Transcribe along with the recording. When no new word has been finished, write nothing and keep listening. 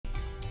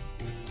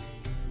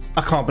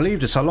I can't believe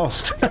this. I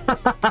lost.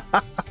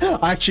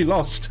 I actually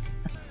lost.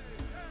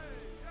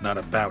 Not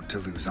about to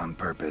lose on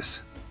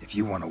purpose. If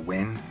you want to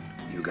win,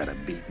 you gotta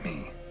beat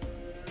me.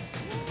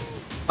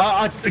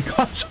 I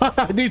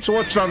need to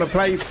watch it on a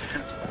play.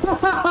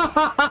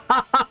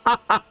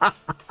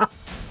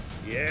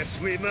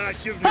 Yes, we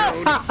might have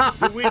known.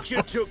 The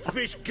Witcher took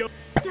Fishgulper.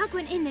 Doug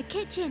went in the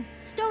kitchen,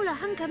 stole a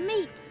hunk of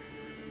meat.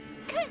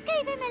 Cook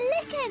gave him a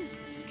licking,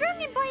 strung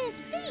him by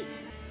his feet.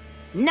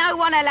 No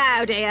one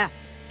allowed here.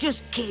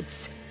 Just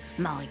kids.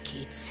 My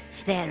kids.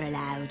 They're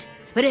allowed.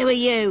 But who are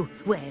you,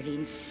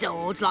 wearing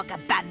swords like a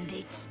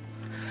bandit?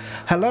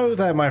 Hello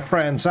there, my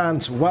friends,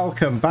 and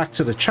welcome back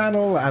to the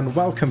channel, and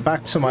welcome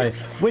back to my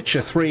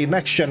Witcher 3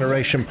 Next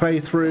Generation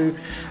playthrough.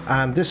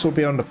 And this will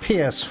be on the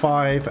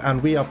PS5,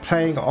 and we are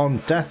playing on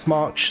Death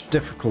March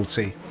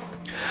difficulty.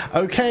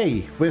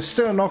 Okay, we're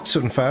still in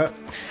Oxenfurt,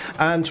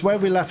 and where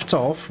we left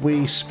off,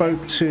 we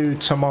spoke to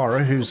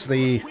Tamara, who's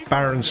the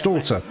Baron's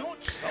daughter.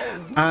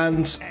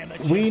 And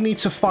we need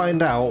to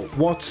find out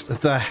what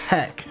the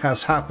heck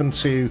has happened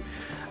to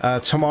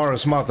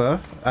Tamara's mother,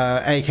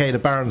 aka the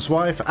Baron's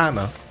wife,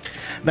 Anna.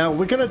 Now,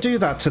 we're going to do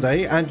that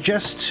today, and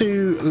just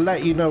to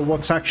let you know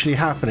what's actually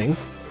happening,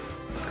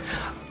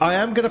 I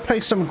am going to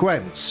play some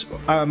Gwent.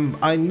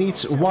 I need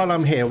to, while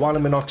I'm here, while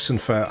I'm in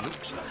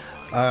Oxenfurt,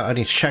 I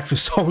need to check for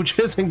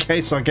soldiers in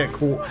case I get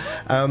caught.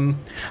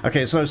 Okay,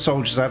 there's no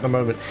soldiers at the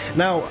moment.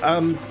 Now,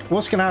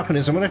 what's going to happen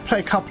is I'm going to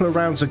play a couple of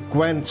rounds of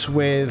Gwent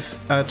with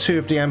two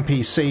of the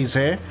NPCs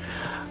here.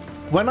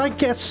 When I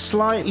get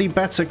slightly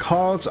better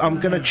cards, I'm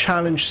going to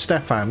challenge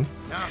Stefan.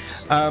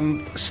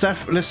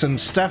 Listen,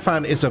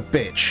 Stefan is a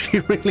bitch. He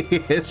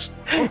really is.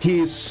 He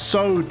is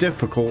so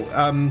difficult.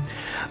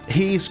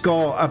 He's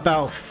got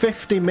about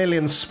 50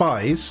 million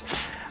spies.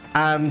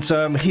 And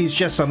he's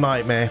just a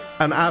nightmare,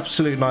 an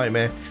absolute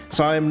nightmare.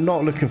 So I'm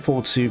not looking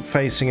forward to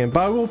facing him, but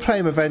I will play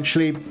him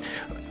eventually.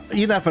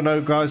 You never know,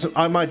 guys.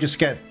 I might just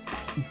get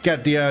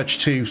the urge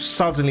to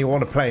suddenly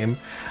want to play him,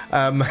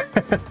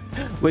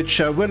 which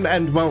wouldn't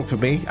end well for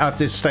me at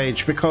this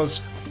stage,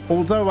 because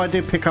although I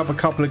did pick up a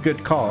couple of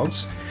good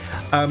cards,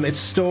 it's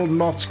still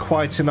not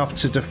quite enough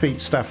to defeat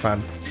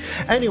Stefan.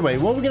 Anyway,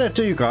 what we're going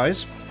to do,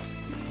 guys,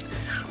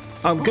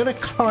 I'm going to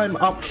climb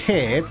up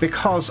here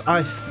because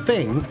I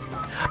think...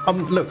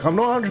 look, I'm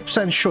not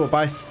 100% sure, but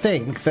I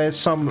think there's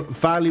some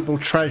valuable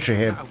treasure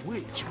here. A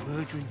witch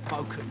murdering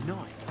folk at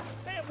night.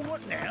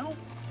 What now?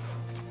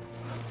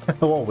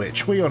 What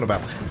witch? What are you on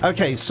about?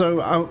 Okay,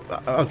 so,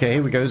 okay,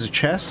 here we go. There's a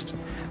chest.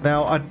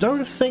 Now, I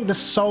don't think the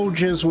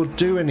soldiers will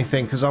do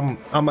anything because I'm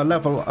a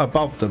level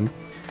above them.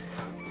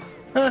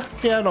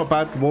 Yeah, not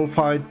bad.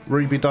 Wolfhide,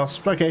 ruby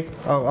dust. Okay,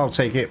 I'll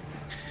take it.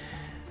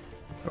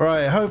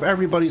 Right, I hope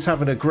everybody's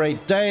having a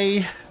great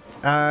day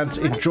and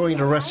enjoying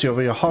the rest of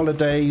your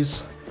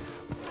holidays.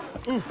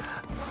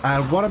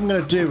 And what I'm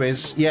going to do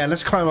is, yeah,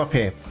 let's climb up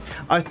here.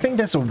 I think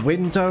there's a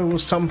window or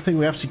something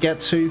we have to get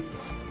to.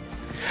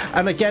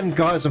 And again,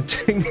 guys, I'm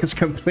doing this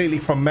completely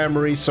from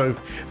memory, so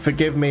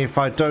forgive me if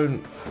I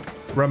don't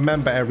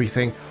remember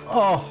everything.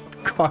 Oh,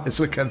 guys,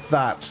 look at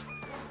that.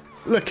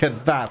 Look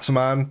at that,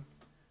 man.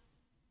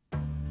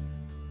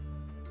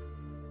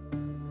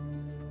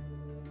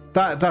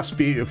 That's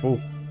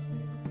beautiful.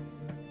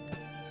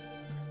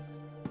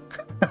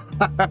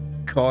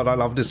 God, I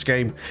love this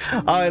game.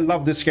 I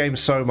love this game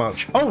so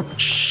much. Oh,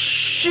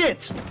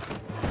 shit!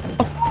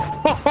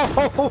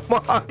 Oh,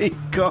 my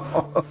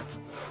God.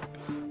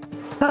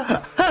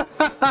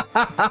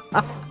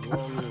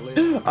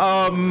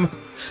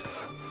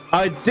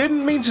 I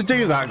didn't mean to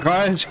do that,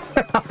 guys.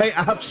 I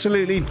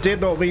absolutely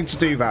did not mean to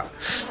do that.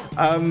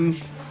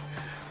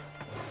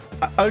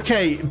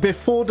 Okay,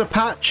 before the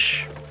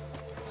patch,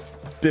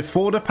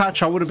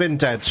 I would have been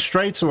dead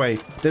straight away.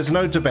 There's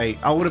no debate.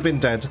 I would have been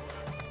dead.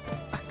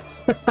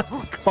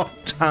 God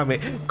damn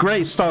it.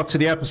 Great start to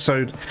the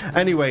episode.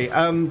 Anyway,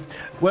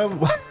 well,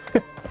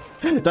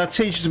 that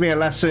teaches me a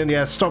lesson.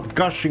 Yeah, stop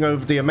gushing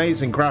over the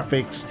amazing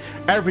graphics.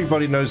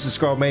 Everybody knows it's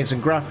got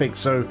amazing graphics,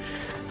 so...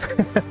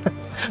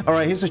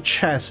 Alright, here's a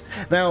chest.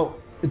 Now,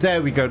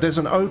 there we go. There's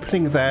an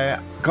opening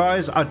there.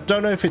 Guys, I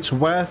don't know if it's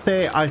worth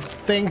it. I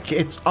think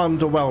it's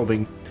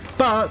underwhelming.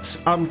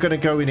 But I'm going to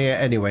go in here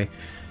anyway.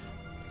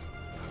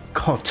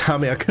 God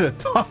damn it, I could have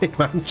died,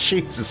 man.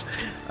 Jesus.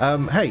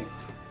 Hey.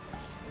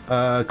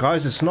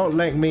 Guys, it's not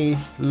letting me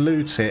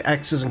loot it.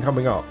 X isn't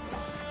coming up.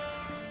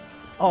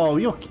 Oh,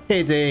 you're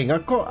kidding.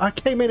 I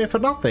came in here for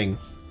nothing.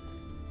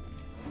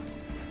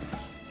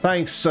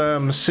 Thanks,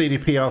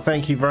 CDPR.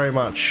 Thank you very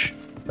much.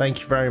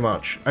 Thank you very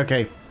much.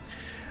 Okay.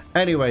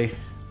 Anyway.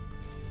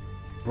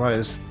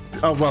 Right.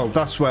 Oh, well,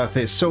 that's worth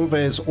it. Silver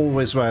is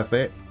always worth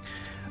it.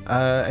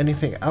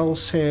 Anything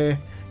else here?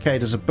 Okay,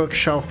 there's a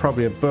bookshelf.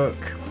 Probably a book.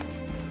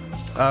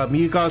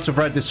 You guys have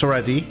read this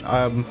already.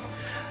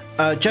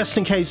 Just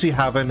in case you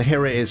haven't,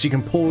 here it is. You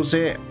can pause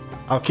it.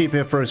 I'll keep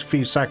it for a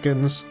few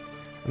seconds,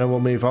 and then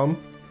we'll move on.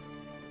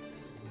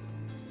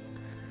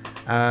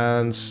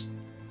 And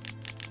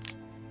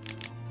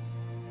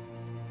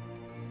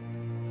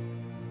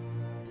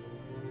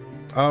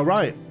all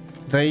right,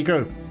 there you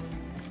go.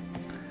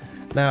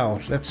 Now,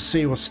 let's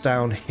see what's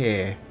down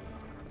here.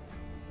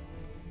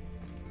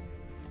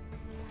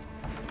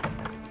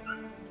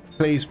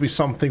 Please be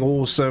something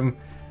awesome.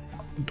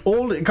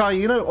 Guy,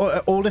 you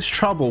know, all this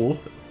trouble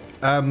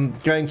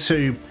going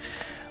to...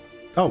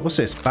 Oh, what's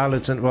this?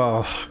 Ballads and...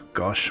 Oh,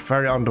 gosh,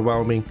 very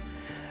underwhelming.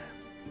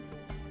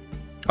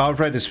 I've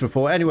read this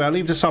before. Anyway, I'll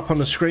leave this up on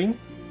the screen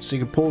so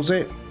you can pause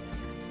it.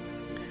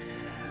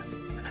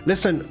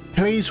 Listen,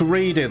 please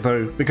read it,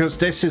 though, because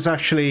this is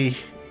actually...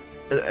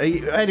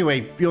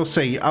 anyway, you'll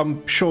see.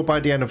 I'm sure by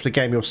the end of the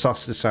game you'll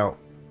suss this out.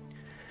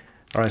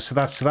 Alright, so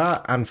that's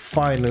that. And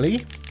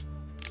finally...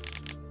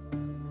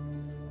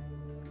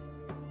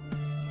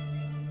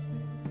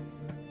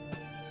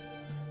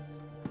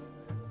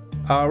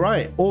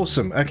 Alright,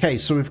 awesome. Okay,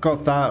 so we've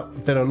got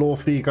that bit of lore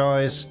for you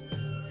guys.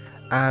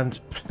 And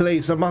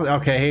please...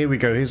 Okay, here we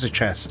go. Here's a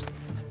chest.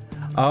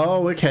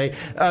 Oh, okay.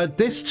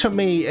 This to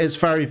me is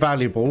very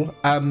valuable.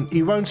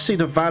 You won't see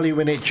the value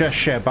in it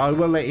just yet, but I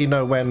will let you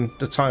know when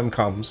the time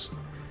comes.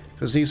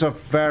 Because these are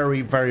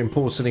very, very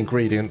important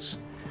ingredients.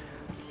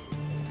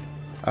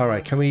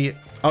 Alright, can we...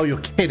 Oh, you're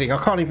kidding.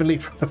 I can't even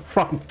leave from the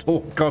front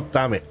door. God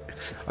damn it.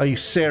 Are you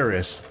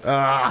serious?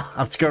 I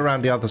have to go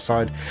around the other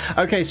side.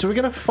 Okay, so we're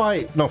going to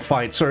fight... Not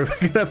fight, sorry.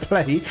 We're going to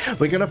play...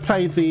 We're going to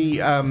play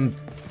the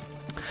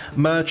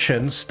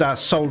merchants that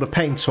sold the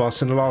paint to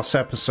us in the last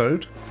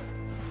episode.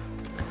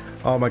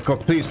 Oh my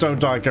god, please don't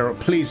die, Geralt.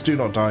 Please do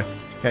not die.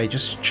 Okay,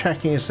 just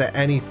checking, is there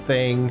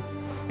anything...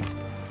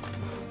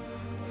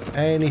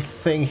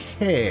 Anything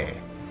here?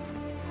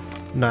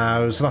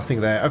 No, there's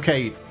nothing there.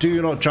 Okay,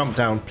 do not jump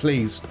down,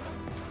 please.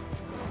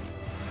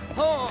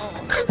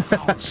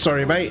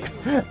 Sorry, mate.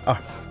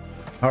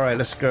 Alright,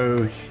 let's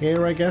go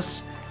here, I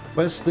guess.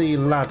 Where's the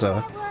ladder?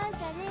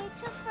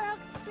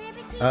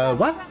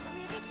 What?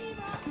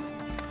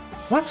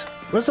 What?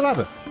 Where's the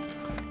ladder?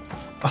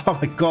 Oh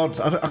my god,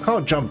 I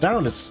can't jump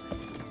down. It's...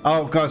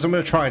 Oh, guys, I'm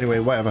going to try anyway,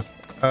 whatever.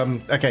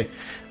 Okay.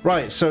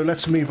 Right, so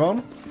let's move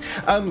on.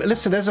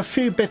 Listen, there's a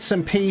few bits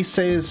and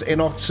pieces in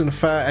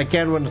Oxenfurt.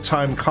 Again, when the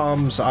time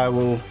comes, I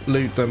will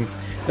loot them.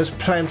 There's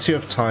plenty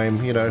of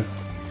time, you know.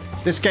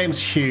 This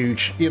game's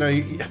huge, you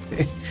know.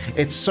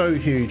 It's so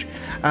huge.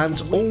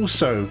 And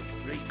also,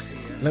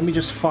 let me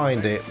just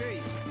find it.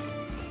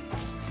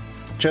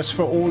 Just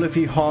for all of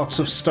you Hearts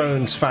of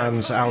Stones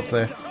fans out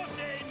there.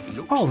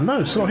 Oh,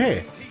 no, it's not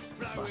here.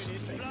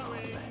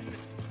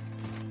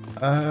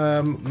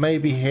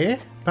 Maybe here,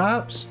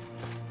 perhaps?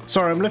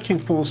 Sorry, I'm looking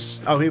for...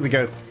 Oh, here we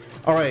go.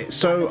 Alright,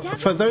 so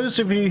for those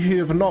of you who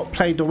have not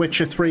played The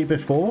Witcher 3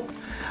 before,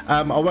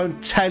 I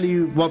won't tell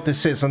you what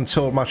this is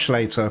until much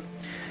later.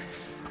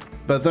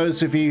 But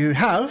those of you who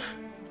have,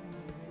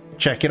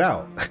 check it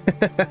out.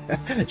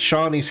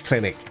 Shani's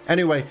Clinic.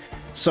 Anyway,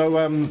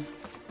 so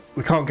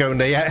we can't go in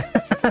there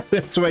yet. We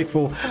have to wait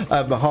for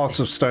the Hearts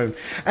of Stone.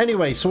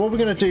 Anyway, so what we're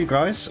going to do,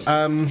 guys...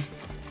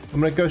 I'm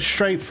going to go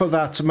straight for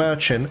that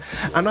merchant.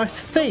 And I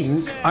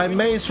think I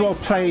may as well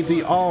play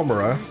the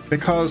armourer,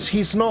 because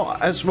he's not,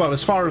 as well,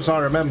 as far as I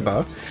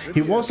remember,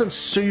 he wasn't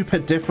super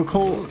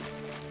difficult.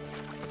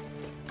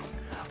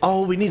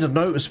 Oh, we need a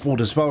notice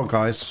board as well,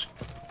 guys.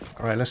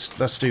 Alright,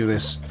 let's do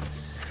this.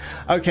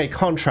 Okay,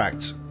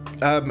 contract.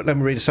 Let me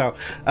read this out.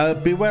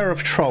 Beware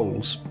of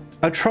trolls.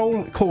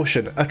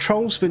 Caution, a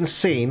troll's been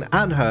seen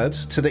and heard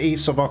to the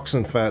east of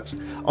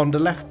Oxenfurt, on the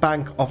left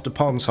bank of the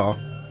Pontar.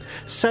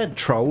 Said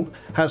troll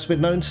has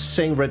been known to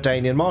sing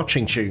Redanian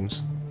marching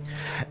tunes.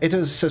 It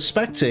is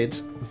suspected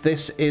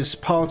this is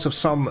part of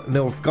some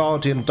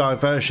Nilfgaardian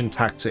diversion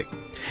tactic.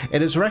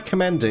 It is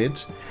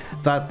recommended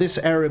that this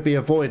area be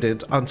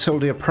avoided until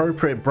the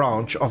appropriate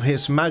branch of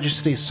His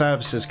Majesty's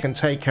services can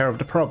take care of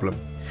the problem.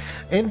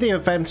 In the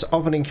event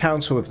of an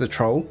encounter with the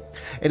troll,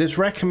 it is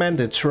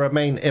recommended to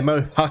remain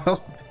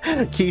immobile,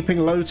 keeping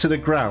low to the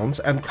ground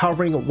and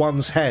covering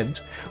one's head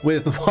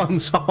with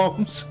one's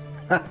arms.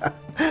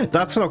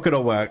 That's not going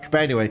to work.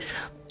 But anyway,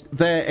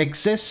 there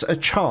exists a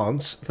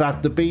chance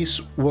that the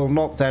beast will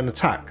not then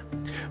attack,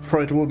 for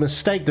it will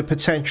mistake the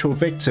potential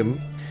victim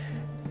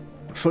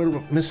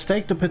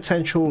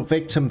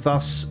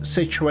thus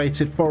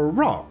situated for a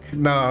rock.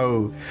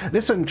 No.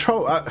 Listen,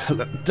 troll,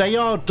 they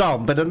are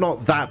dumb, but they're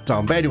not that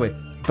dumb. But anyway,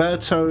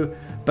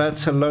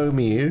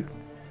 Bartolomeu,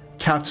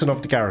 captain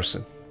of the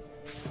garrison.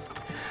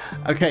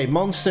 Okay,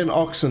 monster in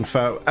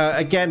Oxenfurt.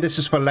 Again, this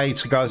is for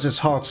later, guys. It's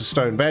Hearts of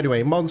Stone. But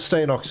anyway, monster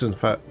in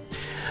Oxenfurt.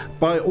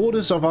 By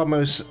orders of our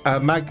most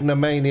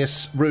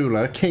magnanimous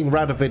ruler, King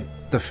Radovid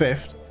V,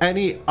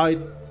 any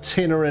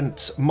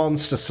itinerant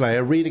monster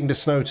slayer reading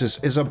this notice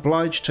is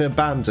obliged to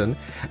abandon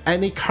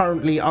any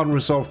currently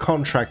unresolved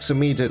contracts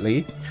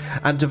immediately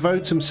and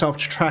devote himself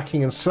to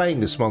tracking and slaying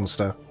this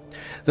monster.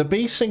 The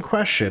beast in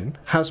question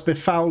has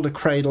befouled the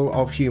cradle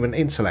of human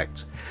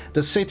intellect,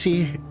 the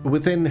city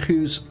within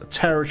whose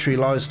territory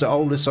lies the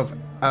oldest of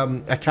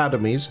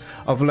academies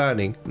of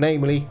learning,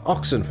 namely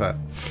Oxenfurt.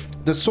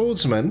 The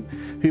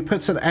swordsman who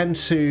puts an end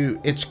to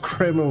its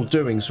criminal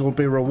doings will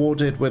be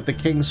rewarded with the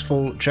king's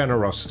full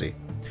generosity.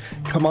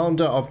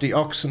 Commander of the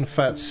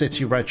Oxenfurt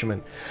City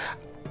Regiment.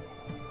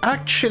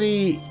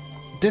 Actually,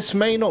 this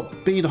may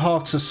not be the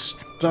Hearts of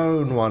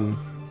stone one.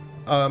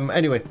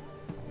 Anyway,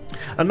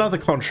 another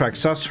contract.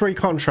 So that's 3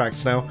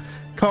 contracts now.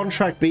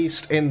 Contract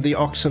beast in the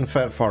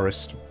Oxenfurt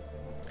forest.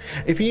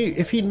 If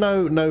you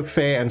know no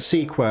fear and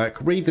seek work,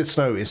 read this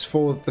notice,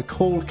 for the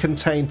call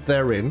contained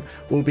therein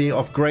will be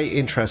of great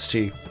interest to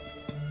you.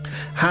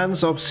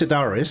 Hans of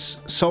Sidaris,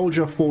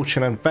 soldier of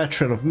fortune and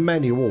veteran of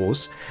many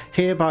wars,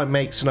 hereby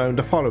makes known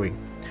the following,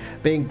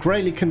 being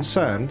greatly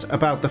concerned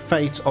about the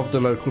fate of the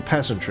local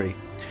peasantry,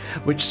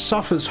 which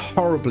suffers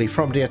horribly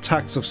from the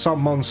attacks of some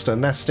monster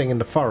nesting in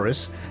the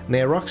forest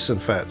near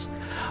Oxenfurt.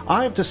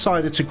 I have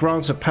decided to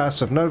grant a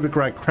purse of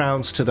Novigrad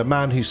crowns to the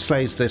man who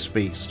slays this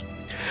beast.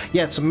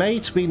 Yet may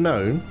it be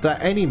known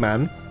that any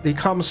man who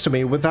comes to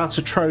me without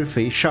a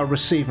trophy shall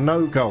receive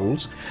no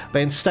gold,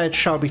 but instead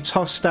shall be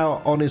tossed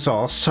out on his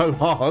arse so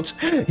hard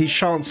he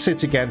shan't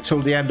sit again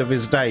till the end of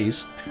his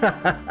days.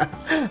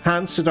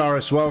 Hans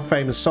Sidaris,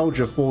 world-famous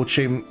soldier of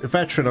fortune,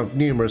 veteran of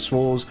numerous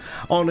wars,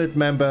 honoured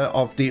member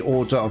of the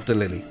Order of the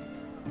Lily.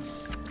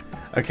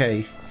 Okay,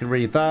 you can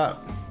read that.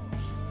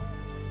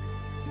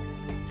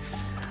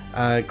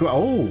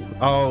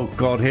 Oh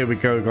god, here we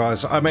go,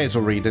 guys. I may as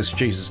well read this,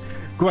 Jesus.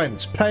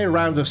 Gwent, play a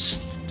round of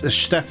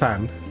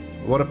Stefan.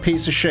 What a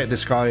piece of shit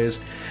this guy is.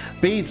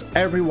 Beats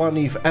everyone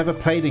you've ever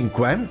played in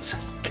Gwent?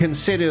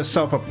 Consider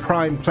yourself a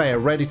prime player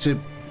ready to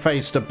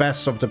face the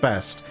best of the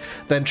best.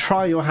 Then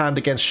try your hand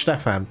against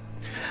Stefan.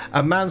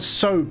 A man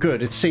so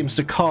good it seems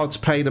the cards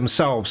play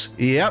themselves.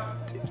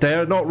 Yep,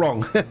 they're not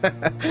wrong.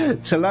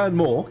 To learn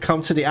more,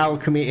 come to the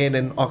Alchemy Inn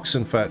in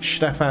Oxenfurt.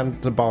 Stefan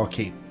the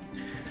barkeep.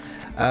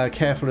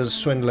 Careful as a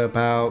swindler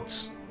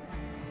about...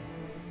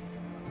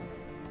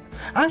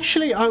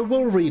 Actually, I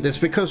will read this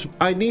because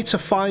I need to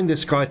find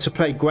this guy to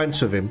play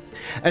Gwent with him.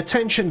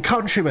 Attention,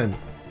 countrymen!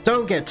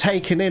 Don't get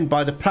taken in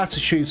by the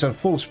platitudes and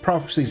false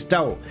prophecies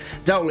dealt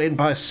in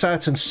by a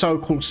certain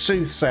so-called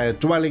soothsayer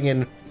dwelling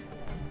in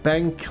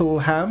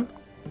Benkelham.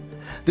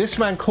 This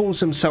man calls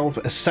himself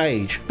a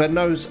sage, but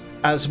knows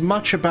as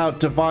much about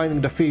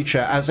divining the future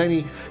as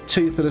any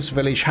toothless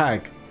village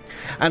hag.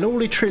 And all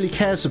he truly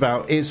cares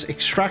about is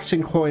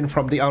extracting coin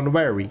from the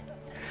unwary.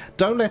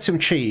 Don't let him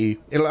cheat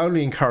you, it'll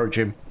only encourage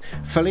him.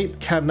 Philippe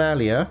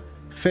Canalia,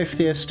 5th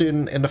year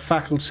student in the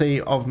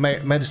Faculty of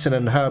Medicine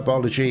and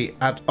Herbology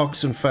at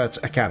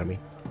Oxenfurt Academy.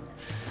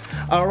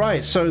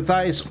 Alright, so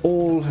that is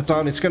all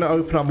done. It's going to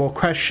open up more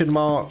question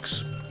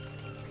marks.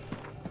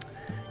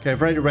 Okay,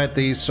 I've already read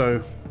these,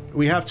 so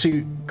we have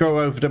to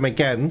go over them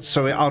again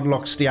so it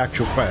unlocks the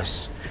actual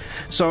quest.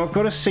 So I've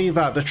got to see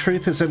that the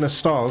truth is in the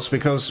stars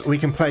because we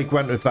can play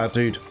Gwent with that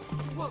dude.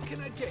 What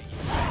can I get you?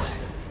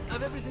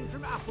 Have everything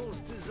from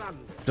apples to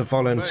Xander. The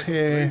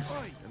volunteer.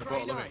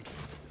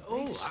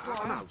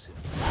 I'm out.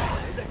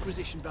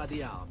 Requisitioned by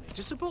the army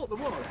to support the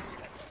war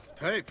effort.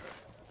 Paper?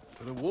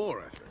 For the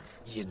war effort?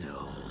 You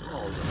know,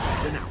 all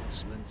those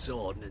announcements,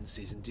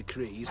 ordinances and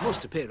decrees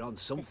must appear on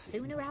something. The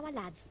sooner our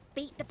lads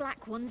beat the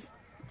black ones,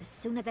 the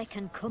sooner they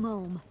can come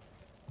home.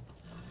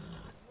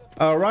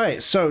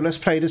 Alright, so let's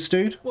play this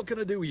dude. What can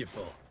I do you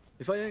for?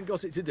 If I ain't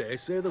got it today,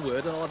 say the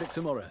word and I'll have it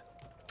tomorrow.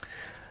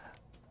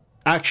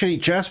 Actually,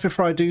 just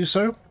before I do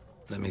so...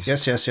 Let me see.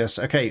 Yes.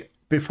 Okay,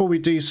 before we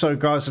do so,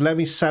 guys, let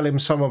me sell him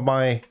some of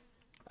my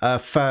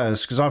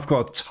furs, because I've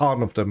got a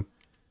ton of them.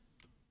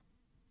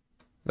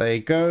 There you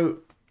go.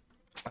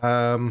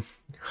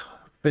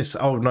 This...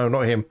 Oh, no,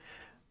 not him.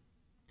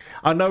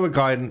 I know a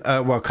guy,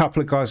 well, a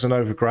couple of guys in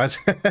Novigrad.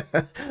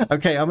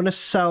 Okay, I'm going to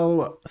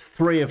sell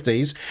 3 of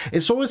these.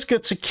 It's always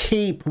good to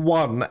keep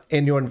one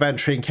in your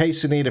inventory in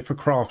case you need it for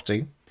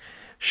crafting.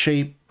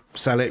 Sheep,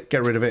 sell it,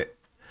 get rid of it.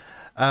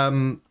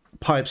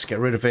 Pipes, get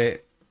rid of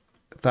it.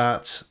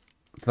 That,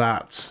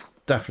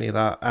 definitely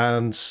that.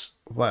 And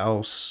what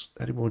else?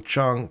 Any more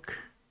junk?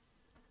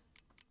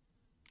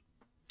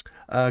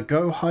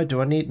 Go hide,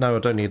 do I need? No, I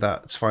don't need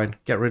that. It's fine.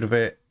 Get rid of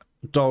it.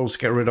 Dolls,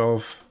 get rid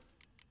of.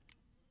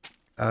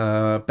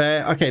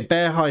 Bear, okay,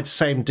 bear hide,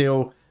 same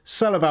deal.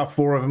 Sell about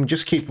 4 of them.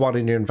 Just keep one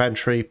in your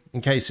inventory in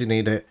case you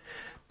need it.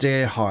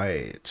 Deer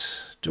hide.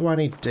 Do I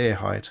need deer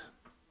hide?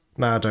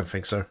 No, I don't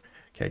think so.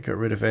 Okay, get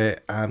rid of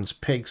it. And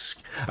pigs.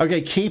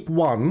 Okay, keep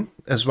 1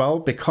 as well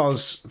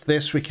because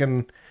this we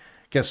can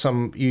get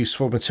some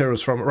useful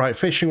materials from. Right,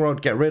 fishing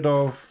rod, get rid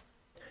of.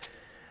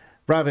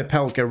 Rabbit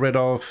pelt, get rid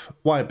of.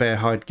 White bear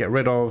hide, get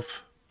rid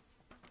of.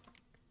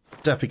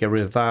 Definitely get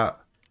rid of that.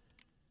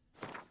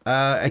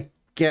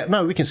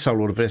 No, we can sell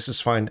all of this, it's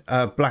fine.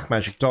 Black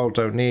magic doll,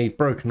 don't need.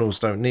 Broken oars,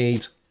 don't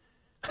need.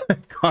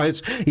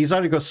 Guys, he's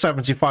only got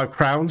 75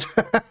 crowns.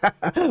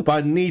 But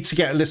I need to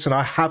get... Listen,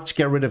 I have to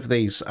get rid of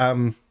these.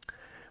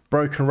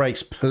 Broken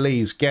rakes,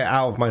 please, get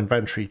out of my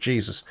inventory.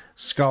 Jesus.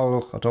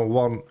 Skull, I don't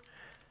want.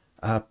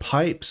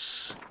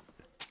 Pipes.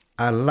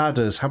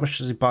 Ladders, how much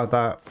does he buy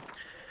that?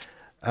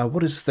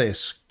 What is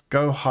this?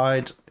 Go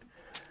hide.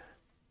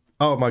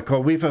 Oh my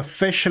god, we've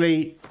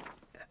officially...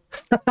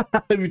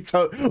 we've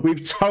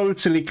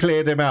totally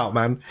cleared him out,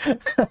 man.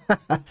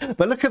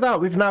 But look at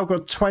that, we've now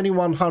got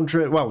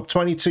 2100, well,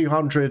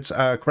 2200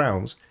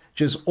 crowns,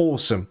 which is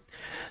awesome.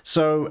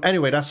 So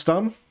anyway, that's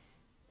done.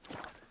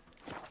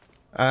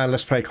 And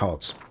let's play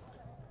cards.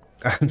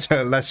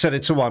 And let's set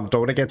it to 1.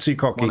 Don't want to get too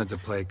cocky. Wanted to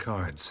play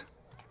cards.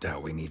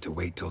 Doubt we need to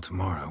wait till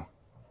tomorrow.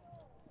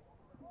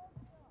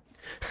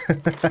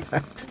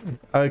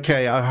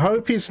 Okay, I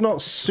hope he's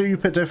not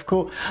super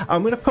difficult.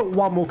 I'm going to put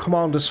 1 more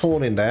Commander's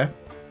Horn in there.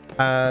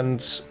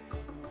 And...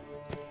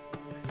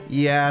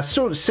 yeah,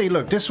 so see,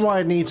 look, this is why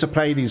I need to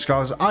play these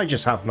guys. I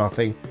just have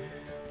nothing.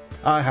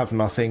 I have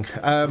nothing.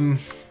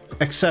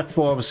 Except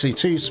for, obviously,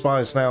 2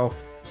 spies now.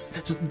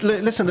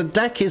 Listen, the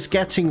deck is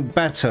getting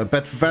better,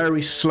 but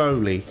very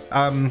slowly.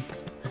 And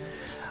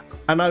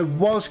I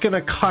was going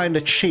to kind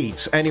of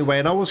cheat anyway,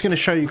 and I was going to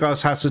show you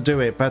guys how to do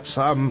it, but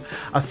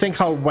I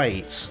think I'll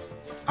wait.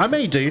 I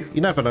may do.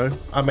 You never know.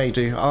 I may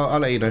do. I'll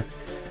let you know.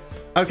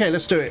 Okay,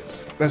 let's do it.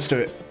 Let's do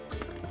it.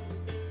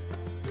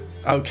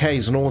 Okay,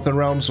 it's Northern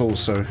Realms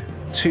also.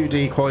 2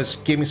 decoys.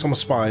 Give me some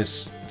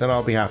spies. Then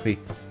I'll be happy.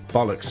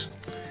 Bollocks.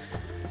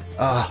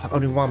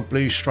 Only 1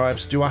 blue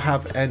stripes. Do I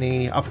have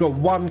any? I've got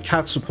 1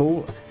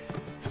 catapult.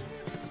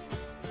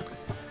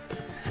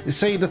 You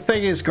see, the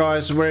thing is,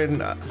 guys, we're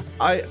in...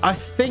 I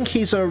think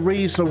he's a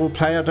reasonable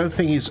player. I don't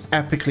think he's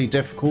epically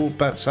difficult,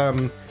 but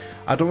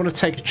I don't want to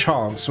take a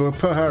chance, so we'll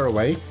put her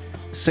away.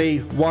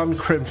 See,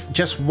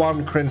 just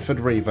one Crinford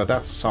Reaver.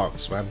 That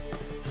sucks, man.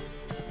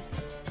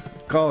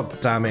 God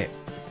damn it.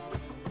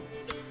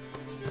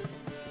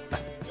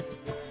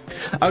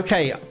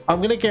 Okay, I'm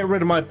going to get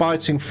rid of my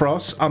Biting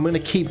Frost. I'm going to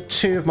keep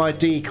 2 of my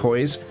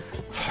decoys,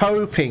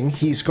 hoping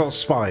he's got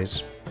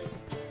spies.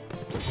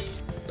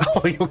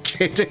 Oh, you're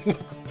kidding.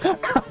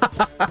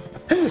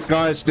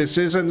 Guys, this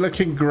isn't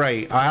looking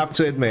great. I have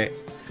to admit.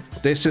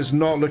 This is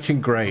not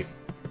looking great.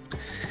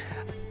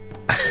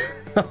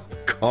 Oh,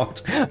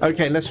 God.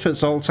 Okay, let's put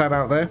Zoltan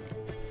out there.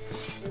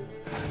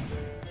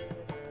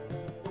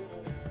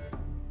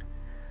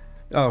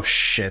 Oh,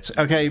 shit.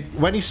 Okay,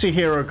 when you see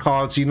hero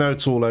cards, you know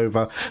it's all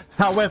over.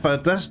 However,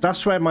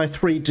 that's where my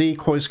 3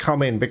 decoys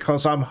come in,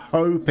 because I'm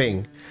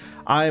hoping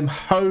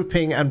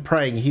and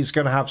praying he's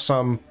going to have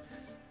some...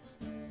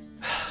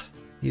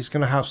 he's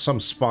going to have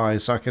some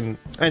spies. I can...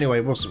 Anyway,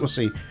 we'll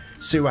see.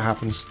 See what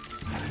happens.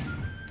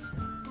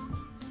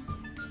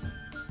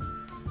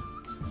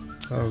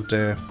 Oh,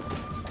 dear.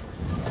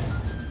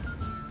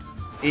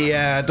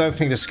 Yeah, I don't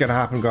think this is going to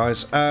happen,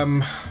 guys. I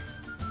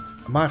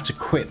might have to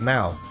quit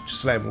now.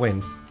 Just let him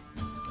win.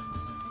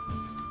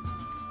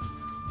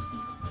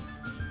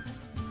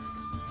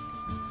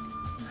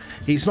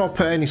 He's not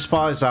put any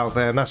spies out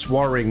there, and that's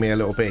worrying me a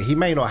little bit. He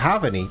may not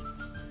have any.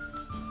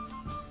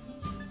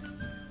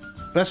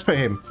 Let's put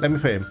him. Let me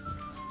put him.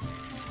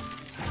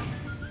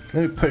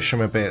 Let me push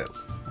him a bit.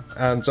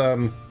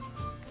 And,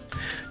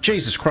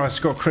 Jesus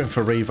Christ, got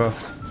Crinford Reaver.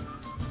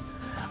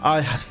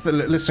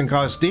 Listen,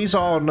 guys, these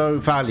are no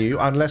value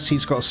unless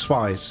he's got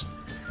spies.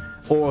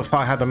 Or if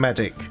I had a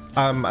medic.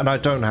 And I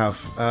don't have.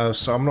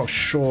 So I'm not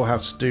sure how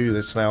to do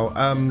this now.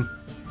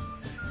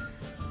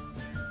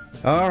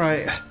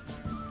 Alright.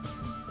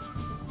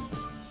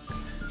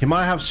 You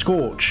might have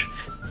Scorch.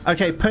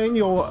 Okay, putting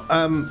your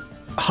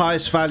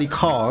highest value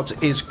card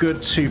is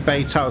good to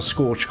bait out a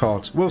Scorch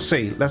card. We'll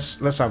see.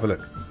 Let's have a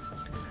look.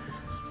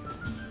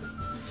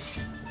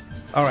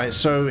 Alright,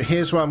 so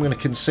here's where I'm going to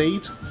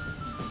concede.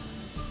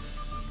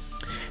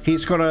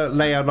 He's going to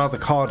lay another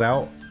card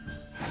out.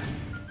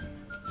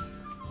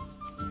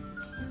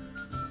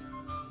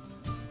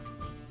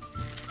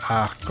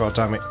 Ah, god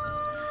damn it.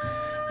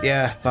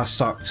 Yeah, that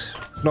sucked.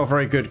 Not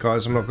very good,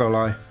 guys, I'm not gonna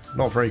lie.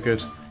 Not very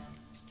good.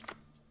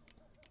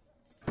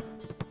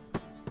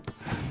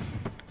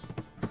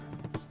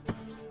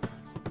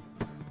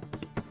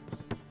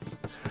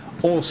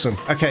 Awesome.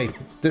 Okay,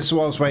 this is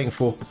what I was waiting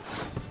for.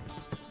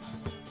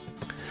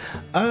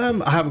 I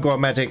haven't got a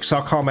medic, so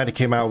I can't medic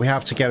him out. We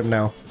have to get him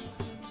now.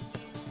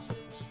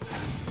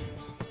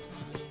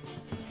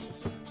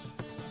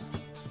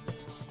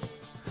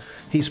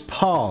 He's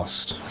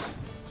passed.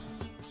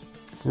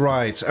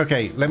 Right,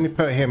 okay, let me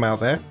put him out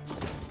there.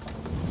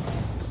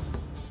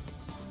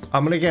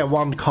 I'm going to get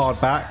 1 card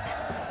back.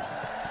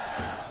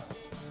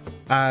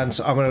 And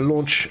I'm going to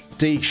launch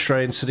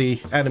Dijkstra into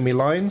the enemy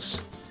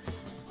lines.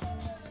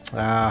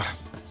 Ah,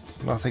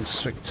 nothing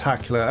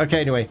spectacular.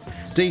 Okay, anyway,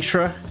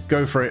 Dijkstra,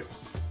 go for it.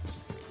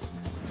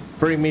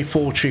 Bring me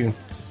fortune.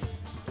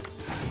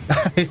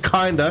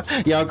 Kinda.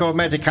 Yeah, I've got a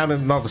medic and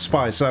another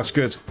spy, so that's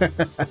good.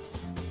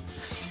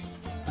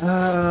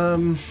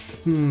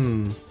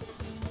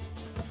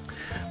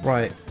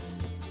 Right.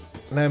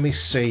 Let me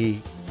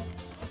see.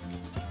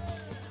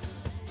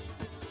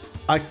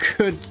 I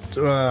could...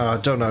 I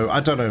don't know.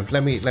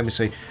 Let me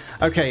see.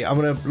 Okay, I'm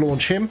going to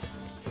launch him.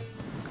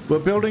 We're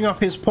building up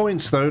his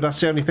points, though.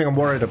 That's the only thing I'm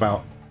worried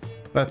about.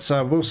 But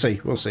we'll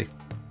see. We'll see.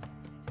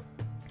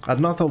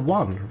 Another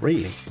 1,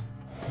 really?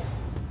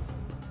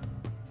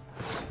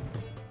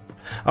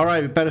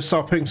 Alright, we better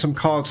start putting some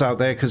cards out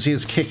there, because he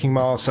is kicking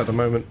my ass at the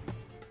moment.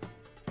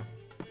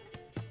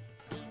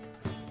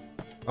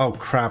 Oh,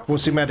 crap.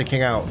 What's he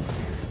medicing out?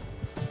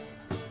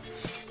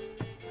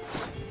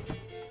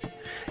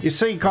 You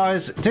see,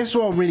 guys, this is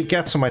what really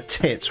gets on my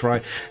tits,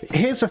 right?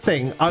 Here's the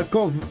thing. I've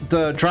got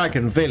the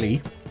dragon,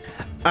 Vili,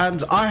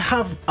 And I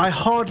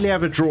hardly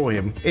ever draw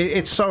him.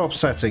 It's so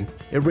upsetting.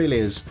 It really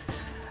is.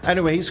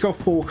 Anyway, he's got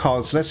 4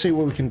 cards. Let's see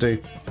what we can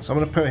do. So I'm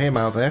going to put him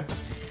out there.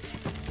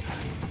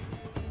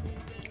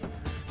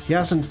 He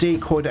hasn't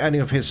decoyed any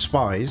of his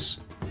spies.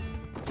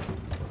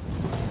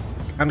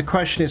 And the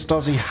question is,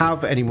 does he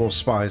have any more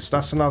spies?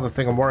 That's another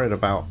thing I'm worried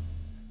about.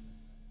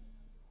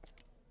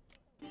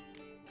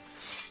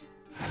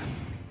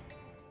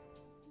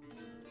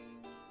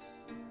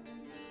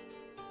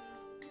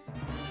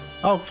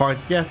 Oh, fine.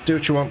 Yeah, do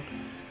what you want.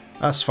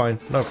 That's fine.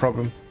 No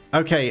problem.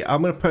 Okay,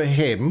 I'm going to put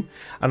him,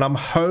 and I'm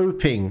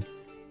hoping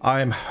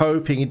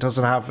he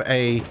doesn't have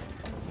a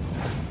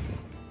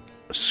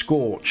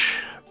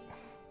Scorch,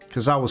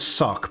 because that would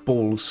suck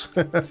balls.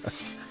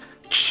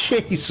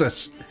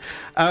 Jesus.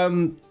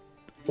 Wow.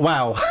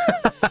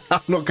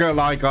 I'm not going to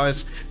lie,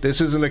 guys. This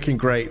isn't looking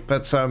great,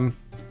 but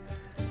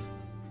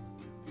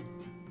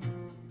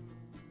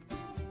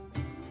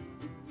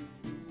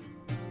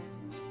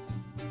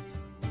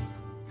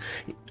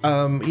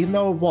you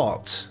know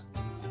what?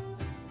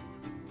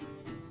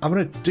 I'm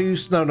gonna do...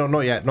 No, not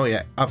yet, not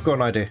yet. I've got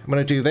an idea. I'm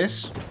gonna do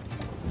this.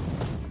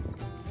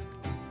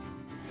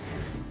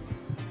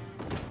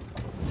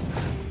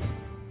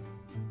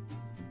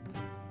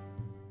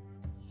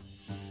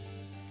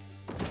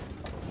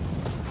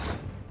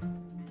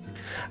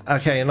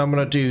 Okay, and I'm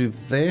gonna do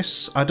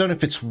this. I don't know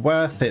if it's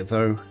worth it,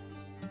 though.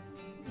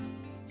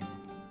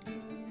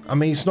 I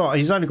mean, he's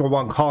only got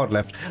 1 card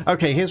left.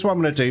 Okay, here's what I'm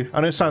going to do.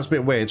 I know it sounds a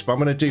bit weird, but I'm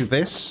going to do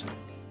this.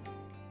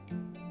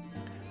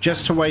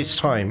 Just to waste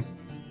time.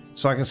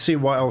 So I can see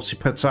what else he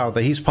puts out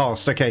there. He's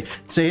passed. Okay,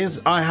 so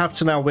I have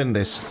to now win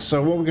this.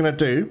 So what we're going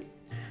to do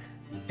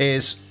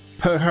is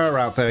put her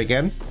out there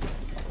again.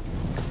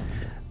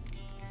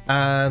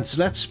 And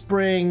let's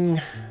bring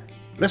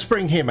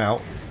him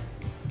out.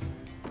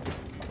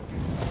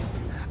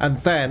 And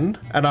then,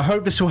 and I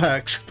hope this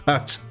works,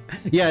 but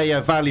yeah,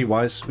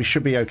 value-wise, we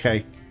should be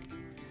okay.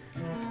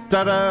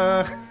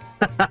 Ta-da!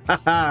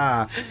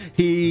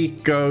 He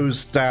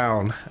goes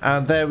down.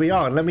 And there we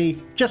are. Let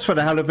me, just for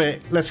the hell of it,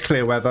 let's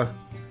clear weather.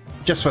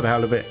 Just for the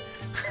hell of it.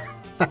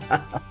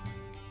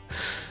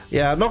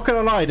 Yeah, I'm not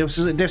gonna lie,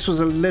 this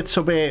was a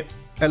little bit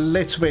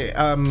worrying.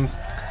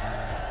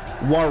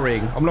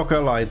 I'm not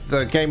gonna lie,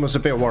 the game was a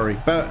bit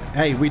worrying. But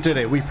hey, we did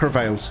it. We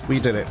prevailed.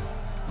 We did it.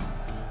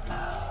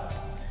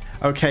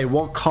 Okay,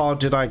 what card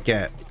did I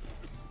get?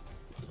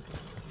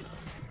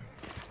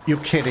 You're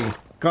kidding.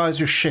 Guys,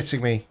 you're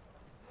shitting me.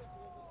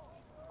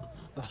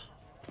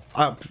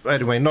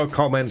 Anyway, no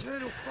comment.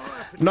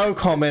 No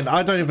comment.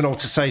 I don't even know what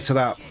to say to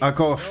that. I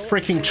got a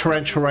freaking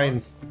torrential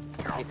rain.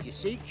 If you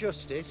seek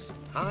justice,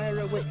 hire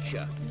a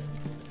witcher.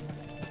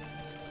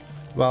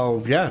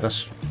 Well, yeah,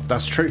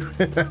 that's true.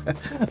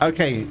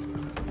 Okay,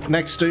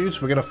 next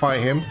dude, we're gonna fight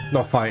him.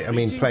 Not fight, I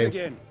mean play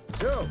him.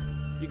 So,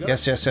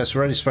 Yes, we've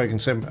already spoken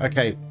to him.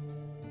 Okay.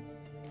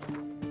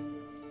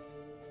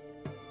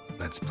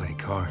 Let's play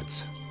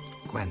cards.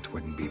 Gwent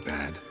wouldn't be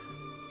bad.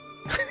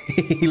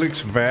 He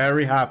looks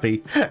very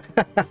happy.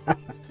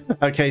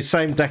 Okay,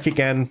 same deck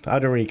again. I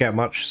don't really get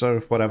much, so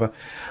whatever.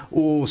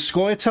 Oh,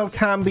 Scoia'tael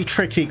can be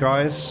tricky,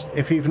 guys.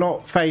 If you've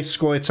not faced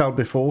Scoia'tael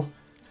before.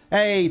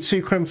 Hey,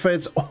 2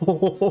 Crimfords.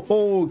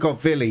 Oh,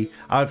 got Villy.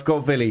 I've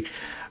got Villy.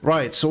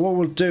 Right, so what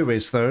we'll do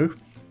is, though...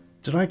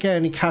 Did I get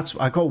any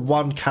catapult? I got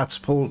 1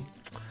 catapult.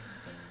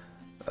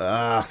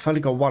 I've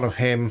only got 1 of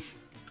him.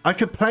 I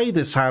could play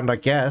this hand, I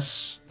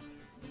guess.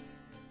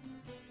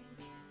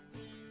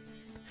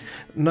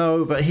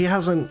 No, but he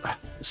hasn't...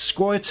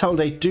 Scoia'tael,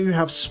 they do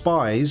have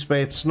spies, but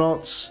it's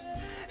not...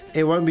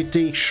 It won't be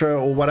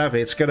Dijkstra or whatever.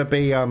 It's going to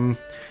be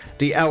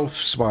the elf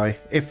spy.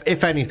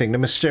 If anything, the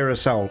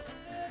mysterious elf.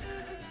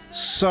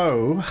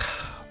 So,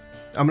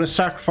 I'm going to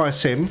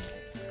sacrifice him.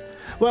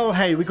 Well,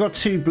 hey, we got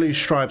 2 blue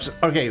stripes.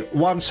 Okay,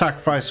 1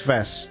 sacrifice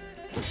vest.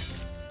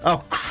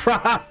 Oh,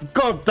 crap!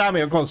 God damn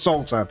it, I've got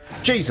Sultan.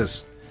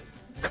 Jesus!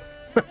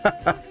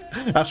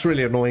 That's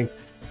really annoying.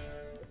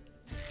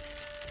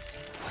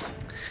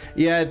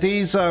 Yeah,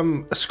 these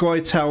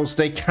Scoia'taels,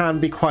 they can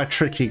be quite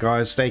tricky,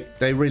 guys.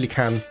 They really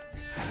can.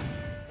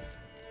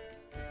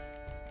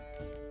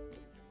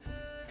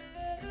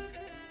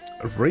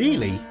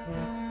 Really?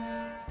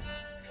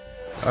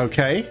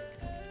 Okay.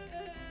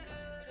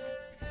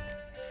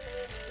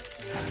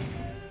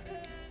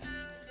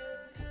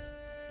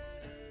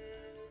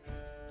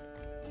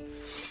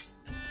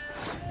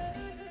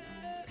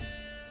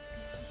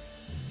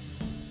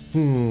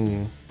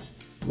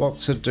 What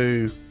to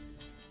do?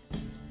 I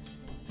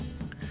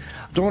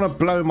don't want to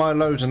blow my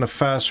load in the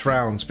first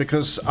round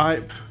because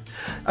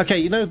okay,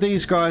 you know,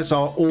 these guys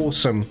are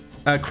awesome.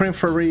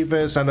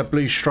 Crimforivers and the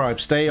blue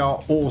stripes, they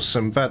are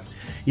awesome, but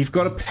you've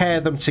got to pair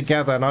them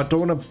together, and I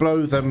don't want to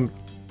blow them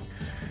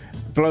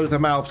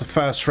out of the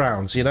first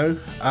rounds, you know?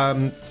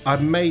 I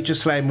may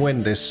just let him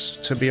win this,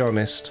 to be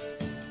honest.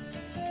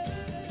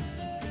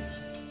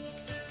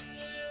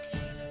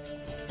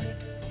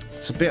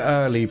 It's a bit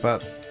early,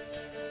 but...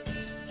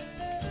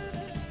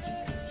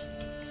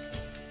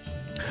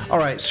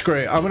 Alright, screw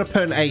it. I'm going to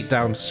put an 8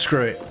 down.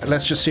 Screw it.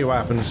 Let's just see what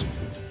happens.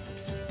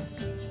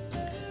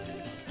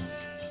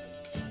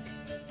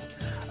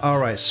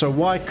 Alright, so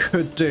what I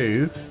could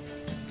do...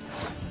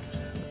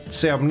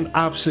 See, I'm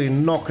absolutely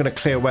not going to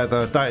clear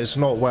weather. That is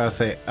not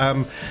worth it.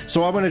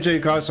 So what I'm going to do,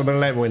 guys, I'm going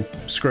to let him win.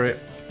 Screw it.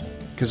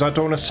 Because I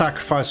don't want to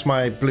sacrifice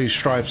my blue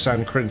stripes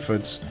and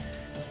Crinfords.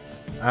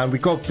 And we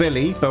got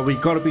Villy, but we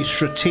got to be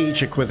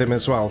strategic with him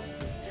as well.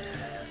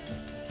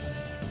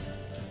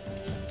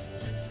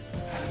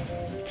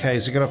 Okay,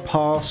 is he going to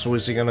pass or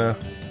is he going to...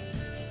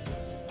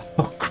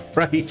 Oh,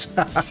 great.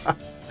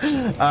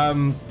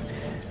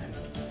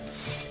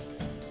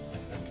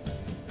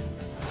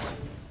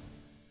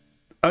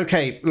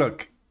 Okay,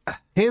 look.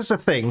 Here's the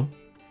thing.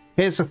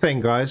 Here's the thing,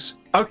 guys.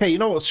 Okay, you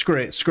know what? Screw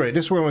it. Screw it.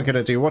 This is what we're going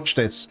to do. Watch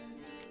this.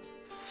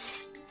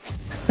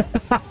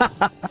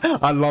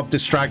 I love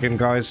this dragon,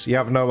 guys. You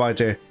have no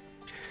idea.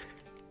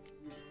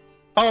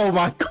 Oh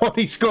my god,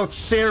 he's got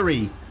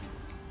Siri.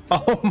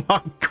 Oh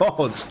my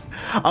god.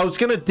 I was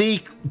going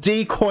to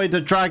decoy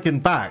the dragon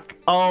back.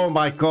 Oh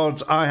my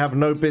god, I have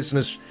no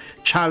business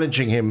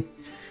challenging him.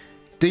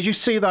 Did you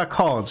see that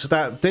card?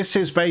 That this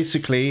is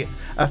basically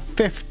a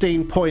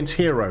 15-point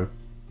hero.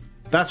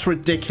 That's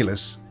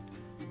ridiculous.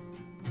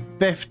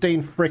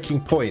 15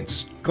 freaking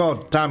points.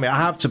 God damn it, I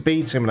have to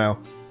beat him now.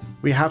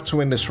 We have to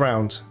win this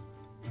round.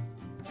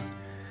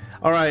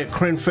 Alright,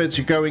 Crinfords,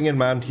 you're going in,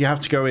 man. You have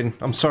to go in.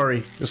 I'm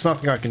sorry. There's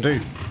nothing I can do.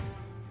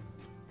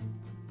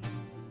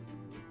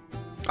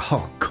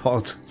 Oh,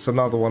 God. It's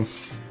another one.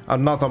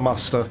 Another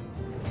muster.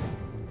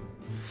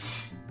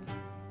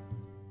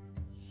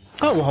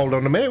 Oh, well, hold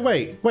on a minute.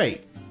 Wait.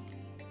 Wait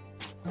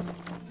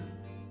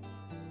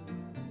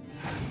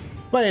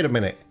a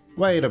minute.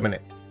 Wait a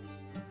minute.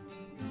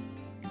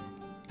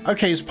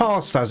 Okay, he's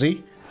passed, has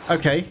he?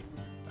 Okay.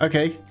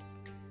 Okay.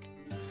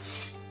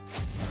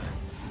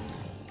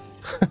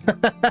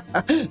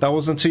 That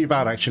wasn't too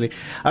bad, actually.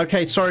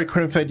 Okay, sorry,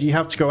 Crinford. You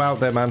have to go out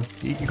there, man.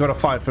 You got to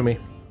fight for me.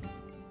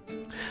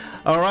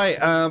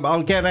 Alright,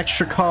 I'll get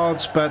extra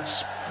cards,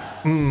 but...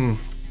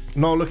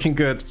 not looking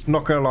good.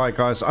 Not gonna lie,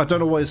 guys. I don't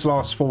know what his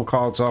last 4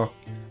 cards are.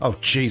 Oh,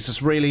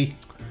 Jesus, really?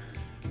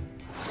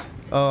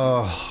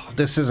 Oh,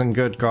 this isn't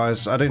good,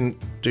 guys. I didn't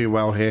do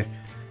well here.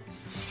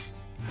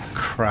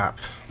 Crap.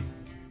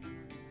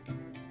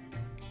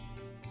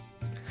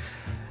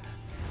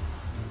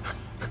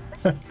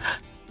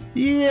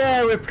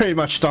 Yeah, we're pretty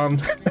much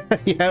done.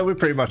 Yeah, we're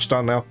pretty much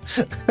done now.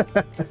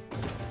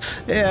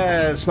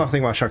 Yeah, there's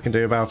nothing much I can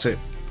do about it.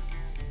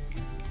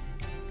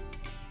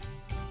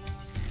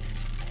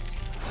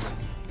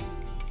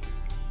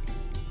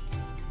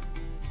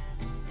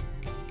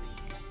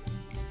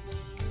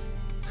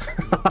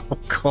 Oh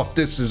god,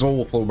 this is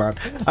awful, man.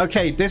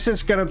 Okay, this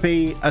is going to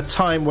be a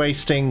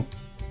time-wasting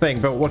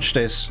thing, but watch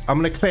this. I'm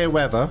going to clear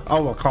weather.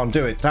 Oh, I can't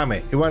do it. Damn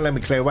it. It won't let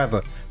me clear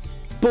weather.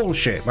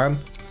 Bullshit, man.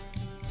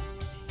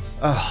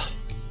 Ugh.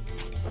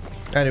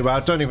 Anyway, I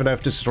don't even know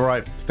if this is the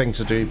right thing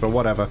to do, but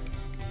whatever.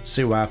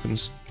 See what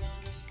happens.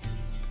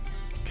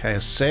 Okay,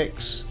 a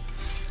 6.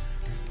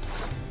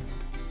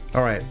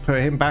 Alright, put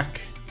him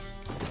back.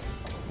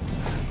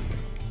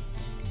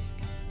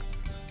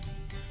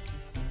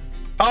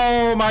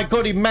 Oh my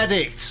god, he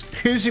medics!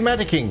 Who's he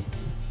medicing?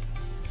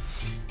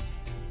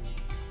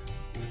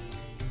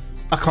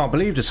 I can't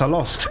believe this, I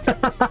lost.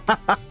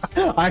 I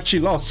actually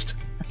lost.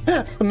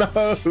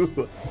 No!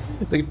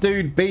 The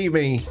dude beat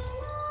me.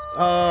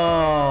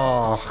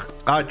 Oh,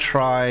 I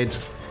tried.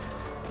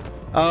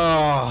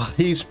 Oh,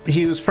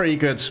 he was pretty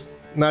good.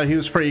 No, he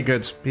was pretty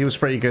good. He was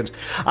pretty good.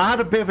 I had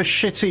a bit of a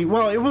shitty...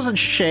 Well, it wasn't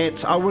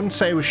shit. I wouldn't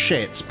say it was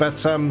shit.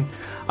 But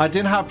I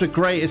didn't have the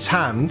greatest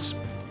hands.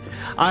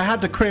 I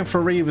had the cream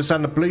for Reavers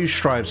and the blue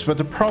stripes. But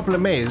the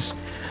problem is...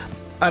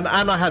 And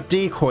I had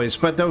decoys.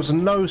 But there was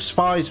no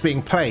spies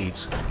being played.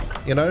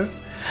 You know?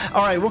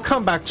 Alright, we'll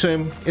come back to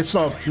him. It's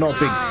not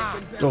big...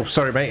 Oh,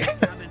 sorry, mate.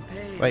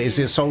 Wait, is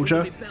he a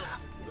soldier?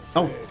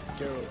 Oh.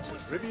 Geralt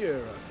of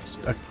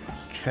Rivia.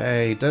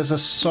 Okay, there's a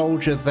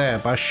soldier there,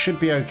 but I should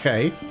be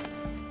okay.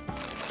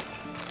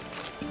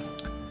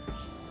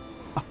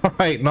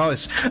 Alright,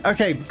 nice.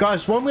 Okay,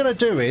 guys, what I'm going to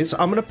do is,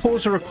 I'm going to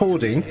pause the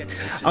recording.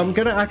 I'm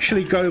going to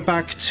actually go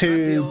back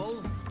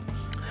to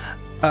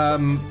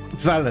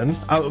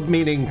Velen,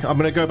 meaning I'm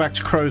going to go back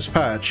to Crow's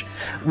Perch.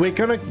 We're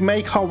going to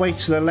make our way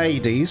to the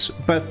ladies,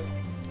 but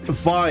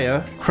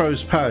via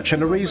Crow's Perch,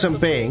 and the reason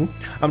being,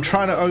 I'm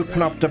trying to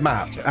open up the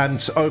map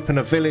and open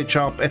a village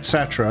up,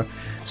 etc.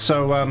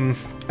 So,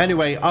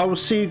 anyway, I will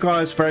see you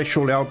guys very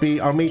shortly.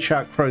 I'll meet you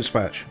at Crow's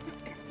Perch.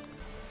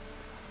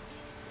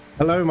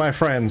 Hello, my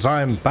friends.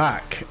 I am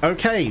back.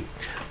 Okay.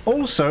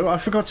 Also, I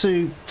forgot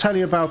to tell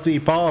you about the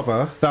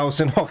barber that was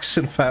in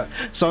Oxenfurt.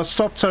 So I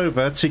stopped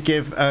over to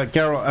give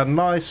Geralt a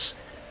nice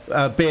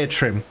beard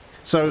trim.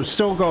 So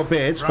still got a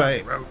beard,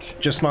 but Roach.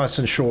 Just nice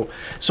and short.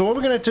 So what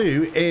we're going to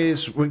do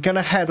is we're going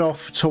to head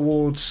off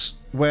towards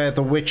where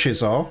the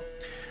witches are.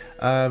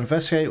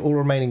 Investigate all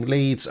remaining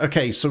leads.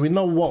 Okay, so we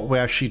know what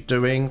we're actually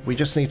doing. We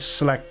just need to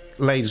select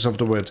Ladies of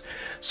the Wood.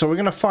 So we're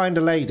going to find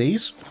the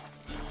ladies.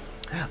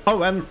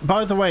 Oh, and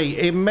by the way,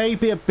 it may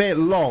be a bit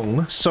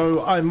long,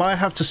 so I might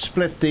have to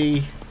split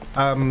the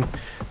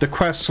the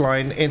quest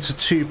line into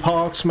 2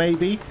 parts,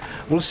 maybe.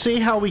 We'll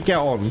see how we get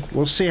on.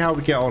 We'll see how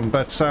we get on.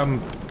 But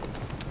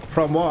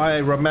from what I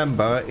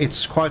remember,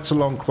 it's quite a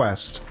long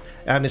quest.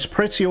 And it's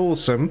pretty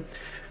awesome.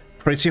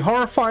 Pretty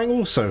horrifying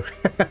also.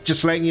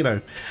 Just letting you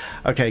know.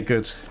 Okay,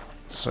 good.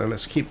 So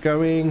let's keep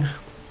going.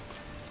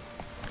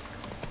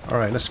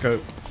 Alright, let's go.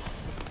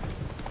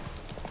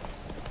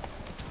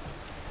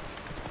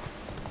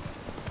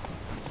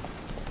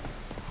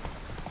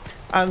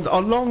 And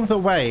along the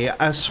way,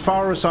 as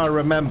far as I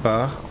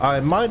remember, I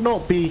might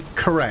not be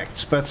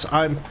correct, but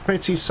I'm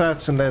pretty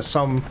certain there's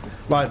some,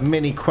 like,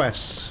 mini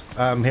quests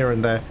here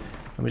and there.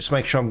 Let me just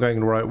make sure I'm going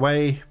the right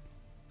way.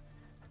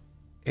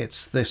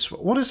 It's this...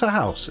 What is a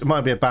house? It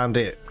might be a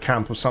bandit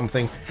camp or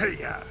something.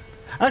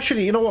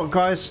 Actually, you know what,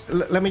 guys?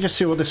 Let me just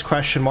see what this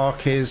question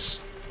mark is,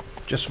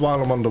 just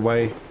while I'm on the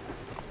way.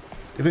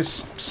 If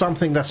it's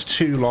something that's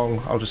too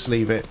long, I'll just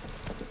leave it.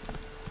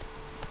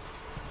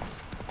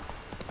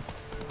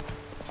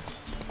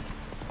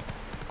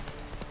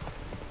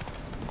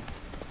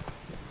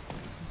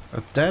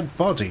 A dead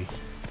body.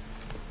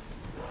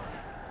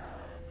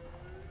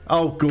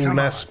 Oh, ghoul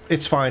nest.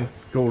 It's fine.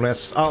 Ghoul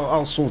nest.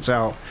 I'll sort it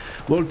out.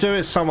 We'll do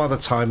it some other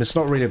time. It's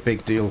not really a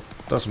big deal.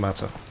 Doesn't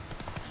matter.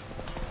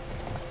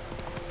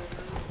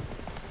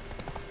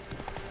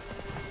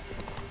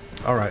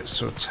 Alright,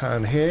 so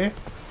turn here.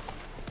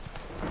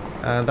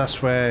 And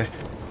that's where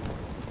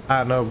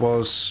Anna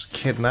was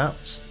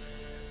kidnapped.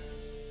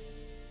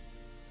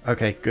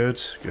 Okay,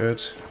 good,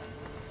 good.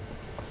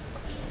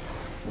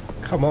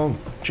 Come on.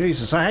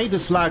 Jesus, I hate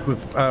this lag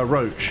with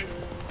Roach.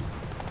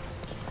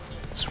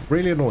 It's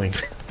really annoying.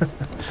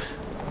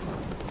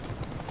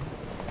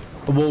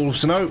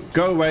 Wolves, no,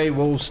 go away,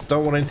 wolves.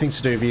 Don't want anything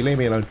to do with you. Leave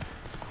me alone.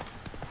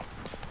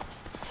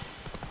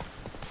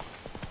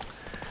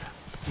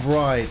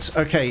 Right,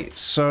 okay,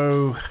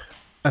 so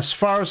as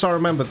far as I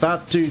remember,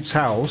 that dude's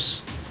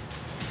house...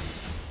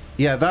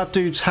 Yeah, that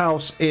dude's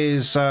house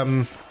is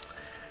the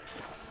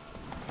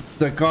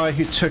guy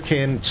who took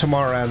in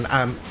Tamara and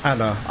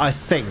Anna, I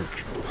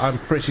think. I'm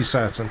pretty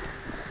certain.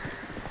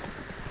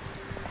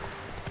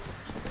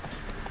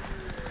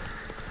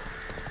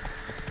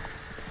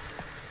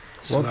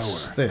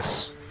 What's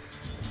this?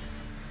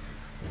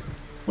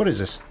 What is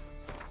this?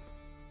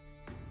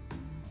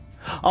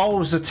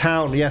 Oh, it's a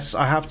town. Yes,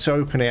 I have to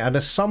open it. And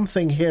there's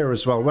something here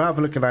as well. We'll have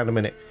a look at that in a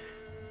minute.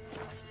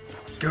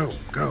 Go,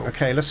 go.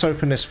 Okay, let's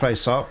open this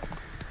place up.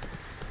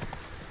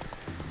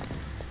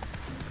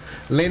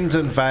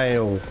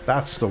 Lindenvale.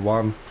 That's the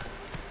one.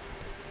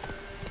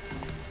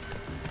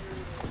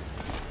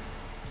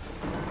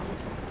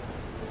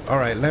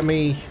 Alright, let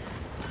me...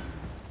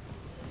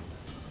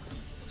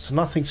 There's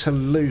nothing to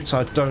loot,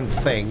 I don't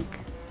think.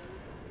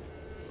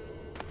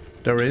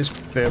 There is.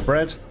 Beer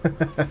bread.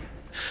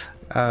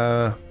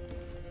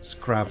 Let's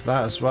grab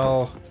that as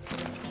well.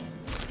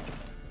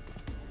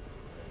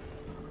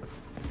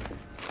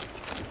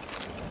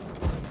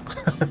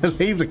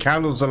 Leave the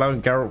candles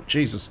alone, Geralt.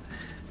 Jesus.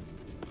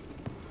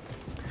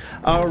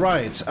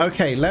 Alright,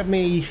 okay, let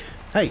me...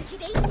 Hey.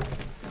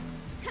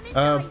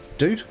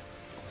 Dude?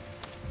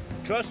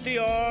 Trusty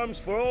arms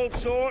for all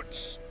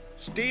sorts.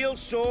 Steel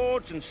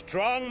swords and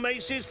strong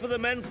maces for the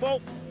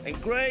menfolk.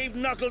 Engraved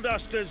knuckle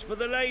dusters for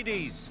the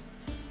ladies.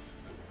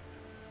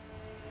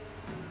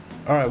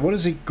 Alright, what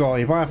has he got?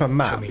 He might have a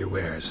map. Show me your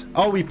wares.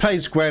 Oh, he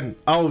plays Gwent.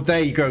 Oh,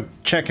 there you go.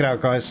 Check it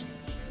out, guys.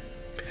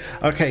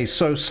 Okay,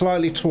 so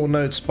slightly torn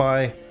notes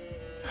by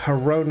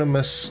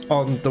Hieronymus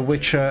on The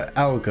Witcher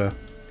Elgar.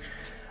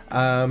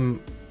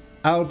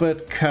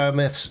 Adalbert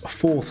Kermith's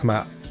 4th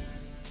map.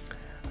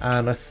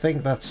 And I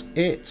think that's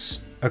it.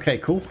 Okay,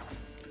 cool.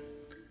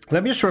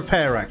 Let me just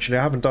repair, actually.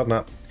 I haven't done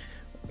that.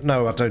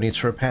 No, I don't need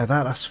to repair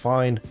that. That's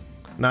fine.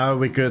 No,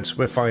 we're good.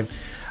 We're fine.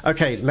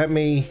 Okay, let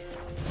me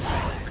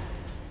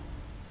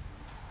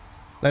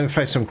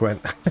play some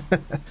Gwent.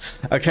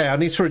 Okay, I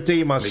need to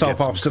redeem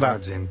myself after that.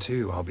 Cards in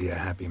too, I'll be a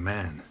happy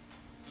man.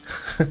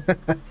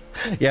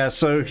 Yeah,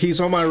 so he's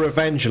on my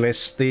revenge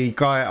list, the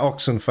guy at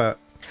Oxenfurt.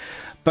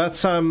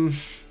 But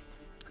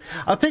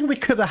I think we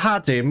could have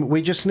had him.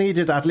 We just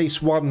needed at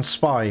least one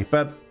spy,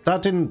 but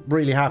that didn't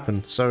really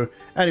happen. So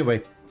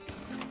anyway.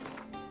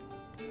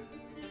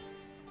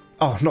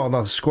 Oh, not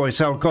another squad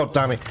cell. God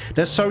damn it.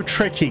 They're so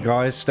tricky,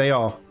 guys. They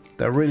are.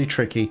 They're really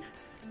tricky.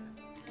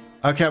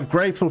 Okay, I'm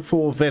grateful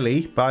for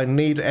Vili, but I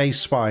need a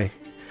spy.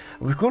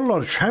 We've got a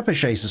lot of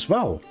trebuchets as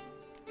well.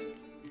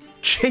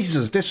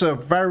 Jesus, this is a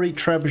very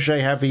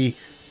trebuchet-heavy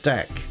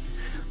deck.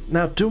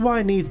 Now, do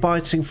I need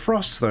Biting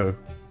Frost, though?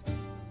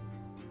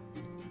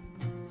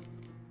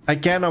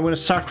 Again, I'm going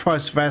to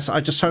sacrifice Vest.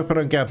 I just hope I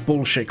don't get a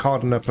bullshit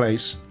card in her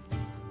place.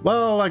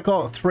 Well, I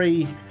got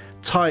 3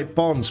 tight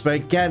bonds, but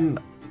again...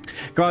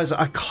 Guys,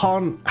 I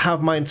can't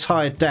have my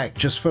entire deck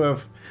just full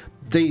of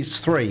these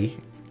 3.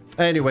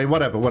 Anyway,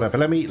 whatever.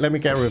 Let me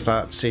get rid of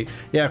that. See,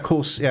 yeah, of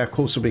course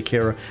it'll be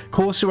Kira. Of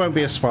course it won't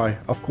be a spy.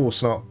 Of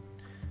course not.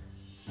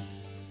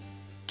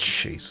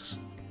 Jesus.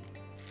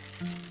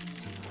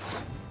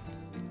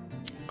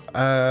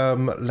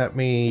 Let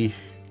me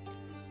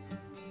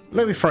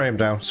throw him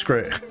down. Screw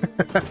it.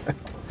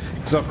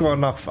 Because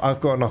I've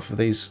got enough of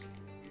these.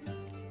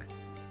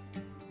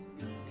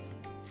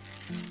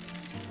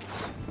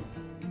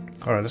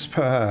 Alright, let's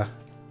put her.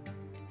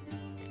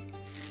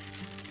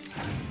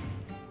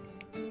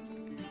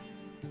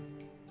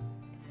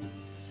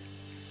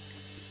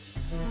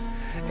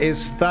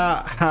 Is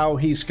that how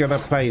he's gonna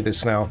play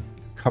this now?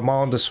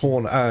 Commander's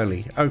Horn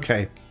early.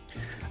 Okay.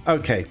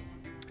 Okay.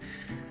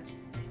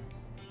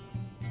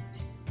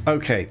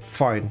 Okay,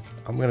 fine.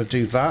 I'm gonna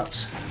do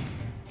that.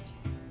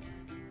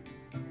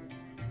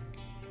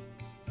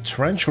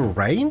 Torrential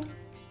Rain?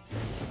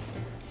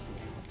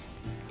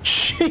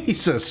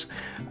 Jesus!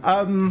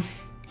 The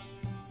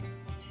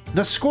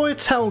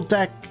Scoia'tael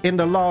deck in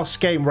the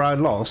last game where I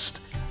lost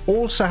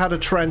also had a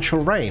Torrential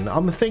Rain.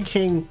 I'm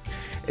thinking,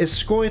 is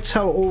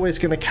Scoia'tael always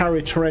going to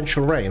carry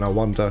Torrential Rain, I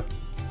wonder?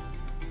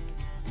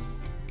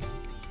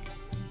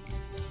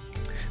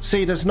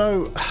 See, there's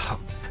no...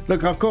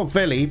 Look, I've got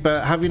Veli,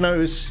 but have you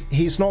noticed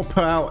he's not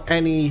put out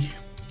any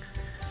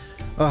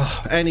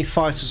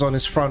fighters on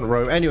his front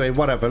row? Anyway,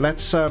 whatever,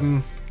 let's...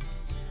 I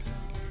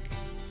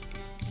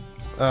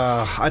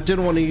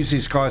didn't want to use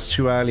these guys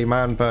too early,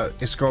 man, but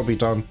it's got to be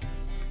done.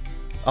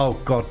 Oh,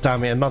 god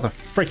damn it, another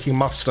freaking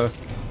muster.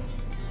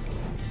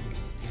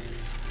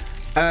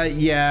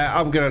 Yeah,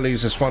 I'm gonna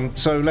lose this one,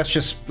 so let's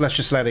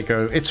just let it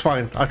go. It's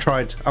fine, I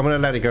tried. I'm gonna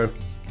let it go.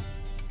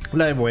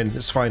 Let him win,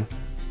 it's fine.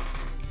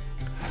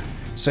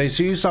 So he's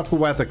used up a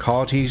weather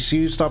card, he's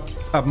used up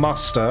a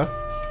muster,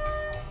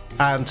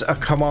 and a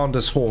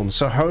commander's horn.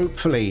 So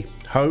hopefully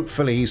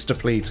he's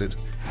depleted.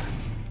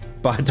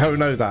 But I don't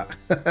know that.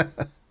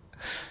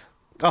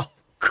 Oh,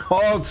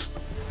 God.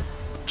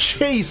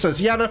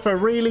 Jesus,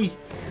 Yennefer, really?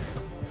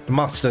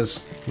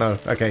 Musters. No,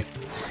 okay.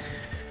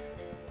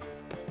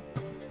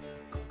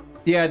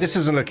 Yeah, this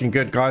isn't looking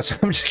good, guys.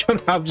 I'm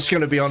just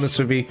gonna be honest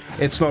with you.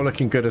 It's not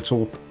looking good at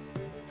all.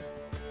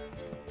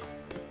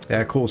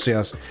 Yeah, of course he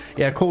has.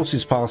 Yeah, of course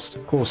he's passed.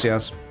 Of course he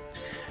has.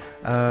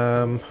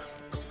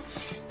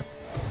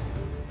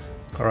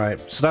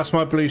 Alright, so that's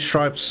my blue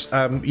stripes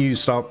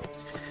used up.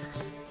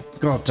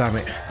 God damn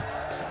it.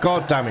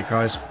 God damn it,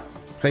 guys.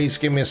 Please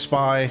give me a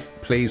spy.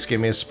 Please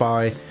give me a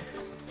spy.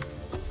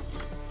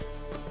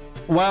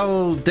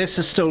 Well, this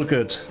is still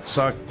good,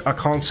 so I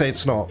can't say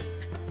it's not.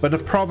 But the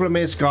problem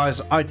is,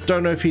 guys, I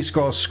don't know if he's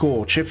got a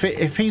Scorch.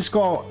 If he's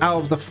got,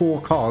 out of the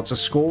 4 cards, a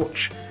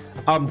Scorch,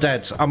 I'm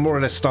dead. I'm more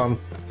or less done.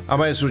 I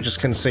may as well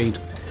just concede.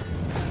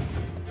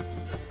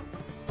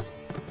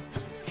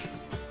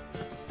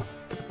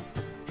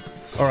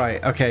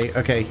 Alright, okay,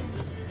 okay.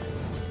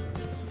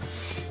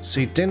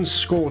 So he didn't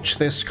Scorch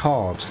this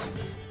card.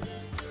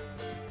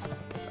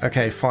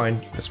 Okay,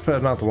 fine. Let's put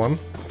another one.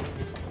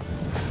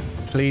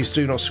 Please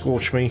do not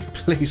Scorch me.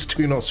 Please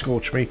do not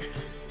Scorch me.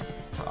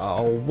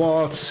 Oh,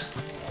 what?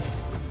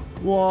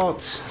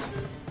 What?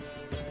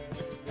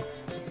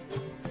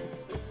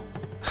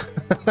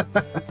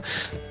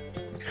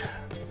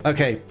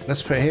 Okay,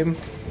 let's put him.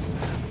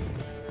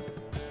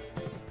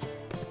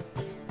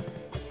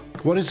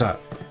 What is that?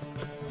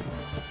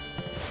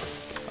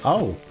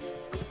 Oh.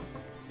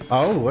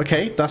 Oh,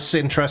 okay, that's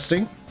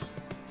interesting.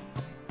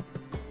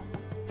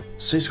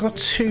 So he's got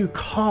 2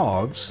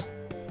 cards.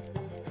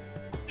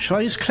 Shall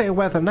I use Clear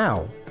Weather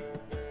now?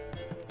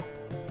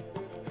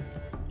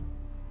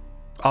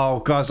 Oh,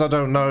 guys, I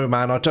don't know,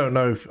 man. I don't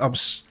know.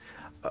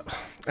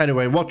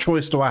 Anyway, what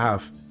choice do I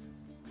have?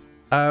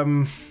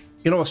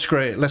 You know what?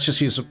 Screw it. Let's just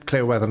use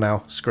Clear Weather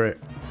now. Screw it.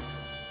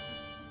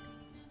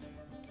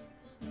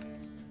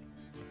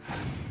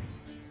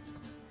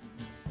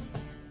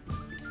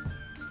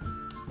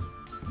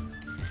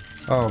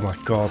 Oh my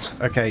god.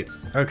 Okay.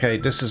 Okay,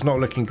 this is not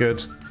looking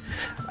good.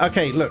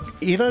 Okay, look.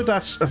 You know,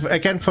 that's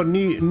again for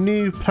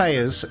new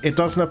players. It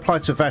doesn't apply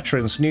to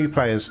veterans. New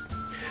players.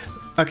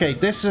 Okay,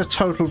 this is a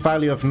total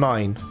value of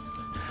 9.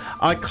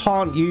 I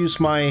can't use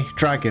my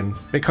dragon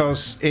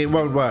because it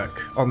won't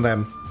work on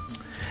them.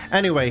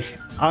 Anyway,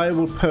 I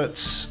will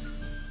put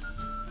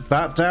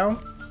that down.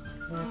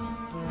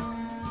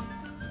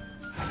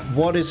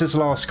 What is his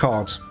last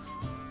card?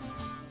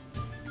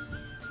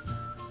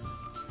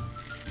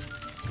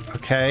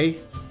 Okay.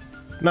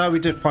 No, we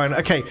did fine.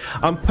 Okay,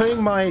 I'm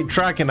putting my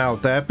dragon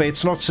out there, but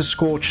it's not to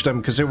Scorch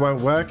them because it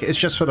won't work. It's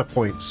just for the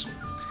points.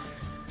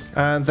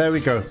 And there we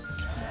go.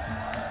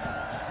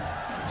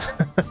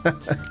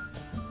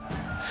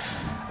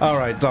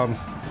 Alright, done.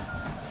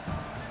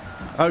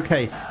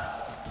 Okay.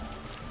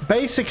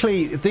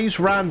 Basically, these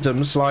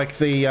randoms, like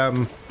the,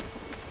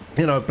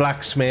 you know,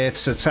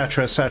 blacksmiths,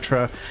 etc.,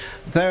 etc.,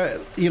 they're,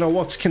 you know,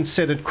 what's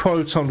considered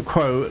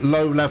quote-unquote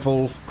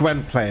low-level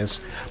Gwent players.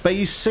 But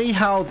you see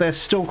how they're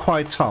still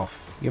quite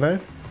tough, you know?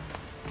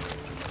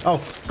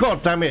 Oh,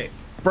 god damn it.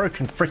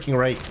 Broken freaking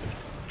rake.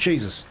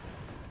 Jesus.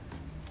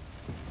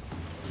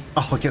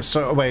 Oh, I guess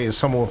so. Wait,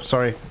 some more,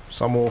 sorry.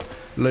 Some more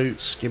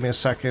loots. Give me a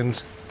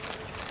second.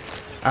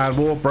 And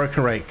more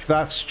broken rake.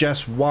 That's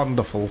just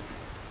wonderful.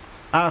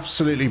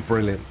 Absolutely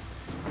brilliant.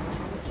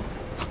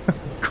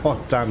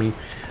 God damn you.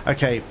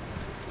 Okay.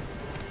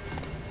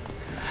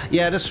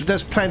 Yeah,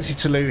 there's plenty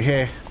to loot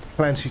here.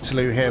 Plenty to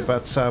loot here,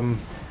 but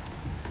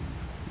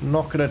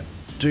not going to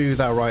do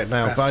that right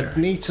now. Faster. But I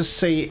need to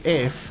see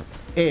if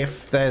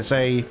there's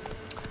a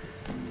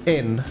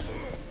inn.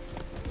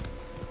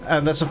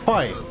 And there's a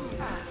fight.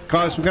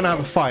 Guys, we're going to have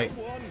a fight.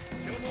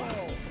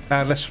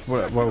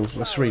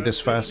 Let's read this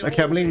first.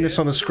 Okay, I'm leaving this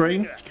on the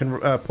screen. You can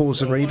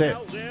pause and read it.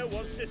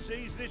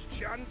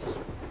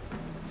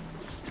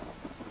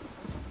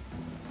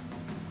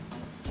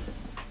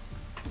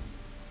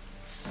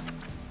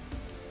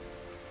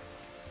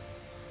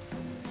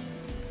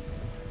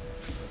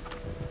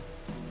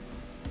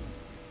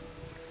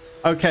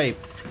 Okay,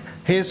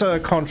 here's a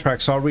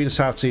contract, so I'll read this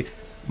out to you.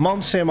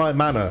 Monsieur my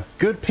manor,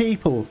 good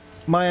people,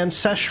 my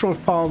ancestral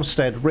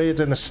farmstead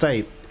Rearden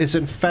estate is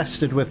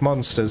infested with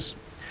monsters.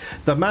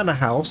 The manor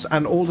house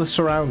and all the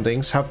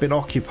surroundings have been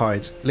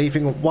occupied,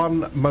 leaving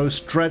one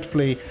most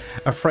dreadfully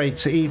afraid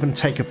to even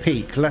take a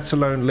peek, let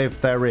alone live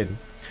therein.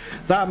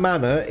 That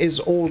manor is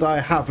all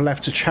I have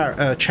left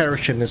to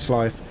cherish in this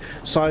life,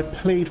 so I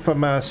plead for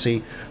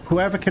mercy.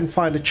 Whoever can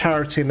find a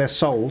charity in their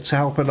soul to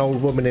help an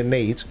old woman in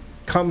need,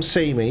 come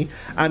see me,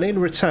 and in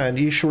return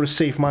you shall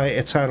receive my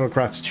eternal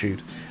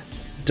gratitude.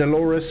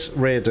 Dolores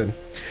Rearden.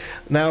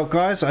 Now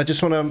guys, I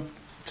just want to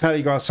tell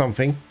you guys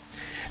something.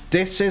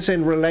 This is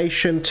in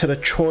relation to the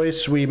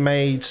choice we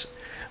made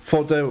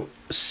for the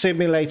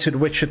simulated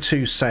Witcher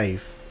 2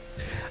 save.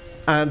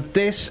 And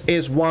this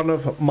is one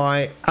of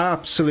my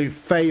absolute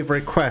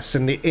favourite quests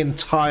in the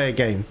entire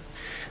game.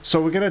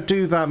 So we're going to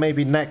do that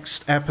maybe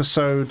next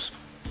episode.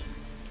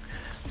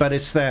 But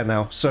it's there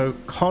now. So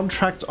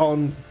contract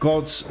on,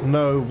 gods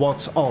know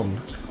what's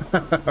on.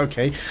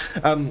 Okay.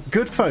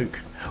 Good folk.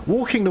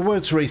 Walking the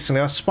woods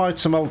recently, I spied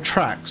some old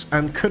tracks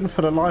and couldn't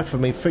for the life of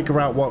me figure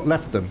out what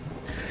left them.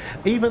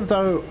 Even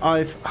though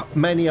I've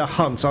many a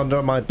hunt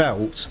under my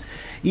belt,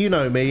 you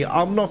know me,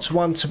 I'm not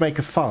one to make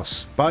a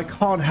fuss, but I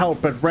can't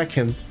help but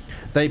reckon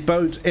they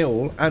bode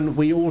ill and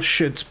we all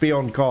should be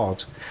on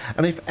guard.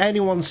 And if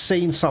anyone's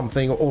seen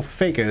something or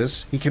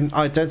figures, he can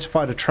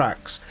identify the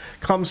tracks.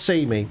 Come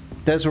see me.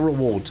 There's a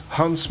reward.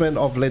 Huntsman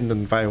of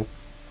Lindenvale.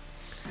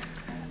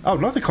 Oh,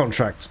 another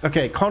contract.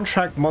 Okay,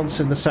 contract months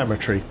in the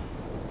cemetery.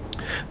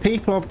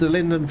 People of the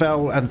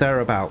Lindenvale and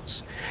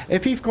thereabouts.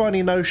 If you've got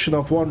any notion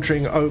of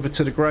wandering over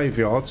to the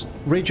graveyard,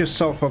 rid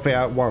yourself of it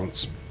at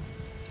once.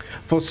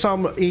 For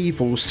some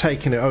evil's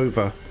taking it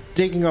over,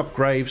 digging up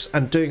graves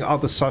and doing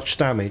other such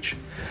damage.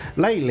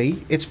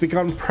 Lately, it's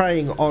begun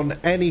preying on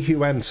any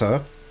who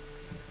enter,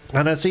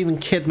 and has even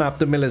kidnapped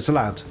the miller's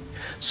lad.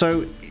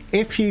 So,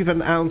 if you've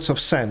an ounce of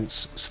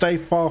sense, stay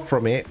far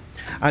from it,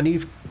 and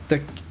if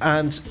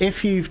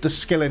you've the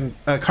skill and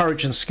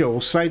courage and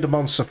skill, slay the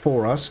monster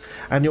for us,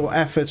 and your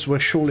efforts will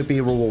surely be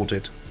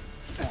rewarded.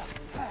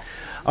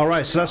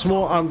 Alright, so that's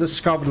more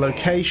undiscovered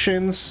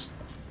locations.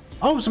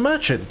 Oh, it's a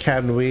merchant.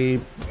 Can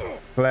we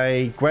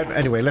play Gwent?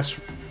 Anyway, let's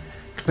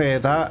clear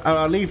that.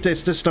 I'll leave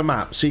this just a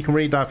map, so you can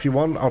read that if you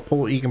want.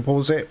 You can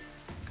pause it.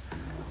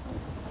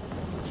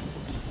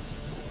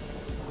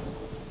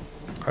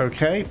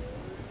 Okay.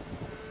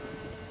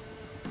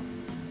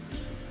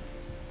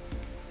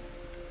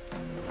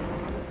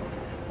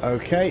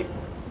 Okay.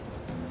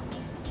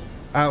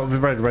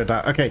 We've read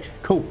that. Okay,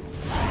 cool.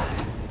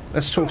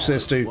 Let's talk to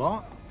this dude.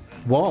 What?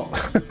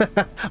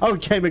 Oh,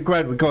 it came in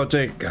Gwent. We gotta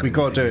do it. We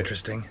gotta do it.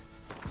 Interesting.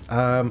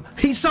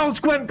 He sells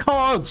Gwent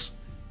cards!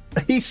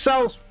 He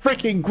sells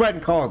freaking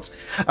Gwent cards!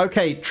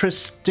 Okay,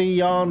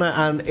 Tristiana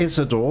and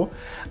Isidore.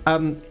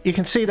 You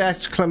can see the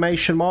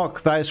exclamation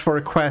mark. That is for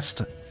a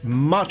quest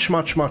much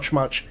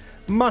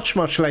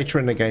later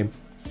in the game.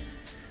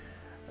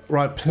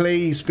 Right,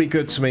 please be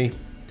good to me.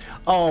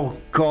 Oh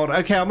god,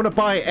 okay, I'm gonna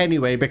buy it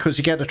anyway because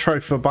you get a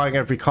trophy for buying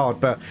every card,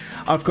 but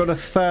I've got a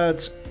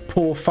third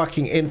poor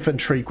fucking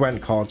infantry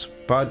Gwent card,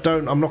 but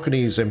I'm not gonna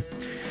use him.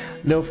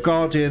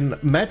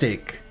 Nilfgaardian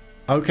Medic.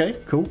 Okay,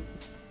 cool.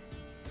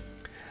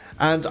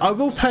 And I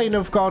will play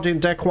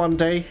Nilfgaardian deck one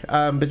day,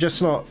 but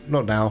just not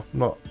now.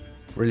 Not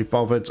really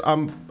bothered.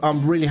 I'm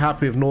really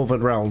happy with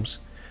Northern Realms.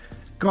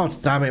 God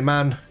damn it,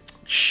 man.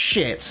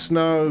 Shit.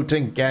 No,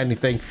 didn't get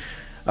anything.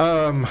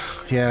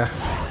 Yeah.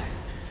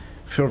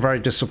 Feel very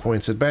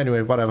disappointed, but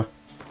anyway, whatever.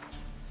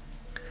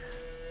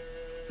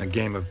 A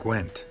game of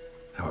Gwent.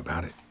 How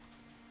about it?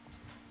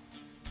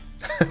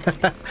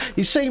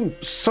 He seemed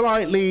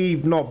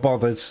slightly not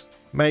bothered.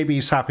 Maybe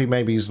he's happy,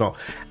 maybe he's not.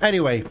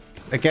 Anyway,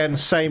 again,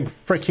 same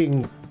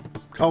freaking...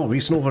 Oh,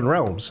 he's Northern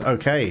Realms.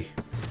 Okay.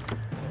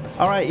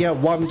 Alright, yeah,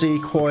 1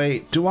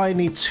 decoy. Do I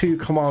need 2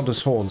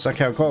 Commander's Horns?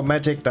 Okay, I've got a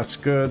medic, that's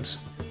good.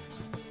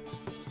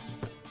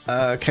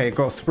 Okay, I've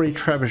got 3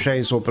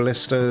 trebuchets or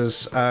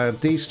ballistas.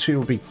 These 2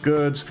 will be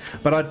good,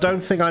 but I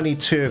don't think I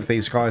need 2 of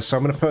these guys, so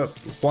I'm going to put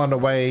 1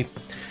 away.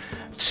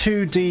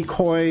 2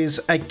 decoys.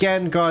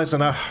 Again, guys,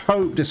 and I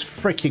hope this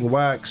freaking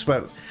works,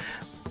 but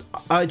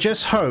I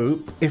just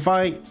hope if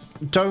I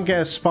don't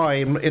get a spy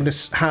in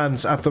his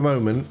hands at the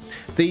moment,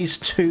 these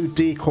 2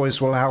 decoys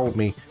will help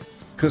me,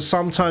 because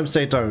sometimes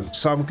they don't.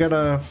 So I'm going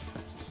to...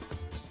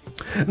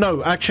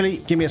 No, actually,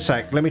 give me a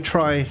sec. Let me get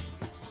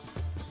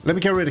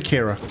rid of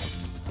Kira.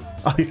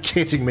 Are you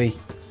kidding me?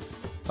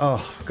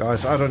 Oh,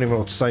 guys, I don't even know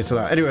what to say to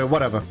that. Anyway,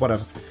 whatever.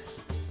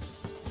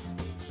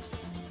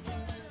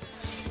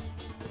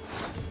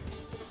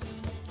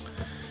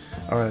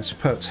 Alright, let's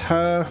put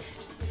her.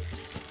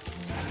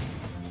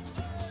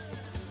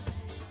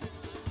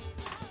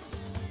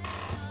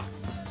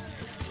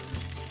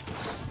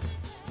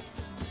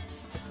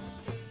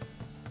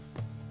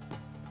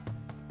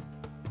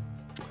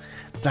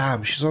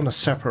 Damn, she's on a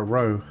separate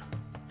row.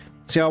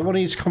 See, I want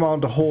to use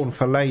Commander Horn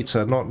for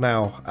later, not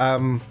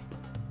now.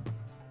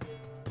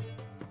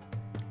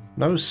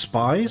 No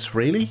spies?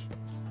 Really?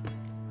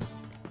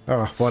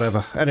 Oh,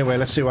 whatever. Anyway,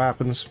 let's see what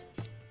happens.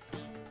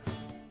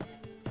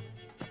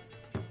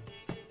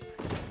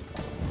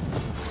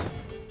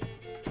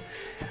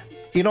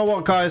 You know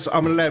what, guys?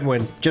 I'm gonna let him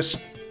win. Just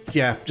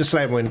let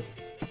him win.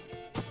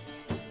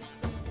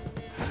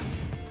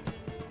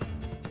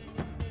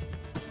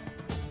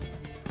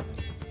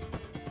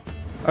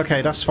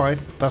 Okay, that's fine.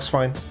 That's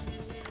fine.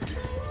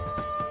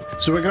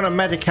 So we're gonna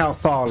medic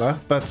out Thala,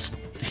 but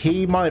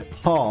he might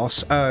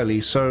pass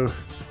early, so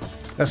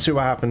let's see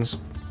what happens.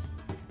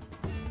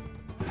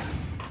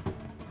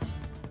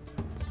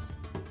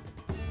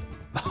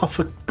 Oh,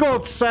 for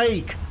God's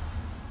sake!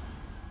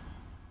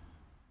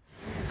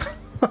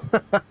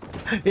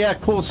 Yeah,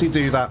 of course he'd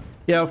do that.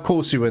 Yeah, of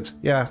course he would.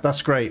 Yeah,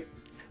 that's great.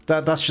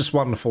 That's just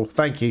wonderful.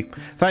 Thank you.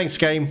 Thanks,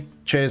 game.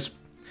 Cheers.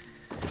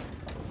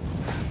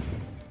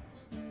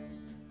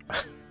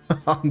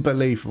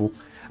 Unbelievable.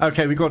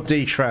 Okay, we got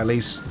D-Tra at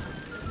least.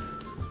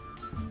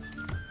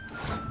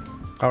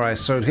 Alright,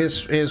 so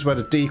here's where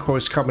the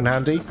decoys come in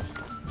handy.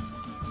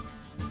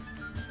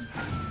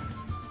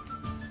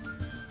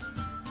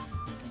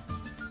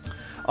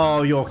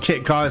 Oh, your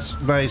kit, guys.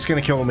 No, he's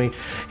gonna kill me.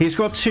 He's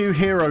got 2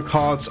 hero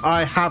cards.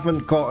 I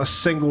haven't got a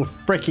single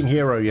freaking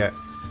hero yet.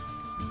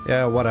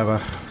 Yeah,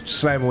 whatever.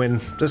 Just let him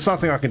win. There's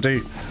nothing I can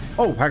do.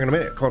 Oh, hang on a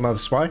minute. Got another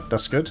spy.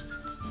 That's good.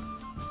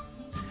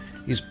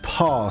 He's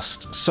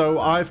passed. So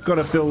I've got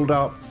to build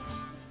up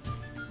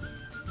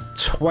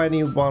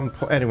 21...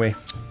 Anyway.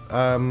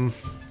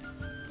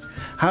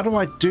 How do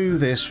I do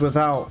this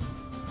without...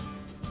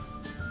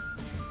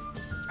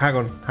 Hang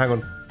on.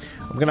 I'm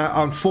gonna...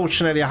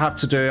 Unfortunately, I have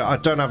to do it. I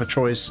don't have a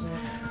choice.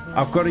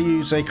 I've got to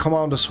use a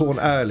Commander's Horn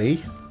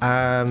early.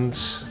 And...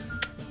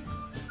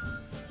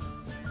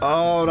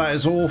 Oh, that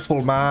is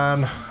awful,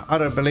 man. I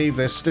don't believe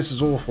this. This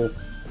is awful.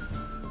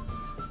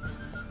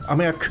 I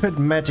mean, I could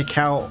medic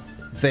out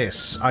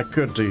this. I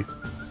could do.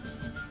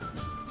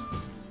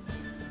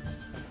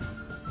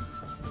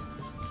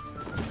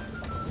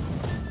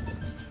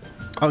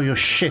 Oh, you're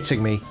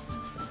shitting me.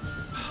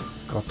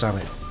 God damn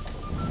it.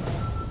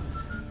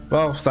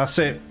 Well, that's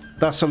it.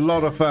 That's a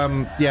lot of,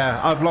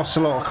 yeah, I've lost a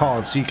lot of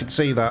cards. You can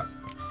see that.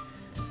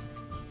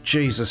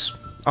 Jesus.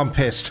 I'm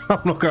pissed. I'm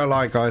not gonna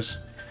lie, guys.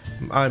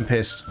 I'm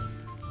pissed.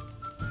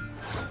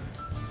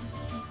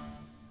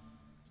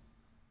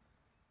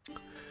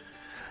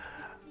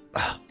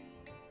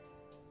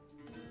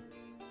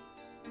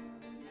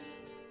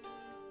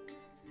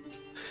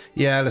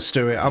 Yeah, let's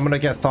do it. I'm gonna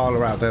get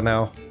Thala out there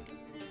now.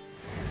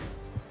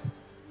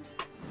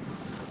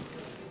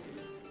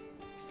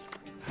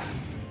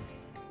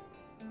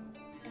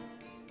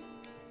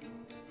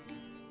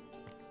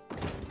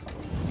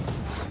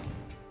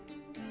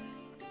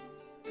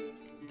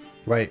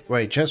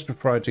 Wait, just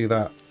before I do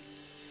that.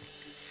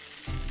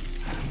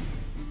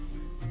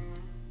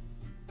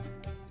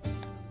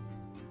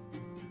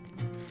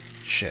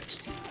 Shit.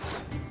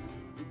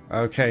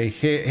 Okay,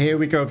 here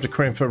we go with the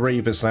Crim for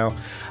Reavers now.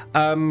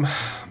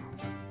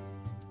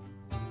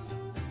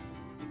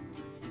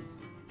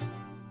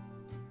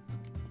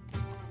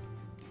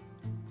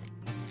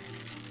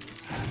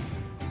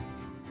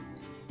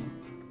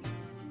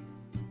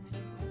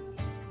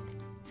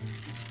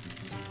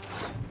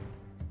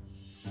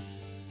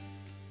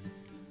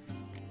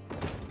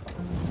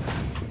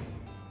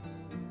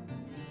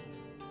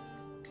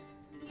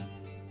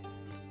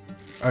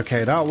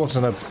 Okay, that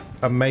wasn't an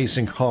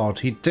amazing card.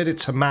 He did it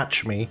to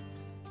match me.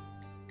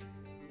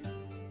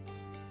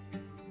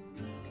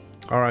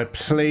 Alright,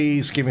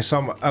 please give me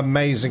some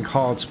amazing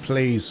cards,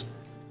 please.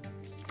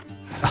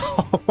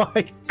 Oh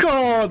my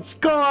god,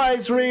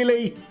 guys,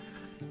 really?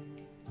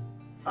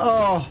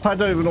 Oh, I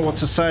don't even know what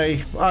to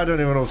say. I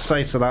don't even know what to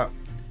say to that.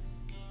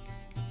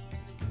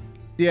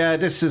 Yeah,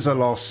 this is a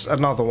loss.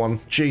 Another one.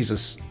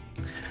 Jesus.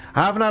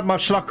 I haven't had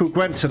much luck with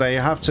Gwent today,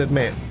 I have to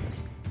admit.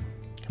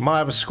 Might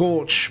have a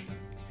Scorch.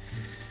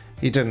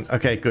 He didn't.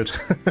 Okay, good.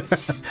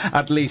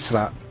 At least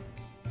that.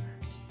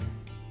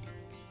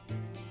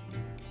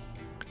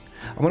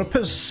 I'm going to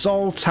put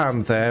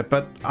Zoltan there,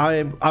 but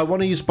I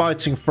want to use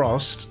Biting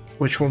Frost,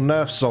 which will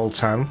nerf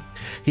Zoltan.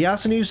 He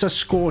hasn't used a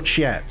Scorch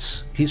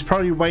yet. He's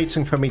probably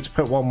waiting for me to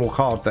put one more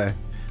card there.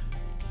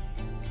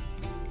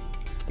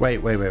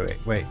 Wait.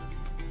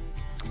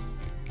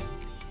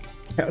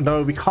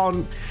 No, we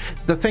can't.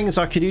 The thing is,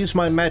 I could use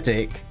my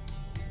medic,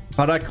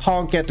 but I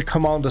can't get the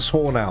Commander's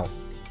Horn out.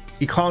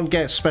 You can't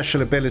get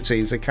special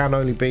abilities. It can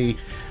only be...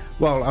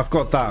 Well, I've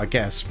got that, I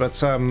guess,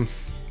 but, I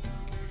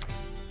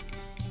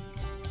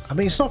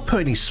mean, it's not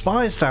putting any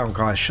spies down,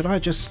 guys. Should I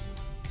just...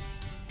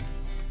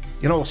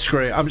 You know what,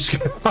 screw it. I'm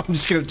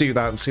just gonna do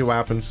that and see what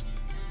happens.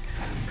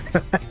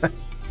 Don't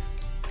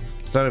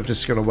know if this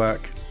is gonna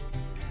work.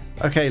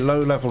 Okay,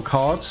 low-level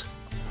cards.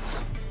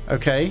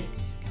 Okay.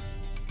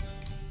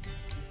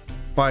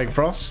 Buying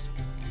Frost.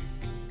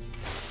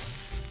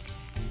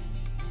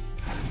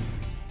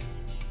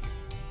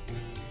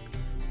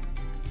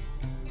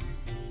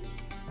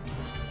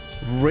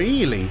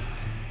 Really?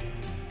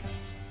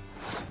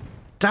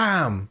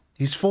 Damn!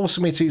 He's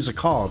forcing me to use a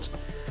card.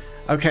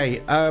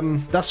 Okay,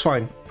 that's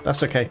fine.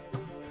 That's okay.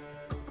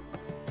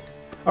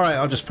 Alright,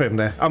 I'll just put him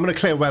there. I'm gonna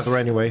clear weather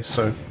anyway,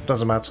 so it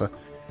doesn't matter.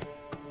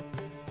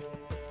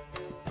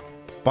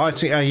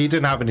 Biting, he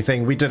didn't have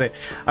anything, we did it.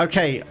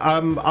 Okay, I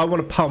want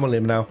to pummel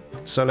him now,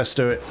 so let's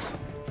do it.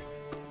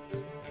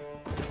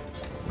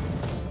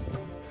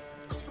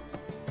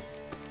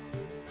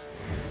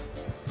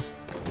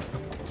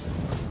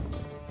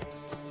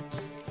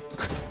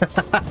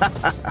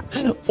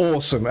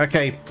 Awesome.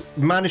 Okay,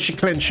 managed to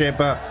clinch it,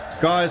 but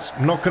guys,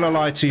 I'm not gonna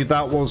lie to you,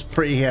 that was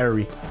pretty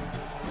hairy.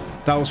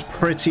 That was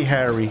pretty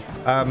hairy.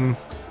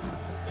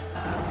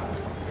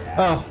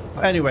 Oh,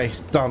 anyway,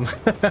 done.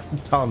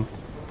 Done.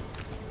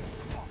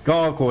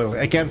 Gargoyle,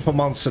 again for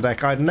monster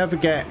deck. I'd never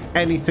get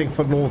anything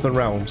for Northern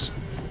Realms.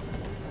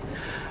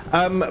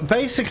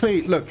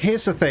 Basically, look,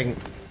 here's the thing.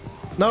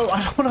 No,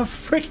 I don't want a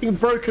freaking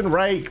broken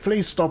rake.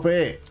 Please stop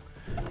it.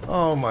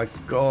 Oh my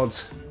god.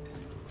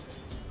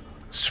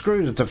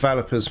 Screw the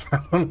developers,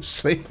 man,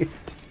 honestly.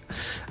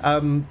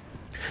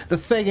 The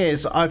thing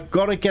is, I've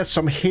got to get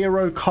some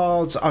hero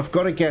cards. I've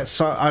got to get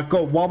some. I've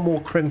got one more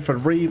Orphans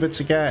of Rivia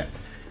to get.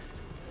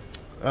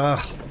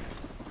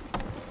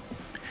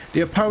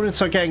 The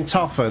opponents are getting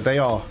tougher. They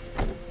are.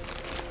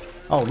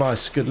 Oh,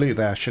 nice. Good loot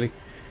there, actually.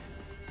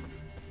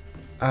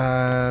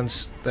 And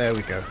there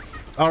we go.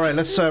 Alright,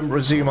 let's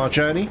resume our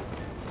journey.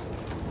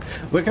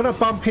 We're going to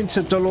bump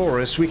into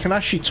Dolores. We can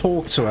actually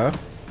talk to her.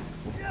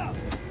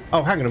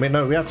 Oh, hang on a minute.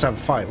 No, we have to have a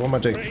fight. What am I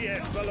doing?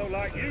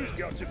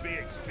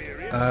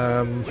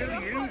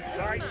 Will you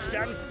fight,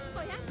 Stan?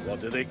 What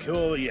do they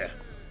call you?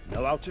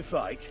 Know how to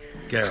fight?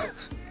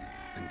 Geralt.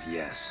 And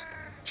yes.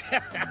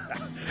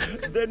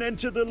 Then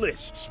enter the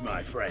lists,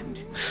 my friend.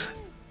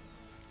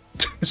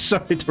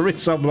 Sorry,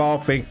 Doris, I'm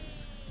laughing.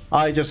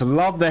 I just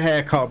love the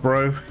haircut,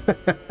 bro.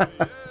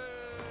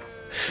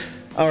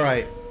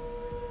 Alright.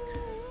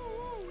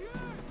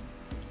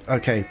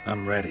 Okay.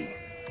 I'm ready.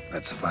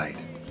 Let's fight.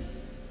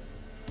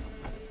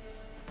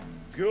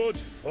 Good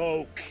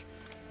folk.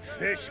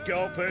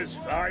 Fishgulper's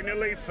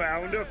finally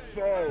found a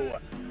foe.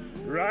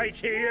 Right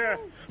here,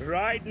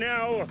 right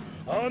now,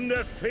 on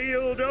the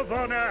field of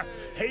honor,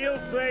 he'll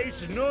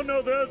face none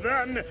other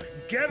than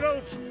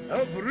Geralt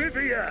of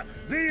Rivia,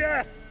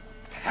 the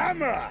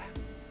Hammer.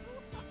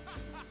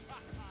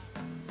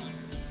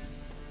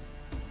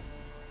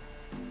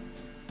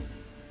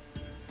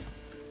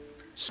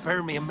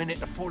 Spare me a minute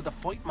before the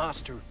fight,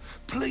 master,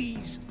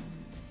 please.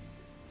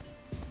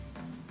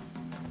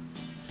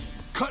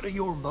 Cut of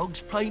your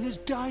mugs plain as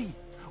day.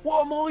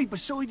 What am I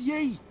beside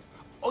ye?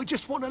 I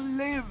just want to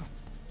live.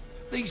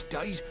 These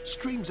days,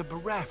 streams are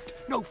bereft,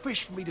 no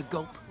fish for me to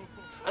gulp.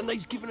 And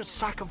they's given a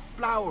sack of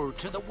flour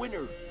to the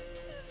winner.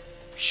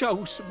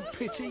 Show some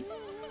pity.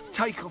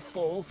 Take a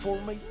fall for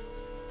me.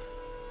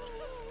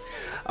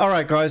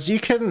 Alright guys, you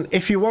can,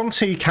 if you want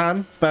to, you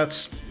can,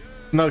 but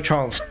no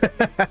chance.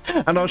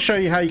 And I'll show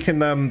you how you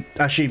can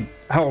actually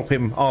help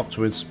him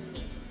afterwards.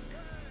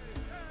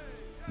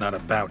 Not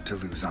about to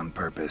lose on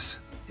purpose.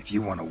 If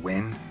you want to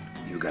win,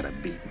 you gotta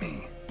beat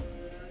me.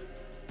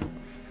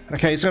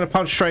 Okay, he's gonna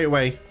punch straight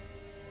away.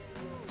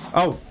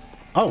 Oh.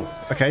 Oh,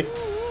 okay.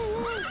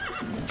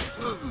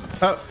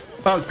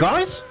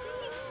 Guys?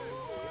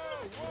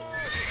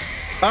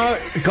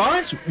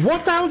 Guys,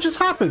 what the hell just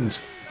happened?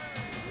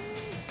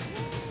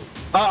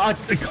 I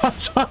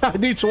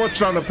need to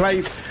watch it on the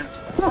plate.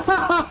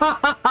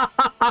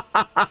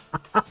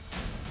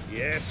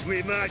 Yes,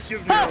 we might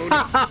have known.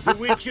 The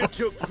Witcher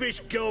took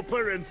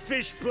Fishgulper and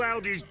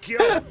fish-ploughed his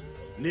gut.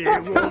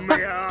 Near warmed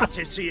my heart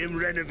to see him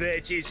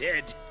renovate his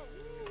head.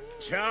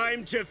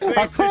 Time to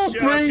face the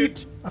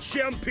sergeant,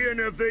 champion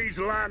of these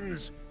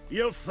lands.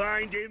 You'll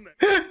find him.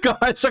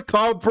 Guys, I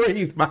can't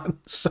breathe, man.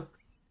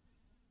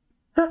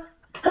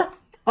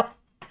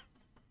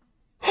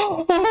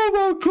 Oh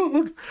my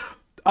god.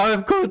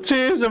 I've got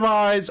tears in my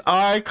eyes.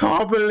 I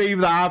can't believe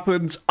that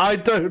happened. I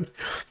don't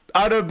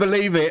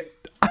believe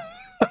it.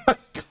 I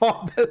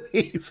can't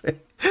believe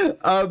it.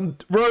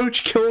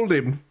 Roach killed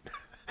him.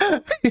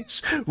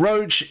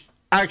 Roach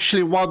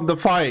actually won the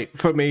fight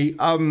for me.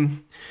 Oh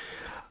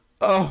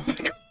my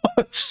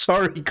god.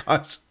 Sorry,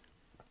 guys.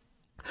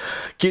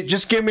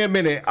 Just give me a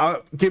minute.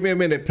 Give me a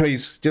minute,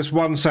 please. Just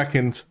 1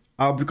 second.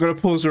 I'm going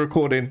to pause the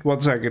recording.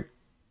 1 second.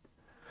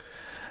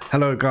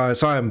 Hello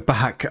guys, I am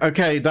back.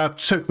 Okay, that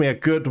took me a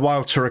good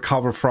while to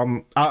recover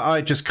from.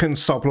 I just couldn't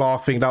stop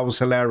laughing. That was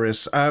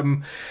hilarious.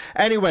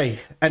 Anyway,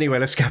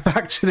 let's get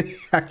back to the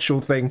actual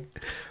thing.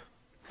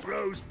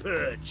 Rose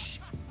Perch.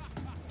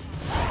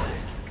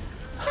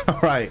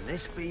 Alright.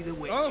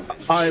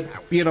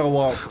 You know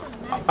what?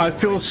 I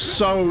feel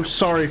so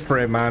sorry for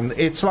him, man.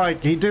 It's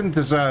like he didn't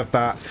deserve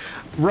that.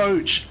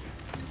 Roach,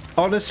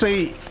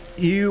 honestly,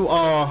 you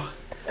are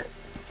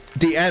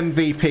the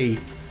MVP.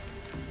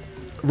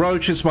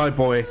 Roach is my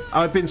boy.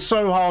 I've been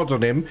so hard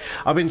on him.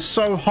 I've been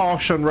so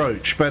harsh on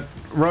Roach, but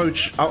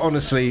Roach,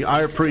 honestly,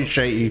 I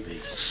appreciate you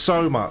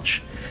so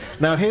much.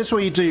 Now, here's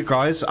what you do,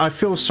 guys. I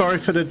feel sorry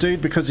for the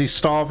dude because he's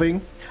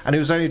starving, and he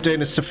was only doing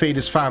this to feed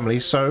his family,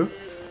 so...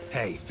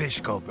 Hey,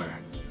 Fishgulper.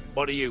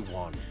 What do you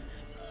want?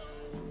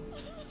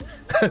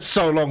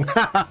 So long.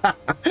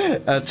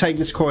 Take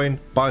this coin,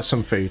 buy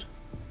some food.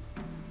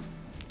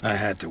 I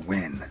had to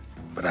win,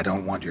 but I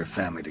don't want your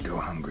family to go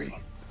hungry.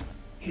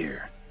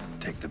 Here,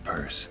 take the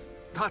purse.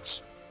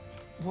 That's...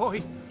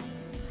 why,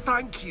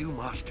 thank you,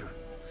 Master.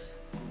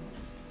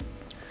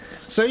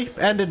 See?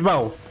 Ended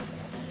well.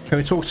 Can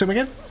we talk to him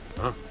again?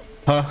 Huh?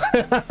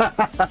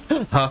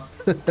 Huh?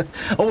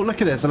 Oh,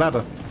 look at this, a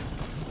ladder.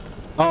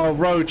 Oh,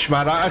 Roach,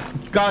 man.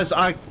 Guys,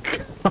 I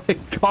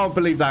can't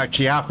believe that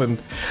actually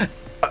happened.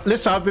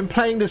 Listen, I've been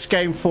playing this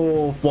game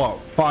for,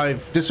 what,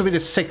 5... This will be the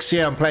 6th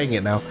year I'm playing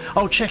it now.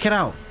 Oh, check it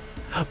out.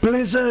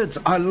 Blizzard!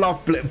 I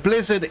love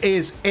Blizzard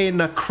is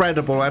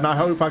incredible, and I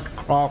hope I can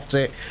craft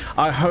it.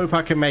 I hope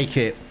I can make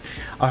it.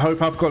 I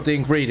hope I've got the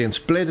ingredients.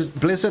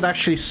 Blizzard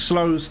actually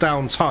slows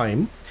down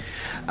time.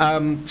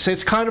 So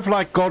it's kind of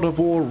like God of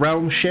War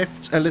Realm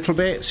Shift a little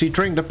bit. So you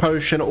drink the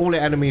potion, all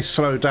the enemies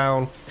slow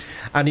down,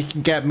 and you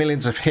can get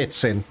millions of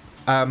hits in.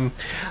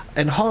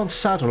 Enhanced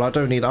saddle, I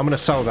don't need. I'm going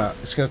to sell that.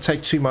 It's going to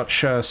take too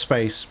much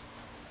space.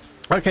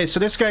 Okay,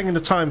 so this is going in the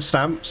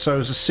timestamp, so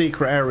there's a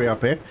secret area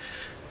up here.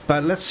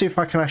 But let's see if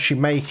I can actually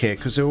make it,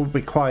 because it will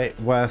be quite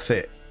worth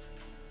it.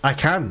 I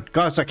can.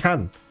 Guys, I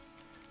can.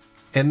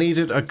 It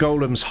needed a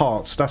golem's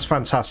heart. That's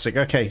fantastic.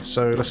 Okay,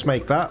 so let's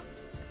make that.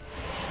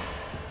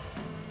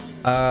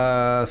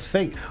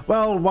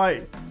 Well,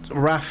 White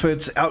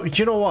Rafford's... do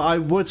you know what? I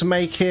would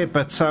make it,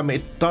 but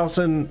it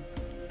doesn't...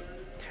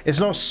 It's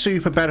not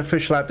super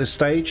beneficial at this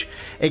stage.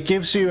 It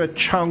gives you a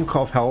chunk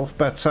of health,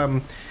 but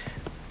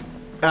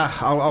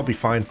I'll be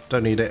fine.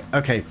 Don't need it.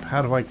 Okay,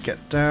 how do I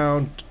get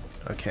down?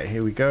 Okay,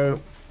 here we go.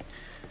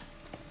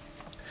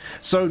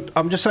 So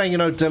I'm just saying, you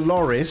know,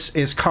 Dolores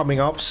is coming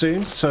up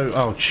soon. So,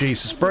 oh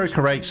Jesus,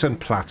 broken rakes and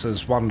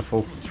platters,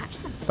 wonderful.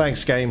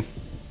 Thanks, game.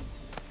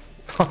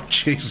 Oh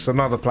Jesus,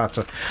 another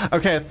platter.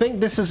 Okay, I think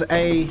this is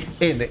a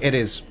inn. It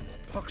is.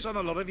 Pox on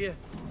a lot of you.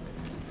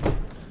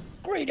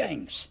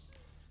 Greetings.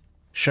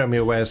 Show me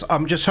your wares.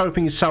 I'm just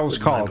hoping he sells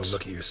cards.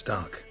 Look at your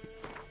stock.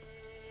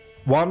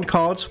 One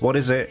card. What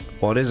is it?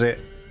 What is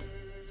it?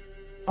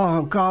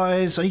 Oh,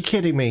 guys, are you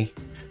kidding me?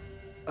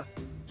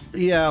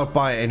 Yeah, I'll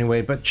buy it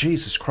anyway. But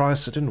Jesus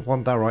Christ, I didn't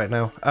want that right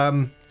now.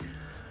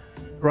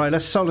 Right,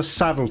 let's sell the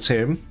saddle to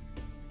him.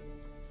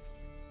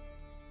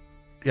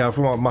 Yeah, I've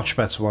got a much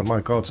better one. My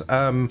God.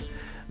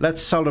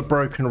 Let's sell the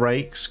broken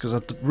rakes because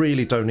I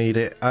really don't need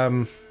it.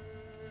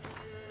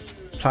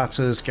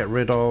 Platters, get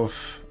rid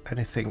of.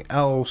 Anything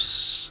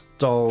else?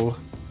 Dol.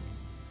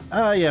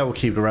 Yeah, we'll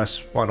keep the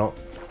rest. Why not?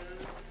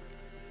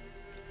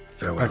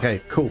 Farewell.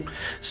 Okay, cool.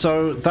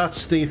 So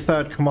that's the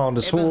third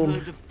commander's horn.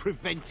 Heard of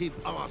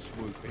preventive arse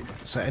whooping?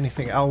 Is there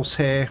anything else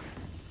here?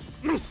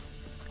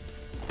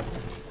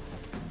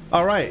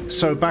 Alright,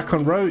 so back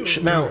on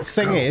Roach. Now,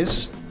 thing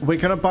is, we're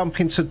going to bump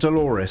into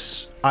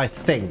Dolores. I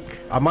think.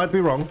 I might be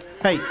wrong.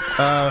 Hey,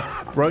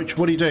 Roach,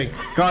 what are you doing?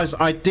 Guys,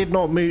 I did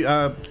not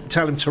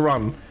tell him to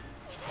run.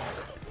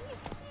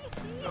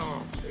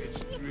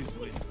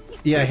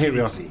 Yeah, here we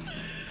are.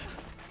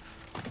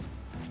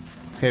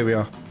 Here we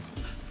are.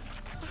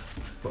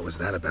 What was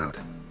that about?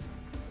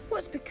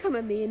 What's become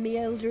of me in me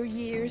elder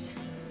years?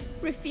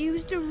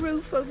 Refused a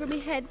roof over me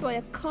head by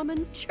a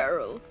common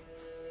churl.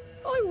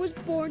 I was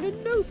born a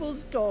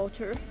noble's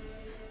daughter.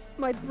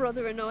 My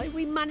brother and I,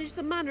 we managed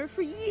the manor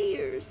for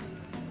years.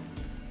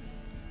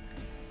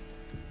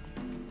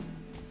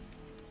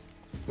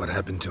 What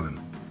happened to him?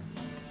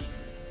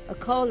 A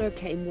caller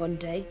came one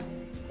day.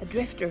 A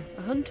drifter,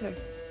 a hunter.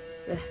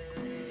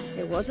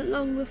 It wasn't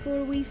long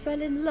before we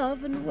fell in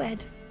love and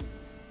wed.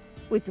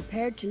 We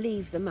prepared to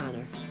leave the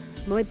manor.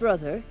 My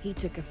brother, he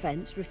took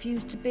offence,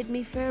 refused to bid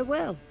me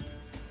farewell.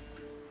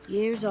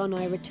 Years on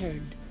I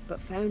returned,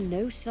 but found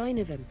no sign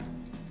of him.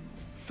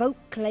 Folk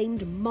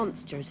claimed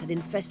monsters had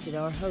infested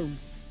our home,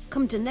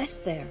 come to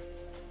nest there.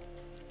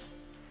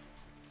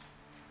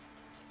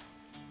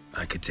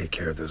 I could take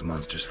care of those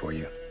monsters for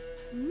you.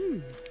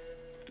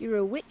 You're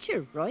a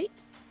witcher, right?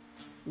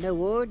 No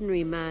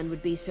ordinary man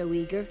would be so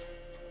eager.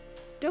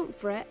 Don't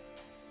fret.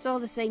 It's all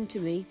the same to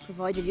me,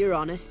 provided you're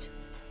honest.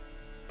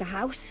 The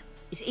house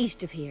is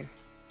east of here.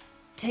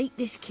 Take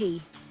this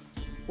key.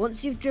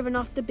 Once you've driven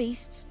off the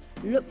beasts,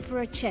 look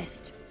for a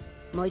chest.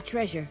 My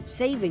treasure.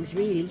 Savings,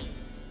 really.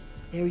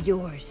 They're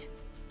yours.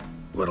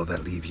 What'll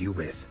that leave you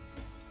with?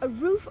 A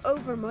roof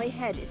over my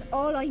head is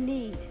all I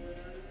need.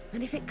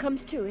 And if it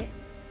comes to it,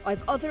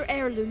 I've other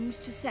heirlooms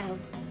to sell.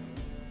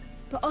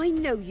 But I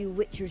know you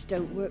witchers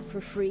don't work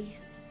for free.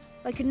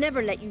 I could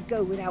never let you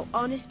go without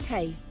honest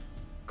pay.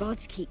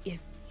 Gods keep you.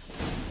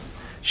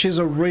 She's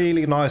a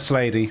really nice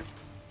lady.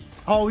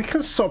 Oh, we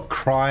can stop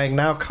crying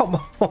now. Come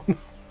on.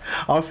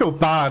 I feel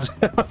bad.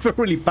 I feel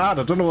really bad.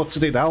 I don't know what to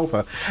do to help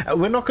her.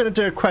 We're not going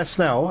to do a quest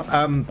now.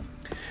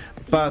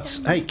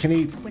 But hey, can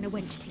you? When a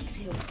wench takes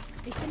ill,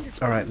 they send her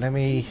to All right, let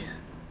me.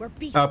 where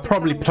beasts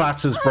Probably devour.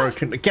 Platter's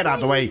broken. Get out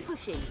of the way.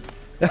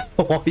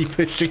 Why are you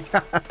pushing?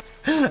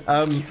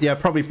 Yeah,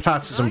 probably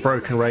Platter's and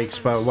broken rakes,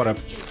 but whatever.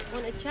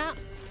 Want a chat?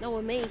 No,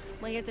 with me.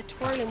 My head's a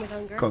twirling with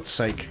hunger. God's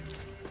sake.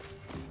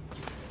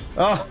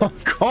 Oh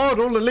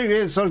God, all the loot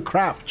is so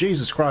crap.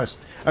 Jesus Christ.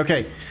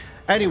 Okay.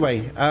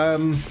 Anyway,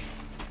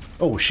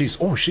 oh, she's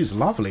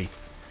lovely.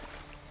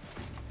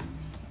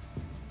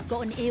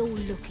 Got an ill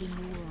look in your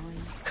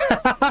eyes.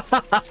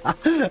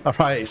 All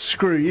right,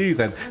 screw you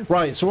then.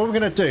 Right, so what we're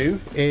gonna do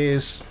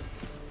is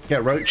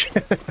get Roach,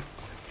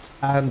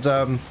 and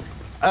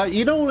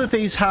you know, all of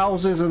these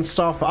houses and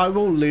stuff, I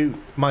will loot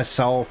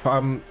myself. I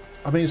mean,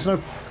 it's no.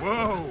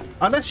 Whoa!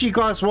 Unless you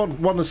guys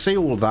want to see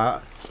all of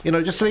that, you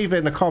know, just leave it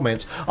in the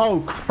comments.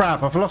 Oh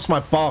crap! I've lost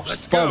my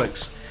buffs.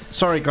 Bollocks.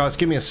 Sorry guys,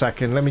 give me a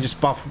second. Let me just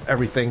buff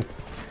everything.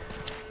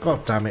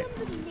 God damn it!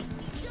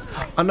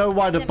 I know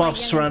why the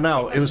buffs ran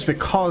out. It was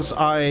because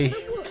I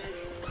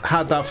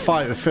had that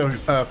fight with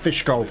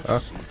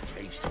Fishgulper.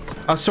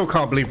 I still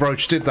can't believe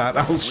Roach did that.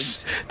 That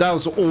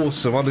was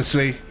awesome,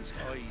 honestly.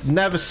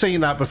 Never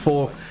seen that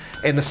before.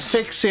 In the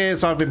 6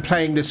 years I've been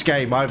playing this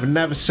game, I've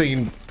never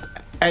seen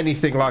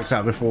anything like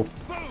that before.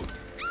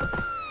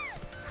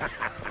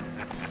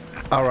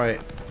 All right.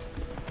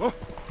 Oh.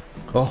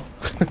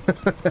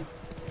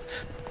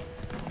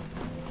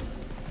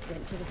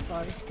 Went to the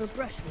forest for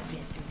brushwood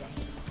yesterday.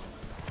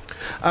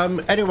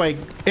 Anyway,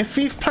 if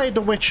you've played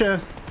The Witcher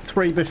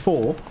 3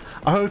 before,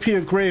 I hope you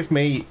agree with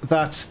me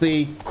that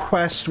the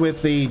quest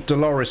with the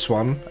Dolores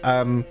one,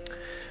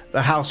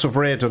 the House of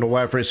Reardon or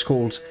whatever it's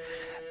called,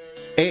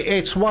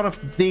 it's one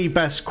of the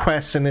best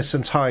quests in this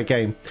entire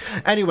game.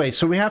 Anyway,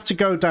 so we have to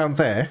go down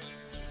there.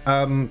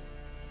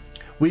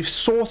 We've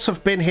sort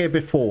of been here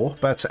before,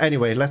 but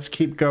anyway, let's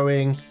keep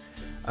going.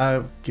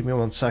 Give me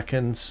 1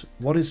 second.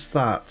 What is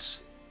that?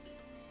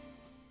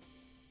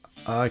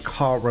 I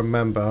can't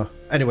remember.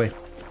 Anyway.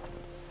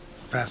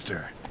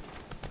 Faster.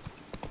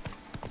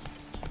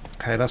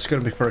 Okay, that's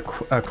going to be for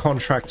a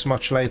contract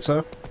much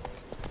later.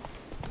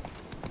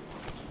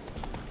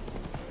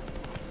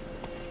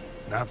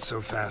 Not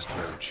so fast,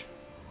 Roach.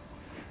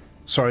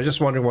 Sorry,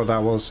 just wondering what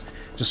that was.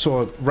 Just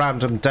saw a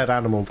random dead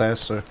animal there,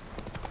 so...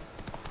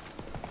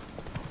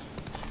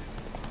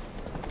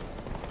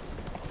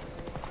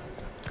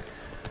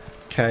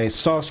 Okay,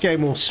 starts getting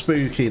more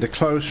spooky. The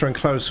closer and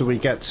closer we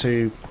get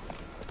to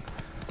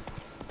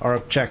our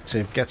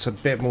objective, gets a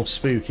bit more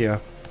spookier.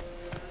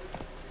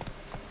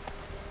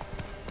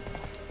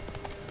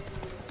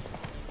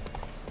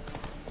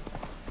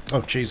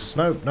 Oh Jesus,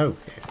 no, no.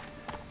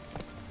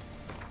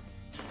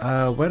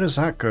 Where does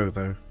that go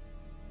though?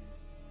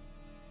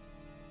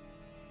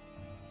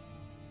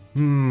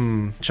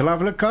 Shall I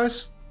have a look,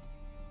 guys?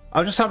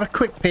 I'll just have a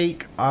quick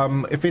peek.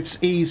 If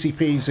it's easy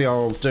peasy,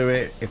 I'll do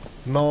it. If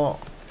not,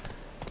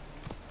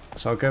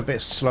 so I'll go a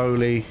bit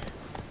slowly.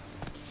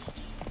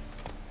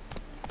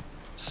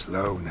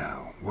 Slow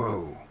now.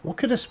 Whoa. What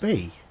could this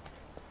be?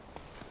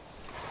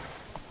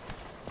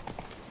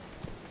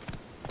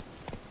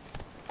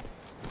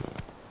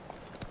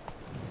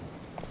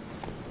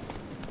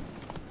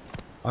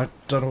 I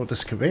don't know what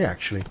this could be,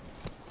 actually.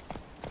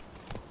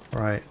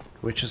 Right,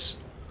 which is...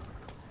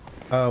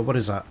 what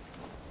is that?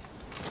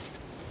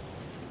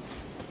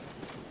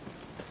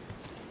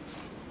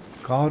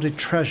 Guarded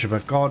treasure,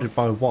 but guarded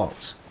by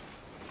what?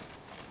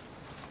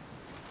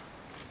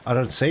 I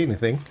don't see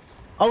anything.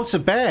 Oh, it's a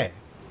bear!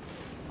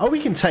 Oh, we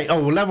can take... Oh,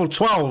 level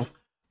 12!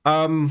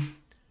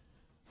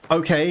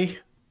 Okay.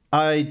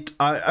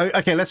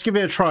 Okay, let's give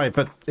it a try,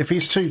 but if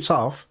he's too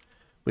tough,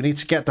 we need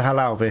to get the hell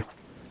out of here.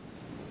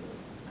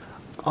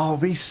 Oh,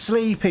 he's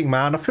sleeping,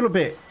 man. I feel a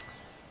bit...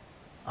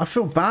 I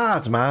feel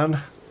bad,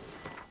 man.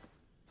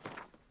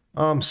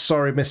 I'm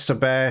sorry, Mr.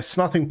 Bear. It's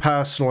nothing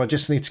personal. I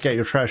just need to get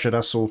your treasure,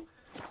 that's all.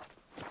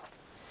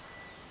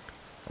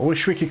 I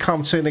wish we could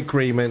come to an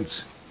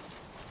agreement.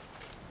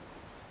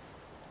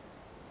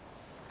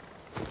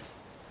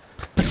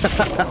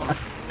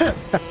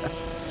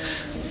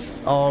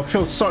 Oh, I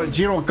feel sorry.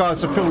 Do you know what,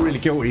 guys? I feel really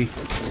guilty.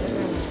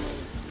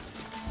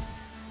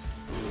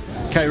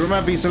 Okay,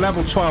 remember he's a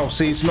level 12,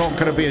 so he's not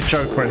going to be a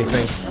joke or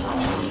anything.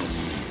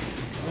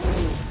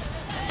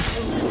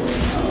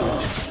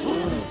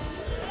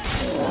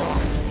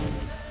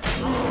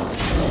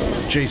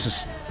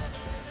 Jesus.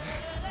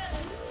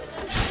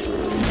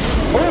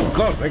 Oh,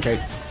 God. Okay.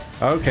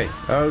 Okay.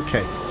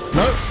 Okay.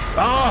 No.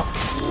 Ah!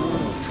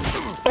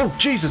 Oh,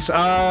 Jesus.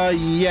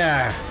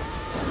 Yeah.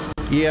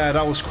 Yeah,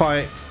 that was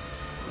quite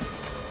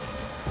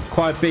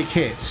a big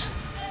hit.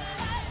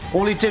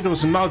 All he did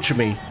was nudge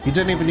me. He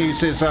didn't even use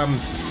his,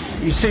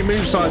 you see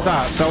moves like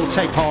that, they'll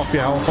take half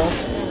your health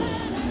off.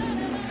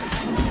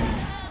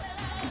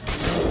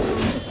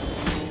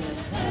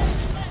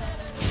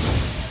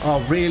 Oh,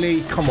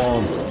 really? Come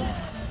on.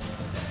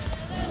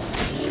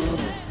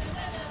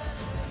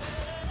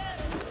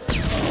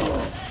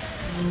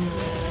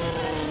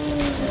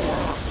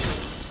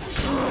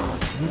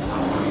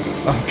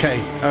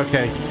 Okay,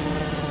 okay.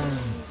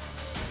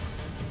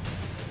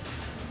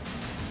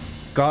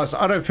 Guys,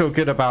 I don't feel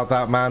good about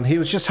that, man. He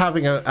was just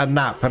having a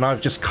nap and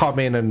I've just come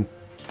in and...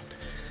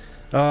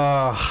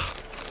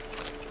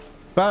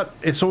 But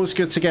it's always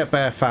good to get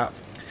bear fat.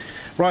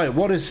 Right,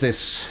 what is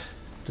this?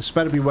 This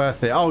better be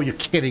worth it. Oh, you're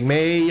kidding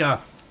me.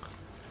 God.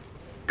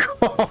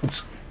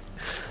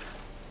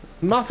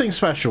 Nothing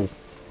special.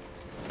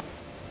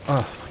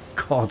 Oh,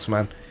 God,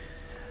 man.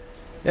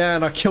 Yeah,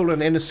 and I killed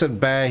an innocent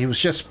bear. He was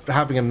just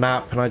having a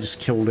nap and I just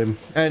killed him.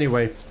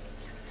 Anyway.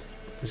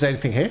 Is there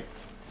anything here?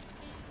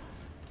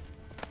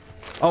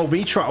 Oh,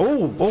 Mitra.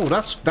 Oh,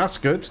 that's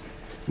good.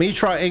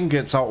 Mitra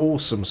ingots are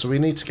awesome, so we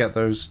need to get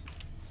those.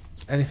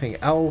 Anything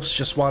else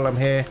just while I'm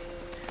here?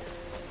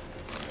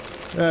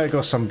 I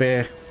got some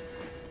beer.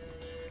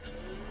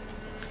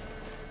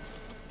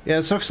 Yeah,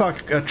 this looks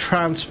like a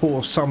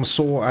transport of some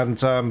sort,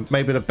 and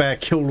maybe the bear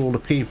killed all the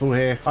people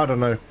here. I don't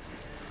know.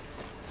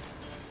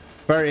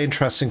 Very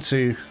interesting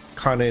to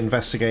kind of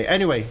investigate.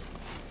 Anyway,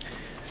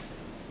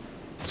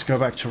 let's go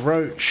back to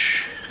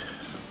Roach.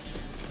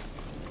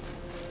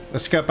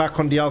 Let's get back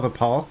on the other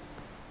path.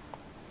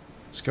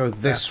 Let's go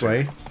this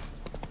way.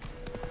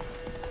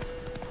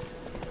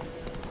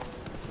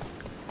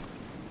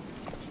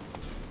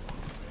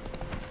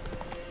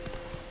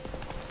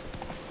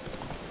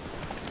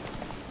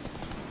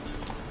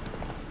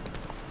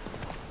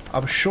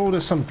 I'm sure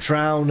there's some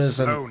drowners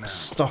and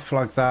stuff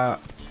like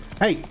that.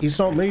 Hey, he's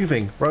not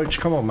moving. Roach,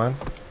 come on, man.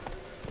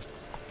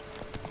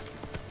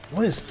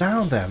 What is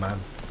down there,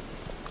 man?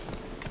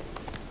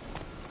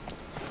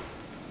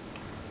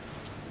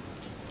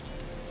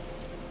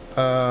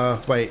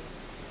 Wait.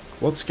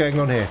 What's going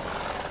on here?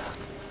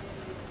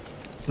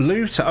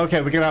 Loot. Okay,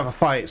 we're gonna have a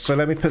fight. So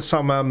let me put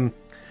some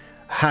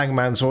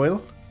hangman's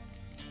oil.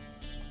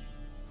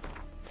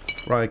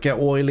 Right, get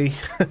oily.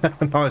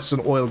 Nice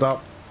and oiled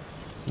up.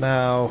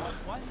 Now,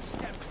 one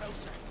step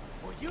closer,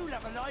 or you'll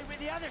have a lie with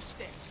the other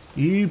steps.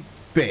 You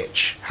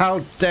bitch!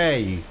 How dare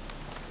you?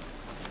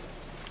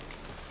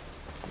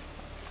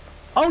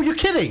 Oh, you're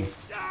kidding!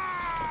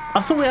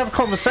 I thought we have a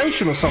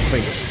conversation or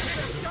something.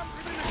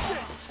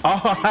 Oh,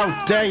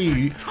 how dare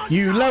you!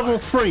 You level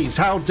 3s!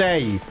 How dare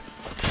you!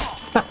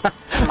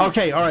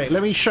 Okay, all right.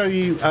 Let me show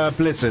you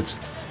Blizzard.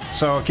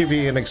 So I'll give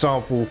you an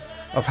example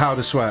of how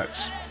this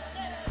works.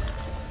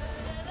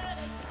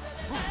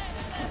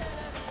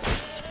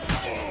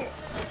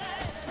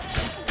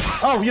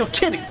 Oh, you're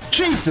kidding!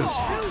 Jesus!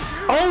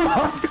 Oh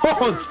my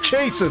God!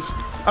 Jesus!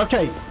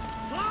 Okay.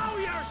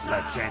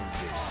 Let's end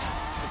this.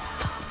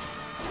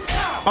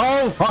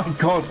 Oh my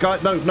God!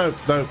 God, no!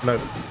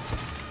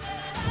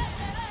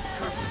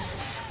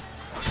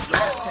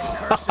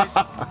 Curses.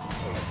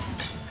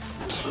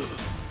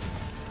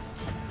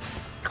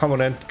 Come on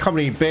then. Come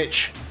on, you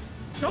bitch.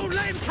 Don't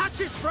let him catch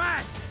his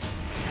breath.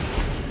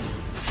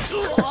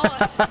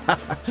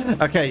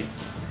 Okay.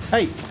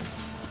 Hey.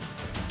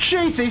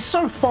 Jeez, he's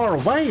so far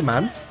away,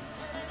 man.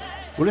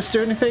 Will this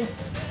do anything?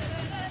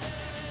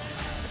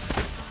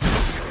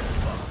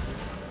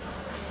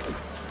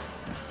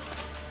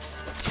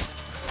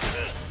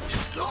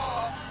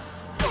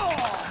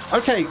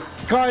 Okay,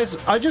 guys,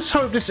 I just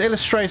hope this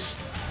illustrates,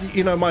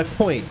 you know, my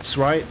points,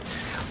 right?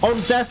 On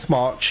Death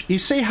March, you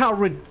see how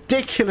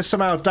ridiculous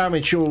amount of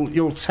damage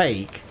you'll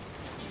take.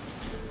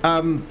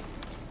 They're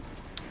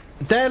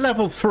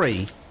level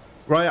 3,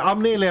 right?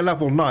 I'm nearly a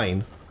level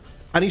 9.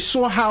 And he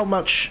saw how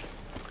much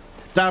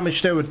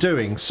damage they were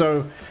doing.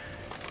 So,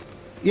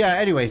 yeah,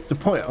 anyway, the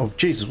point... Oh,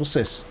 Jesus, what's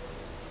this?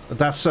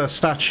 That's a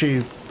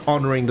statue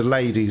honouring the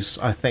ladies,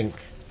 I think.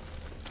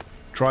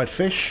 Dried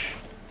fish.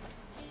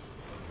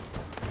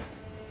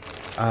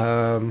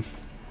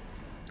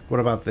 What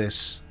about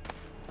this?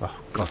 Oh,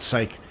 God's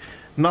sake.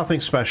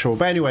 Nothing special.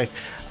 But anyway,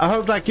 I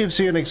hope that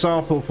gives you an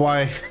example of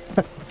why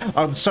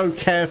I'm so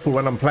careful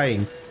when I'm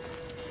playing.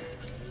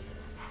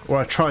 Or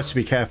I try to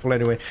be careful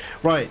anyway.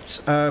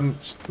 Right,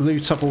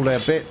 loot up all their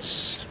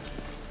bits.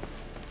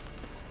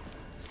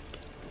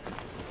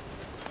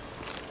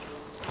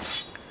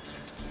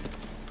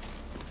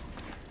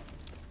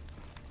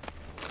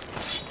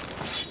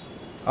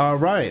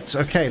 Alright,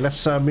 okay,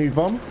 let's move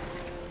on.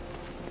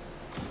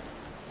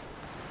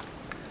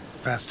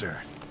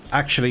 Faster.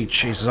 Actually,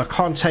 Jesus, I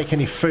can't take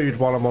any food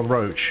while I'm on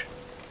Roach.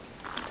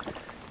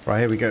 Right,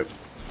 here we go.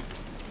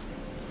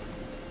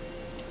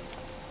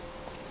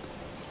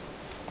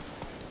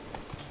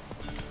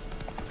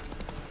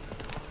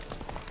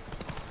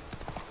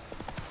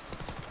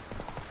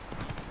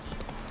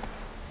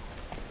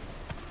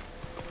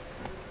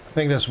 I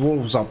think there's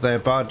wolves up there,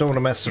 but I don't want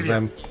to mess with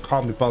them.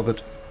 Can't be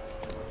bothered.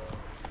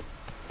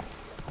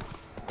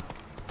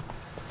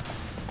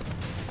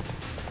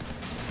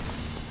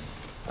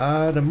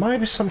 There might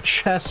be some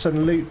chests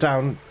and loot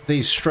down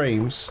these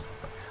streams.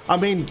 I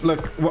mean,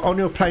 look, on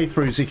your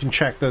playthroughs you can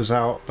check those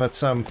out, but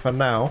for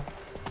now,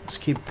 let's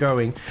keep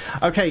going.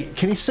 Okay,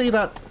 can you see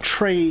that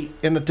tree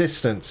in the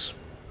distance?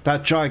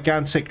 That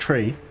gigantic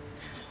tree?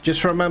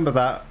 Just remember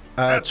that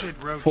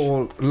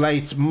for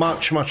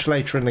much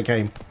later in the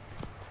game.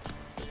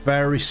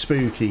 Very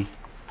spooky.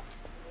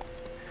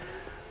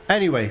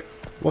 Anyway,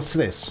 what's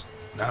this?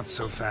 Not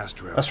so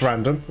fast, Roach. That's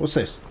random. What's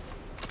this?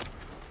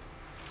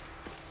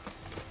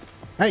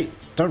 Hey,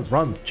 don't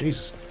run.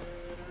 Jesus.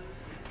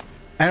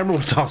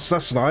 Emerald dust,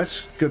 that's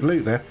nice. Good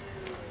loot there.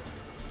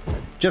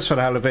 Just for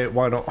the hell of it,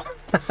 why not?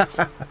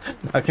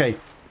 Okay,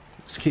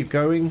 let's keep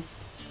going.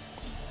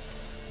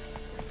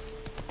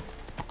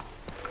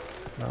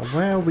 Now,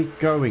 where are we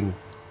going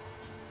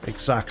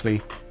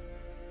exactly?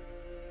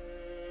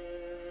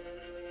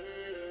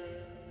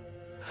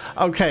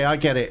 Okay, I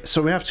get it.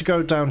 So we have to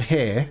go down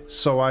here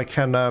so I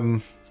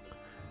can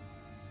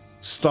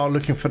start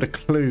looking for the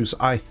clues,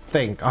 I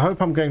think. I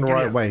hope I'm going the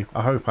right way.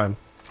 I hope I'm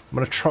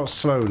going to trot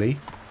slowly.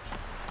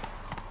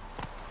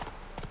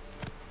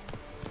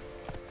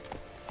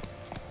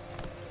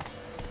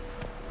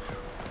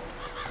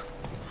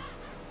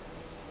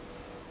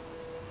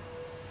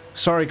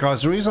 Sorry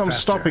guys, the reason I'm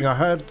stopping, I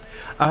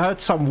heard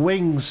some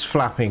wings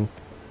flapping,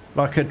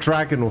 like a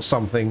dragon or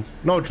something.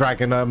 Not a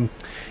dragon,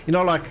 you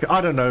know, like,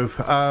 I don't know,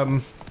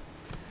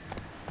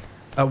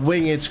 a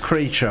winged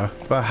creature.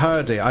 But I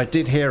heard it, I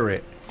did hear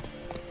it.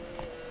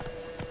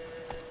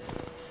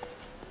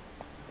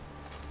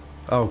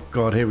 Oh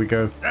god, here we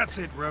go. That's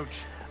it,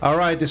 Roach.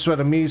 Alright, this is where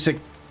the music...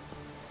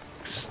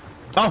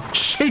 Oh,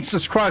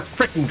 Jesus Christ,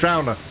 freaking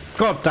drowner.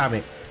 God damn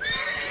it.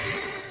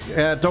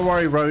 Yeah, don't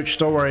worry, Roach,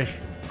 don't worry.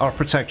 I'll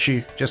protect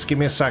you. Just give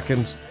me a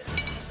second.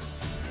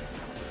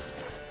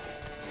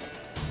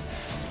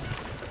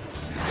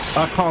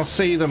 I can't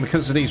see them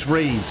because of these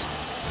reeds.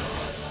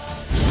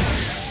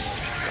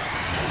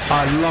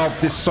 I love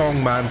this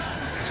song, man.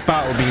 It's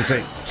battle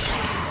music.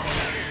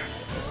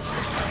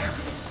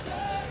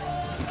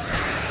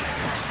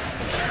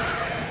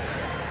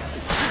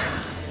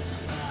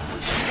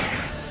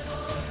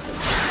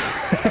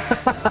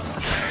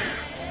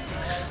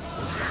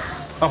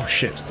 Oh,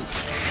 shit.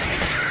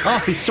 Oh,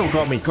 he's still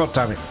got me. God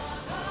damn it.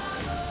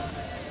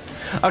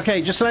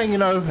 Okay, just letting you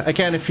know,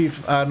 again, if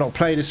you've not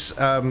played this,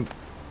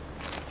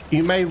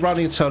 you may run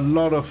into a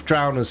lot of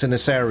drowners in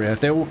this area.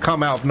 They will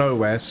come out of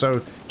nowhere,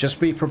 so just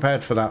be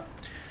prepared for that.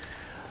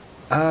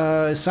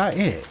 Is that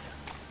it?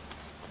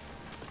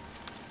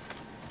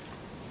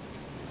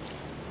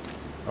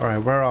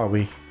 Alright, where are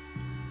we?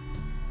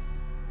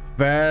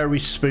 Very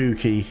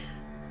spooky.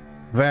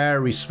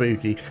 Very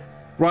spooky.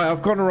 Right,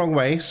 I've gone the wrong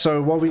way,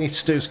 so what we need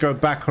to do is go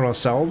back on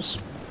ourselves.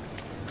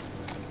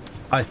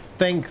 I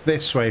think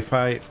this way, if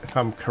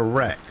I'm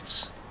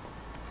correct.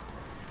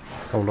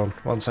 Hold on,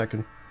 1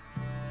 second.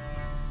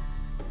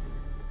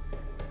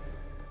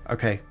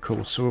 Okay,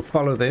 cool. So we'll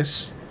follow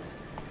this.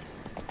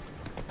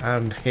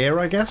 And here,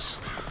 I guess?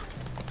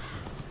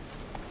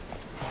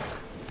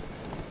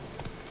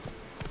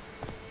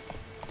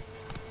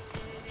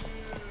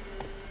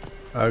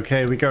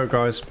 Okay, we go,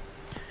 guys.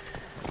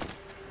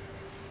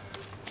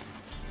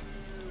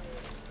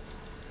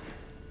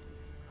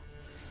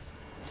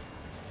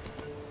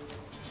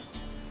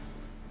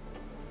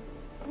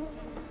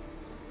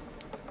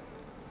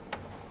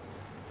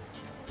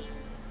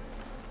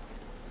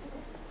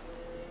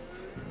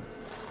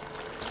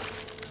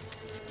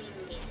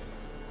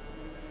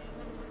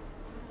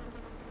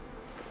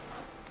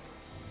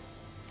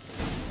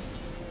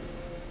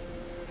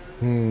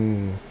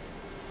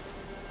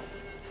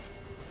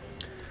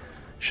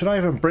 Should I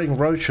even bring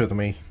Roach with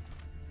me?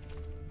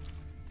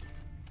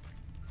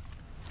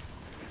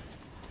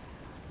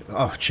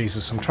 Oh,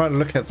 Jesus, I'm trying to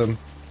look at them.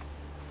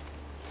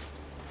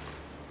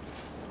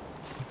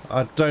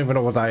 I don't even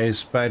know what that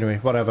is, but anyway,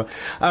 whatever.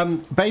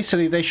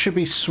 Basically, they should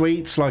be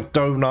sweets like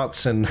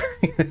donuts and,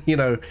 you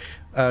know,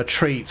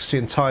 treats to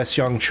entice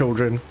young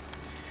children.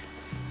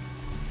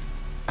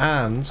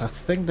 And I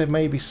think there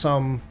may be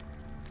some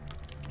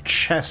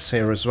chests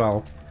here as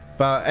well.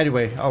 But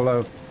anyway,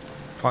 I'll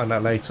find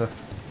out later.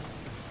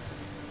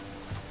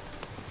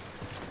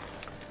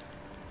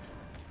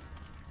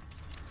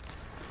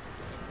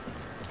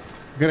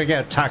 I'm gonna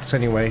get attacked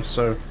anyway,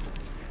 so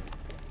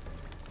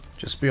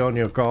just be on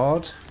your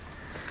guard.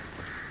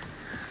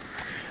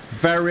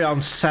 Very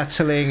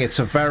unsettling. It's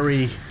a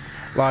very,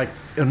 like,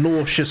 a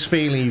nauseous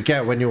feeling you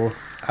get when you're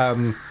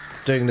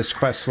doing this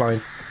quest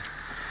line.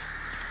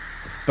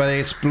 But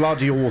it's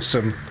bloody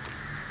awesome.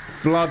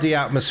 Bloody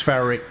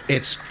atmospheric.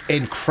 It's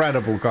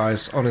incredible,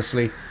 guys,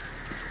 honestly.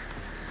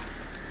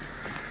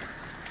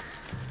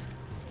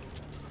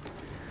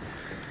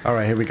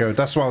 Alright, here we go.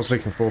 That's what I was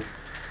looking for.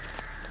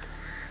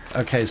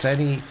 Okay, is there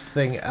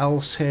anything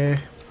else here?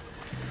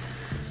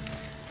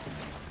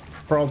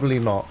 Probably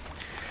not.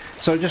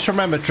 So just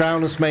remember,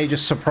 drowners may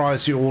just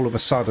surprise you all of a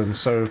sudden,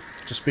 so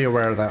just be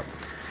aware of that.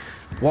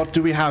 What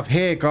do we have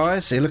here,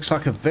 guys? It looks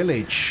like a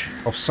village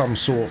of some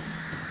sort.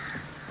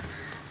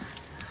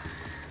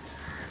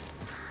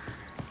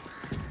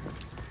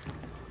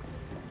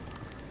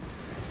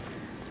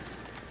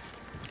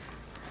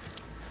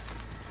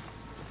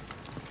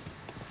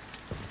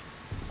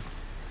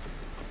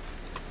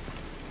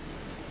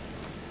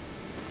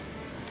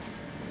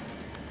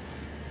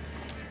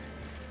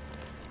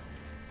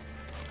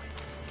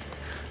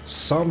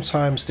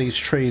 Sometimes these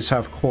trees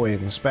have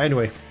coins, but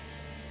anyway.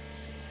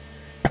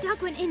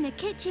 Doug went in the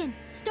kitchen,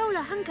 stole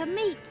a hunk of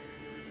meat.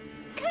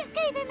 Cook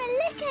gave him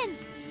a licking,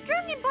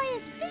 strung him by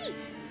his feet.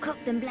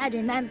 Cooked them bled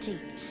him empty,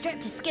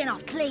 stripped his skin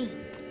off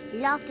clean.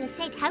 Laughed and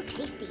said how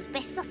tasty,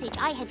 best sausage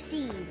I have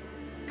seen.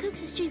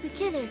 Cook's a stupid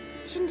killer,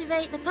 shouldn't have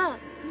ate the pup.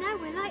 Now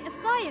we'll light a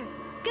fire,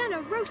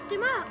 gonna roast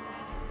him up.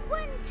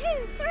 1, 2,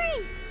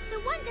 3, the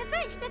one to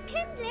fetch the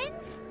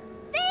kindlings.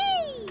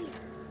 Thee!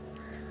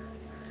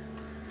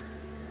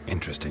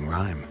 Interesting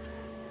rhyme.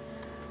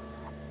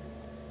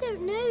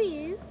 Don't know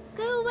you.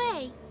 Go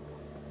away.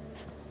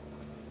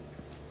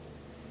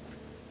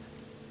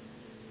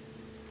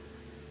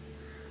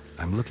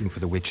 I'm looking for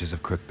the witches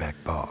of Crookback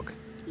Bog.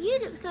 You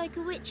looks like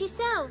a witch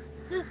yourself.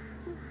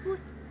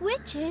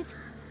 Witches?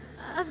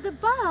 Of the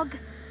bog?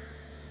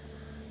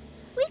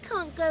 We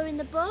can't go in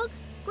the bog.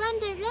 Gran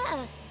don't let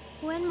us.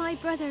 When my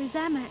brother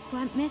Zemek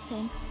went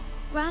missing,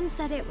 Gran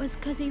said it was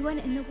 'cause he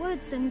went in the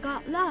woods and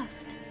got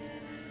lost.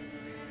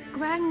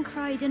 Gran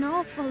cried an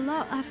awful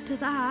lot after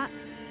that.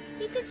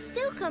 He could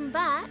still come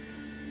back.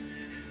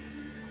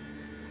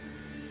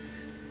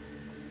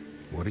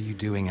 What are you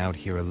doing out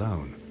here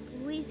alone?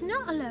 We's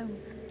not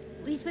alone.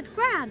 We's with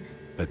Gran.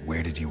 But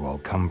where did you all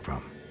come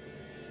from?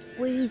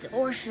 We's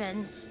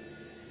orphans.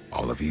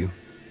 All of you?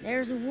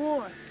 There's a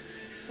war,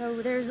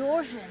 so there's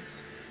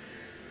orphans.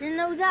 Didn't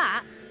know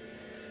that?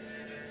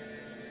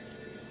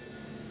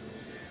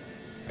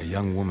 A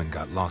young woman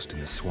got lost in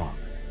the swamp.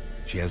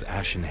 She has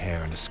ashen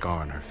hair and a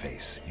scar on her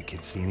face. You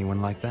kids see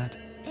anyone like that?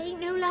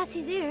 Ain't no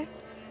lassies here.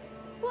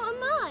 What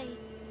am I?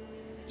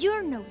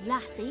 You're no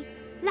lassie.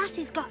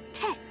 Lassies got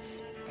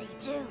tits. They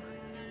do.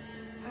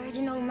 Heard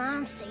an old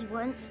man say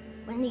once,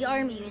 when the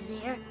army was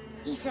here,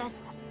 he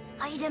says,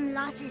 hide them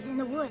lasses in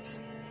the woods.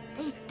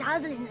 They's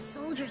dazzling the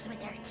soldiers with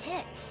their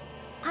tits.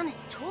 And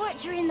it's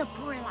torturing the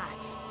poor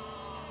lads.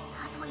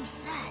 That's what he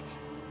said.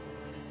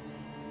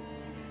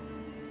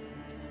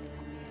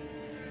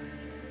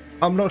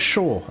 I'm not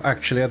sure,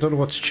 actually. I don't know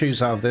what to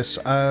choose out of this.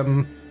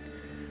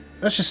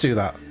 Let's just do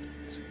that.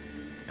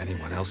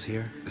 Anyone else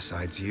here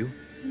besides you?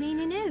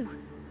 Meaning who?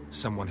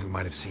 Someone who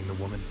might have seen the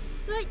woman?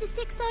 Like the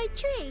six-eyed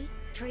tree?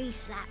 Tree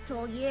slapped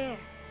all year.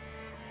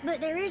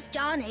 But there is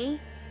Johnny.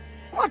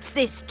 What's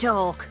this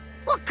talk?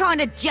 What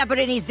kind of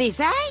jabbering is this,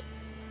 eh?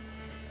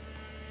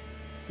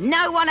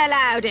 No one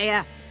allowed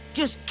here.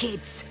 Just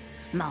kids.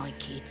 My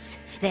kids.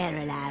 They're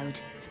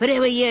allowed. But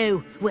who are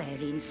you,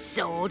 wearing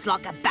swords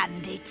like a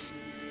bandit?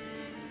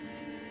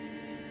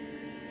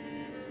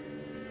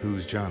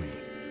 Who's Johnny?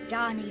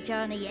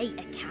 Johnny ate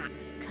a cat.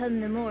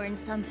 Come the more in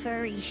some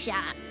furry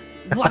shat.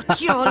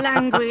 Watch your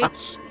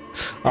language.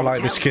 I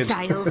like this kid.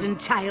 Tales and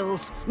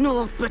tales.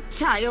 Naught but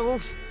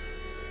tales.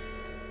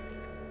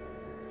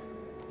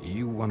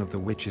 You one of the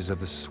witches of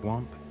the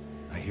swamp?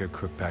 I hear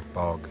Crookback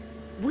Bog.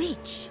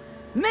 Witch?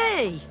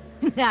 Me?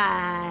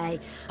 Nay,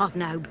 I've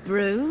no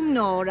broom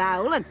nor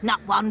owl and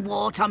not one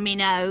wart on me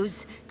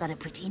nose. Got a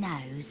pretty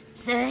nose,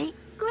 see?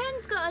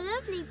 Gran's got a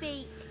lovely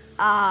beak.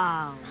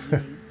 Oh,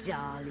 you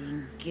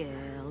darling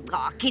girl.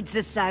 Oh, kids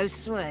are so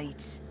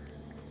sweet.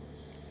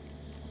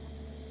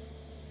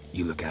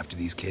 You look after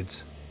these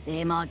kids?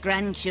 They're my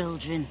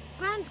grandchildren.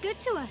 Gran's good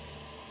to us.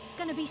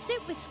 Gonna be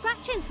soup with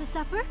scratchings for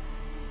supper.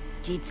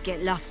 Kids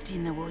get lost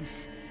in the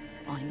woods.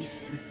 I miss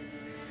them.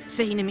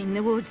 Seen them in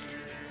the woods.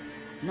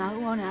 No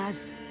one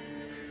has.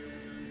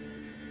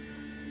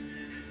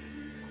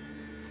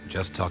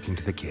 Just talking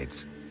to the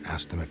kids.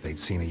 Asked them if they'd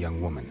seen a young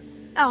woman.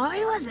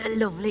 I was a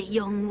lovely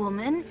young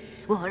woman.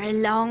 Wore a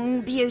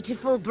long,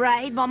 beautiful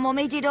braid my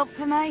mummy did up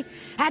for me.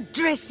 Had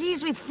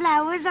dresses with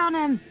flowers on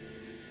them.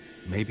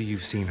 Maybe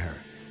you've seen her.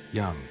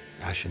 Young,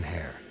 ashen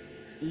hair.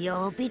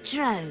 You're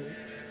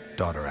betrothed?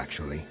 Daughter,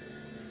 actually.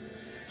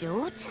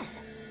 Daughter?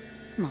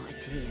 My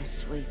dear,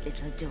 sweet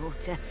little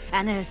daughter.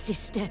 And her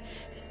sister.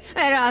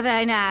 Where are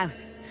they now?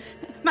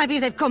 Maybe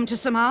they've come to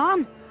some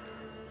harm?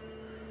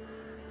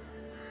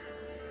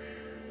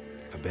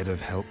 A bit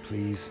of help,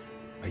 please?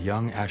 A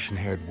young,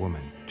 ashen-haired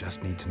woman.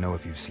 Just need to know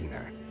if you've seen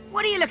her.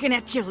 What are you looking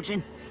at,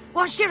 children?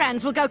 Wash your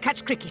hands, we'll go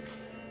catch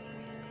crickets.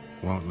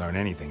 Won't learn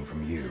anything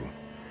from you.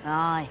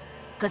 Aye,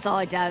 'cause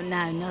I don't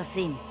know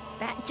nothing.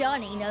 That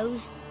Johnny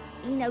knows.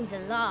 He knows a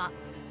lot.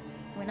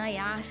 When I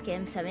ask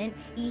him something,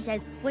 he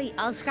says, wait,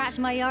 I'll scratch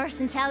my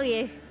arse and tell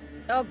you.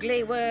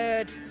 Ugly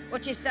word.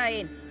 What you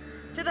saying?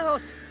 To the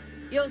hut.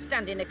 You'll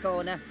stand in a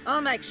corner.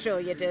 I'll make sure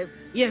you do.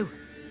 You,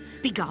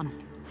 be gone.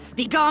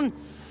 Be gone!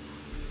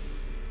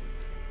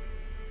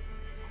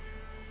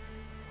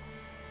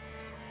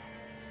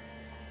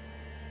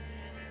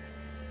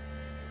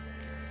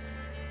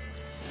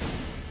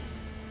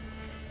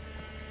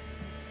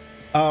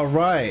 All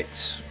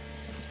right.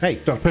 Hey,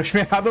 don't push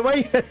me out of the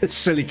way,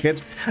 silly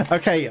kid.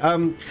 Okay,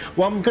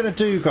 what I'm going to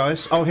do,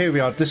 guys... Oh, here we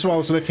are. This is what I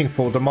was looking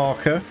for, the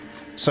marker.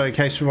 So in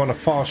case we want to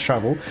fast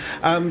travel.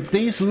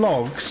 These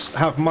logs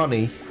have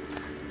money.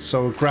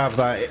 So we'll grab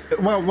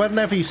that. Well,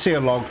 whenever you see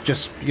a log,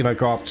 just, you know,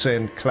 go up to it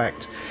and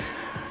collect.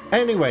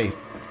 Anyway,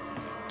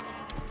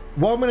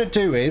 what I'm going to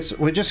do is,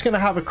 we're just going to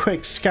have a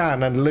quick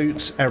scan and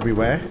loot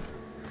everywhere.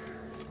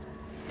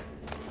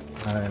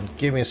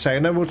 Give me a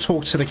second, then we'll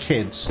talk to the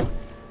kids.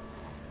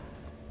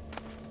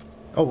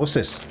 Oh, what's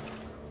this?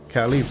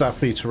 Okay, I'll leave that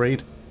for you to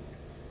read.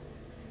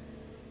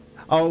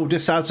 Oh,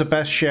 this adds a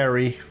best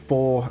sherry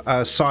for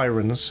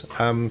sirens.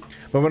 But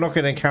we're not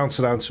going to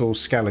encounter that until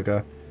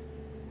Skellige.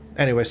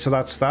 Anyway, so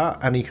that's that.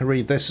 And you can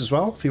read this as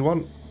well if you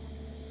want.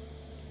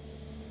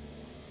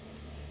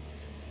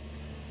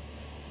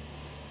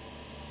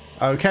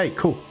 Okay,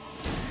 cool.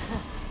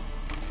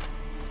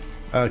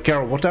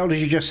 Geralt, what the hell did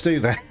you just do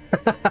there?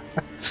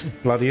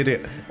 Bloody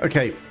idiot.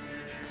 Okay.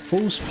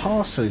 Fool's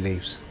parsley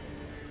leaves.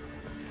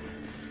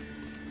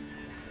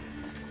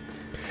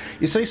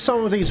 You see,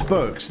 some of these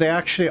books, they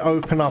actually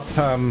open up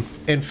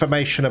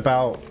information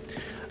about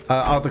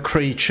other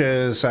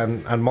creatures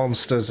and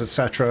monsters,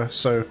 etc.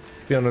 So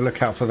be on the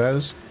lookout for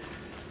those.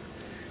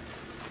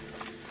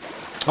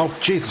 Oh,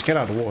 Jesus, get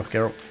out of the water,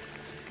 Geralt.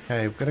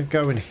 Okay, we're going to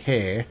go in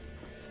here.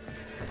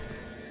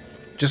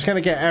 Just going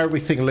to get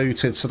everything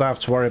looted so I don't have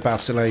to worry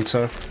about it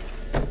later.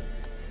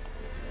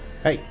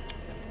 Hey.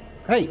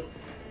 Hey.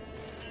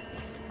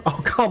 Oh,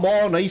 come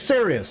on. Are you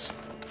serious?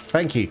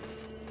 Thank you.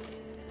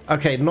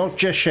 Okay, not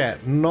just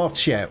yet.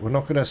 Not yet. We're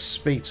not going to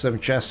speak to them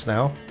just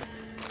now.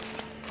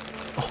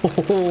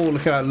 Oh,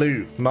 look at that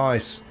loot.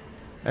 Nice.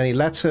 Any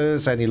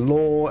letters? Any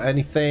lore?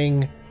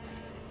 Anything?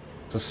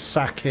 There's a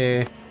sack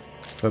here.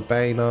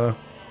 Verbena.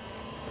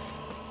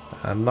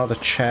 Another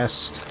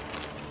chest.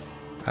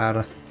 And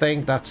I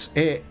think that's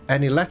it.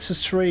 Any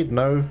letters to read?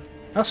 No.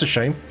 That's a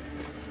shame.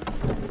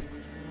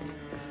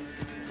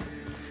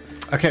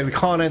 Okay, we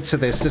can't enter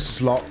this. This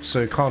is locked,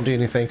 so we can't do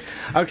anything.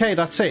 Okay,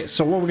 that's it.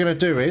 So what we're going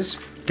to do is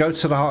go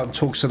to the hut and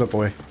talk to the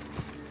boy.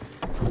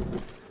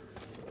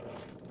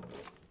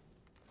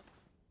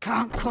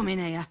 Can't come in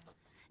here.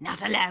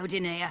 Not allowed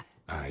in here.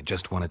 I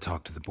just want to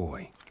talk to the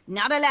boy.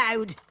 Not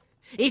allowed.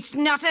 It's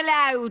not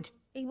allowed.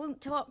 He won't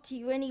talk to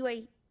you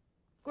anyway.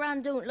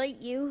 Gran don't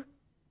like you.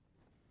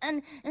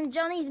 And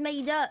Johnny's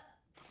made up.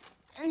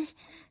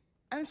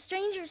 And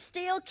strangers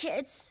steal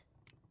kids.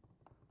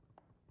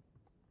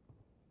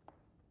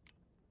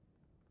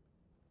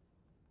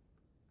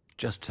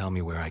 Just tell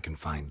me where I can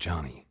find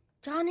Johnny.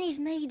 Johnny's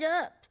made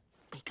up.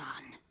 Be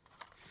gone.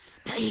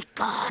 Be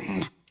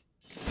gone.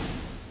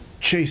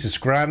 Jesus,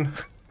 Gran.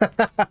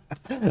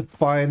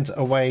 Find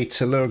a way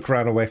to lure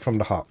Gran away from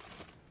the hut.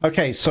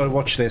 Okay, so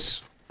watch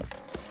this.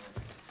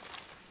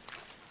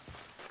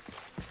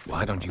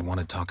 Why don't you want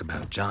to talk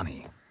about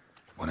Johnny?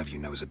 One of you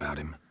knows about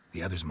him.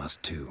 The others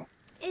must too.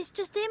 It's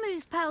just him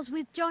who's pals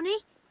with Johnny.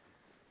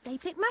 They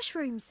pick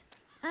mushrooms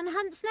and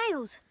hunt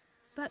snails.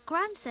 But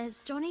Gran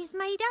says Johnny's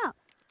made up.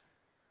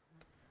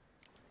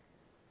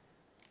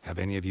 Have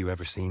any of you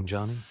ever seen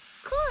Johnny?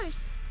 Of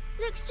course.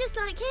 Looks just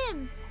like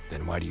him.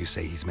 Then why do you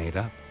say he's made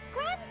up?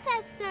 Gran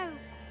says so.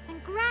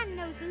 And Gran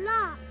knows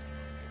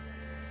lots.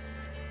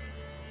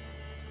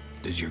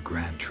 Does your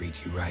Gran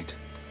treat you right?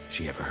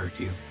 She ever hurt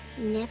you?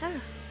 Never.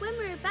 When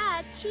we're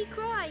bad, she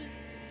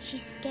cries.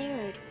 She's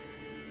scared.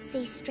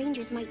 Says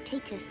strangers might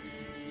take us.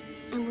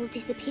 And we'll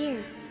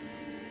disappear.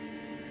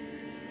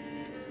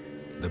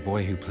 The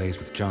boy who plays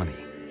with Johnny,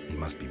 he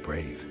must be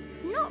brave.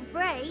 Not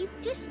brave,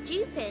 just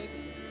stupid.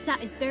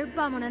 Sat his bare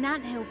bum on an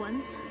anthill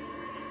once.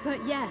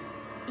 But yeah,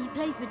 he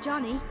plays with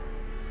Johnny.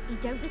 He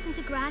don't listen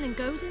to Gran and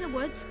goes in the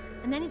woods,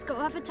 and then he's got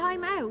to have a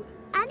time out.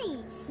 And he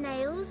eats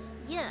snails.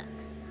 Yuck.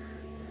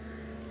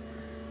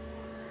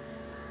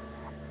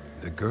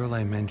 The girl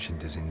I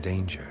mentioned is in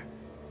danger.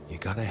 You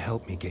gotta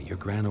help me get your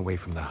Gran away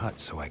from the hut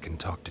so I can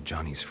talk to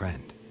Johnny's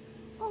friend.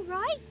 All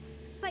right,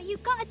 but you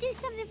gotta do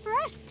something for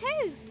us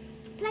too.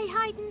 Play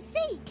hide and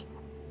seek.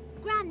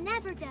 Gran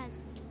never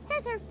does.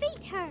 Says her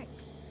feet hurt.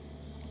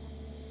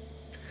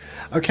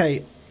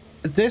 Okay,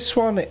 this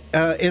one,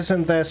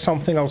 isn't there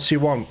something else you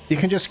want? You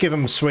can just give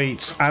him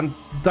sweets, and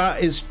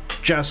that is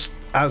just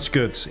as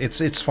good.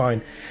 It's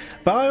fine.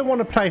 But I want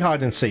to play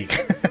hide and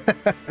seek.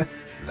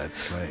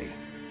 Let's play.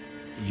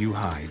 You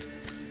hide,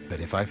 but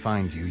if I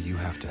find you, you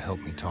have to help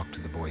me talk to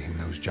the boy who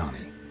knows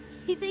Johnny.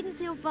 He thinks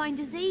he'll find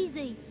us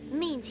easy.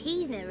 Means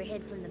he's never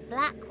hid from the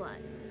black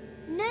ones.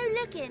 No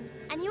looking,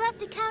 and you have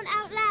to count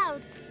out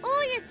loud.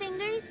 All your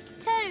fingers,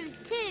 toes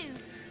too.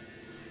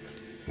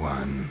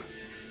 1,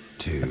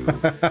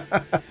 2,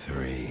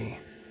 3,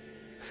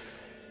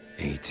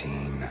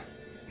 18,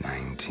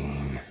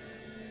 19,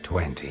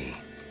 20.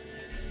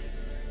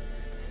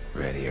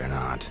 Ready or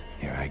not,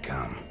 here I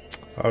come.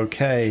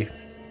 Okay.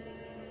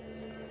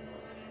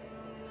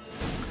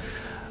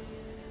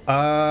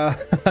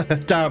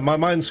 Damn, my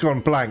mind's gone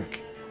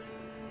blank.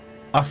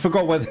 I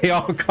forgot where they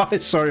are,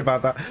 guys. Sorry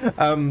about that.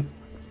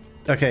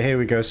 Okay, here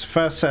we go. So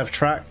first set of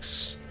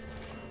tracks.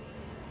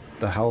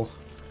 The hell?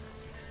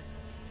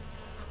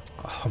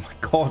 Oh my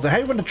god, I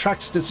hate when the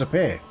tracks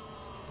disappear.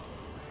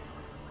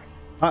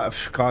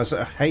 Guys,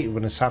 I hate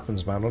when this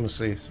happens, man.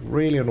 Honestly, it's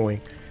really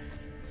annoying.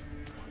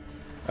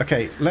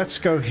 Okay, let's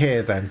go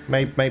here then.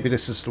 Maybe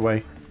this is the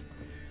way.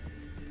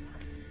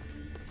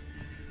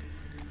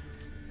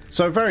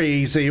 So very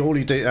easy. All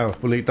you do... Oh,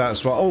 we'll leave that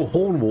as well. Oh,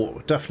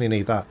 Hornwort. Definitely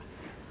need that.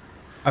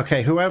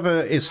 Okay,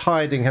 whoever is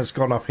hiding has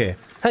gone up here.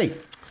 Hey!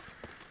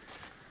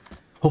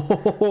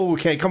 Oh,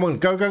 okay, come on.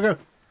 Go, go, go.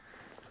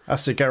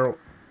 That's it, Geralt.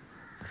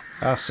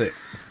 That's it.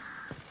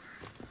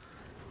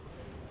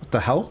 What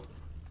the hell?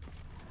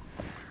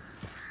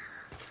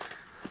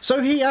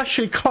 So he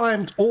actually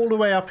climbed all the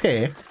way up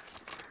here.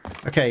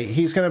 Okay,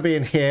 he's going to be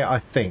in here, I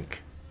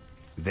think.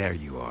 There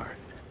you are.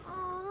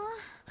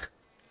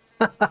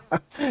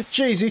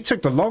 Jeez, he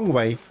took the long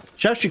way.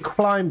 She actually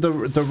climbed the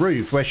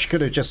roof where she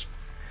could have just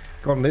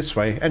gone this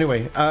way.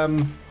 Anyway,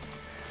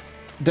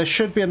 there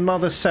should be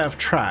another set of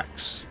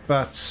tracks,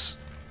 but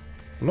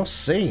I'm not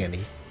seeing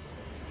any.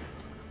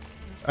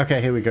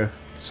 Okay, here we go.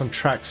 Some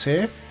tracks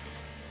here.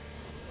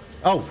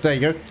 Oh, there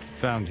you go.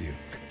 Found you.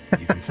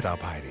 You can stop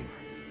hiding.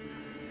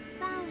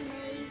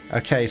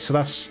 Okay, so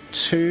that's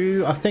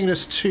 2. I think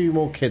there's 2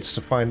 more kids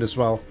to find as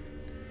well.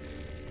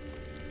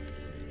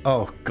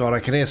 Oh god, I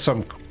can hear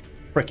some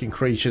freaking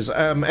creatures.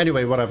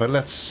 Anyway, whatever.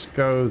 Let's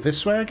go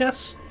this way, I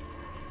guess.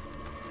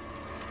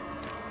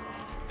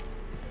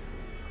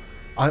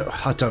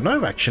 I don't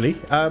know, actually.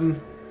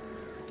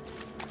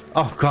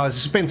 Oh guys,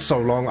 it's been so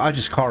long. I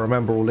just can't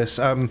remember all this.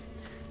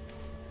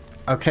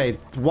 Okay,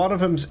 one of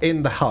them's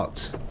in the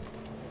hut.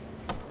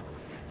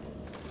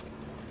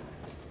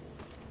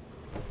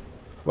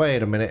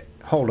 Wait a minute.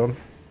 Hold on.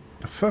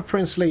 The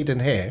footprints lead in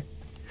here.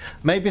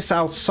 Maybe it's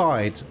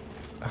outside.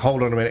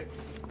 Hold on a minute.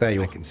 There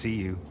you are. I can see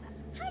you.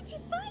 How'd you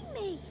find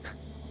me?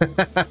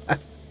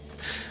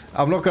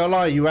 I'm not gonna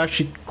lie, you were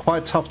actually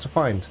quite tough to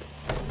find.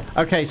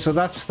 Okay, so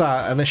that's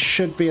that, and there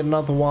should be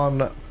another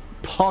one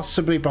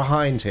possibly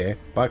behind here,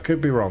 but I could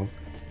be wrong.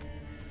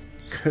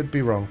 Could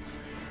be wrong.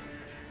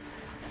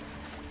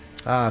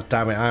 Ah,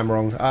 damn it, I am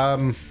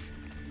wrong.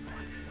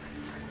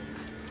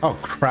 Oh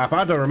crap,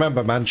 I don't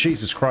remember, man.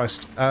 Jesus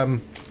Christ.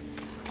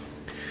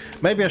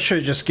 Maybe I should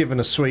have just given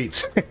a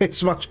sweet.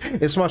 it's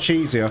much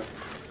easier.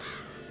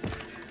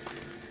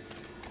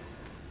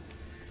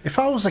 If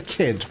I was a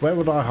kid, where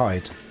would I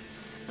hide?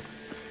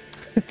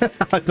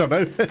 I don't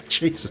know.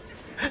 Jesus.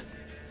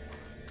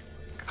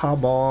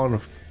 Come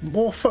on.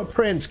 More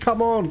footprints.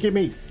 Come on, give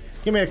me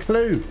a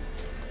clue.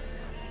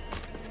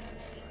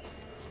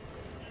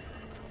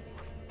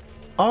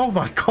 Oh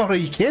my god, are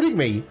you kidding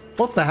me?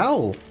 What the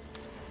hell?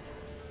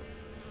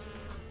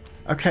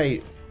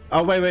 Okay.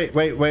 Oh, wait.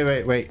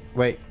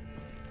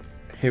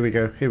 Here we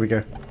go.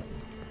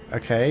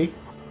 Okay.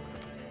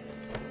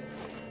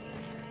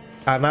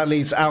 And that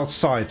leads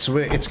outside, so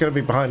it's going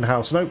to be behind the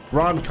house. No,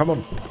 run, come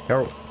on,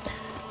 Geralt.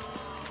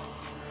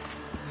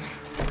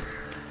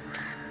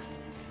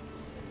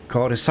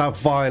 God, it's that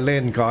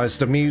violin, guys.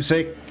 The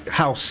music,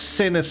 how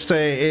sinister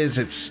it is.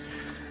 It's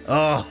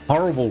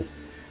horrible.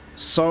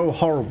 So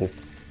horrible.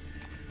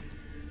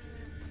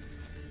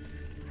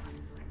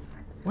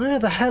 Where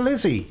the hell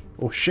is he?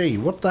 Or she?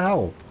 What the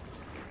hell?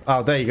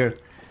 Oh, there you go.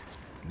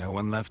 No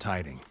one left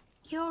hiding.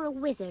 You're a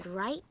wizard,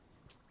 right?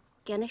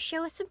 Gonna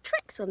show us some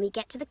tricks when we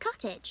get to the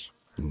cottage.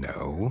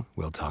 No,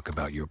 we'll talk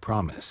about your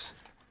promise.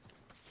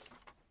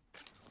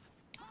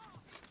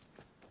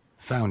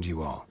 Found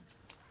you all.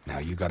 Now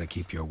you gotta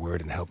keep your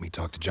word and help me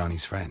talk to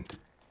Johnny's friend.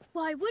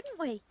 Why wouldn't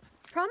we?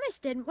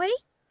 Promised, didn't we?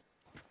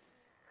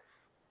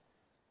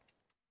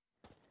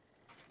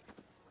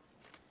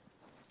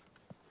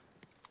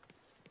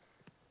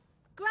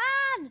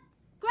 Gran!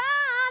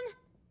 Gran!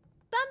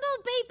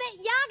 Bumblebee bit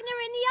Yagner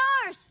in the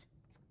arse!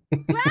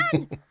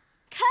 Gran!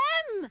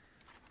 Come!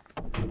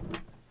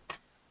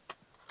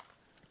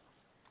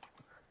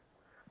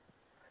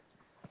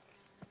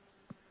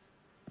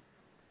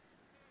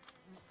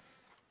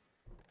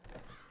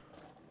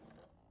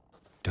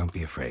 Don't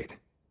be afraid.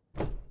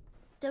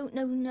 Don't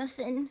know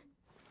nothing.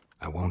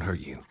 I won't hurt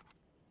you.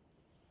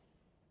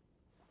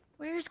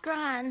 Where's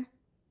Gran?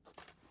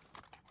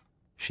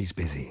 She's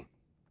busy.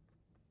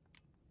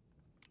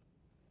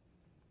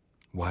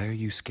 Why are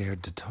you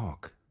scared to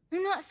talk?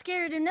 I'm not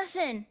scared of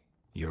nothing.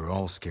 You're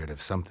all scared of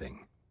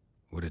something.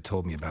 Would have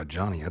told me about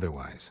Johnny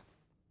otherwise.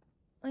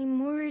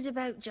 I'm worried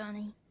about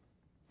Johnny.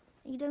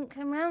 He don't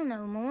come round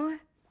no more.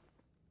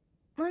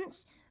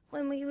 Once,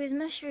 when we was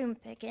mushroom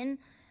picking,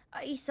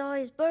 I saw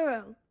his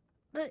burrow,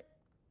 but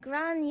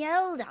Gran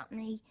yelled at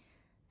me,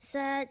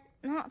 said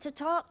not to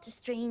talk to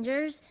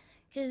strangers,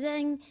 'cause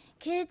then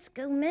kids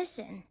go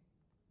missing.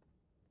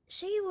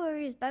 She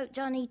worries about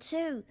Johnny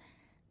too,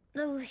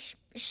 though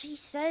she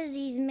says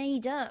he's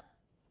made up.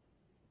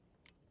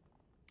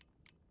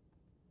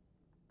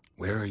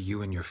 Where are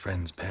you and your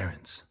friend's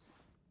parents?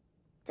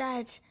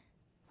 Dad,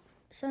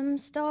 some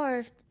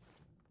starved,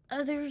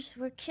 others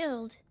were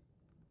killed,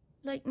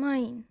 like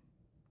mine.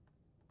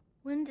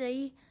 One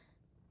day,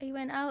 I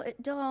went out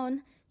at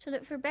dawn to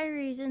look for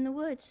berries in the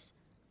woods.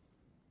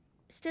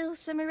 Still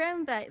some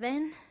around back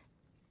then.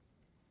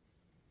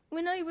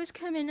 When I was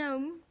coming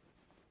home,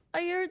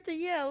 I heard the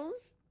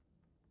yells,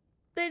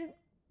 then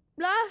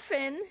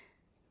laughing.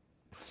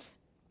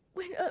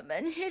 Went up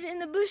and hid in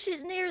the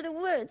bushes near the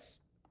woods.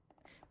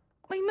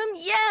 My mum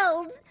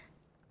yelled,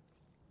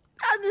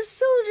 and the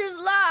soldiers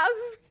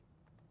laughed.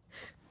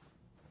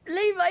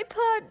 Laid my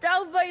pa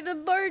down by the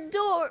barn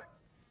door.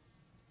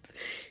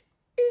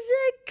 His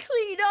head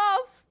clean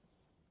off.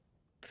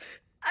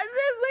 And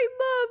then my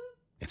mum...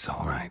 It's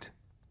all right.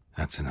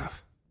 That's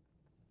enough.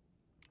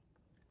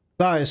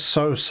 That is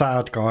so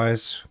sad,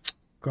 guys.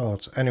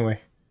 God,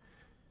 anyway.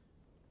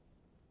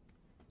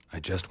 I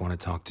just want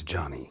to talk to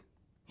Johnny.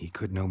 He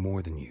could know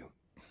more than you.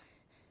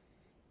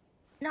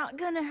 Not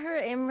gonna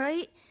hurt him,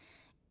 right?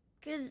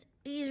 'Cause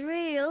he's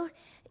real.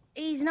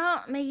 He's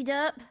not made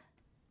up.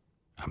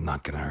 I'm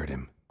not gonna hurt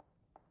him.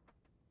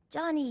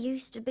 Johnny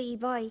used to be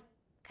boy,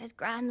 'cause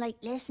Gran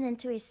liked listening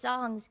to his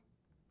songs.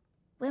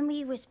 When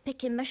we was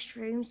picking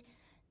mushrooms,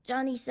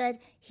 Johnny said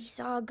he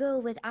saw a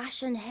girl with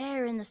ashen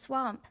hair in the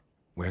swamp.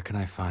 Where can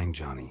I find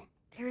Johnny?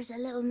 There's a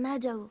little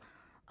meadow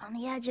on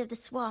the edge of the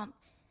swamp.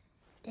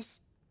 This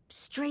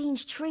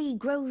strange tree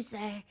grows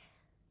there.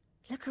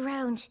 Look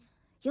around.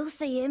 You'll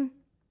see him.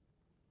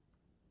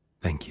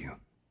 Thank you.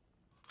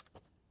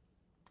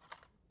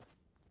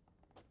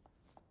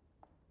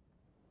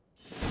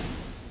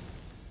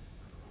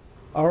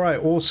 All right,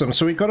 awesome.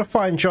 So we've got to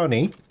find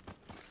Johnny,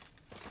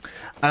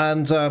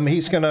 and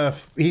he's gonna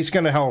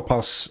help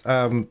us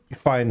find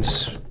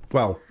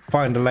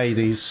the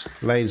ladies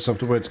of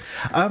the woods.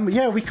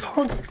 Yeah, we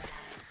can't.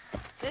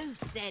 Who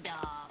said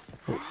ours?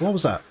 What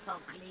was that?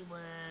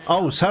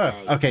 Oh, it's her.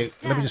 Okay,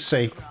 let me just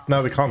see.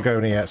 No, we can't go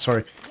in yet.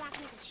 Sorry.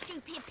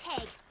 Stupid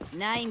pig.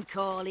 Name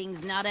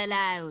calling's not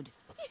allowed.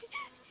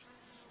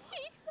 She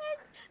says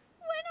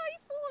when I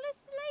fall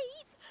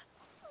asleep,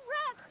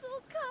 rats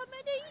will come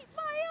and eat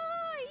my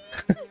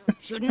eyes.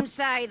 Shouldn't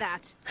say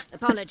that.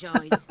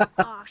 Apologise.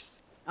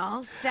 Arse.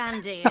 I'll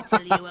stand here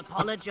till you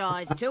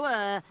apologise to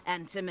her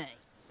and to me.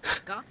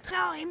 Got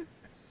time?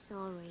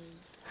 Sorry.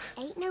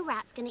 Ain't no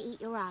rat's gonna eat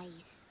your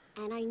eyes.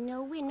 And I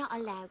know we're not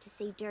allowed to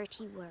say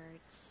dirty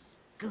words.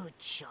 Good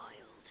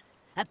child.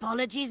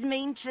 Apologies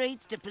mean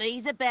treats to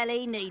please a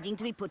belly needing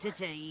to be put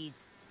at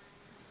ease.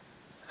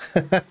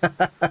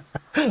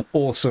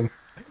 Awesome.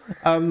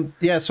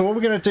 Yeah, so what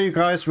we're going to do,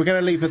 guys, we're going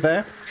to leave it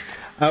there.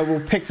 We'll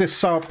pick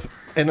this up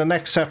in the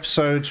next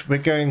episode. We're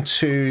going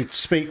to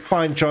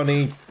find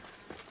Johnny,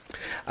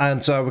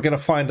 and we're going to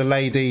find the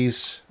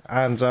ladies,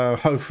 and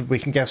hopefully we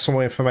can get some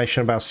more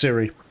information about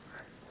Ciri.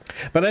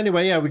 But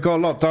anyway, yeah, we got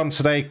a lot done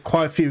today.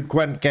 Quite a few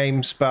Gwent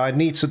games, but I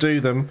need to do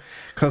them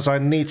because I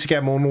need to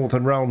get more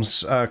Northern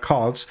Realms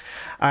cards.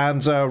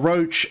 And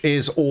Roach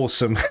is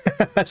awesome.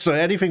 So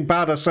anything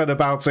bad I said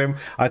about him,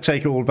 I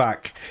take it all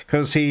back,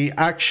 because he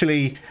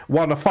actually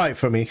won a fight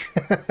for me,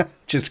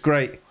 which is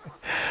great.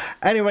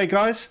 Anyway,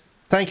 guys,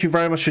 thank you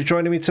very much for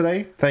joining me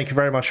today. Thank you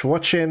very much for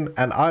watching,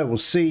 and I will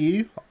see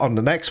you on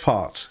the next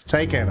part.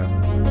 Take care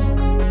now.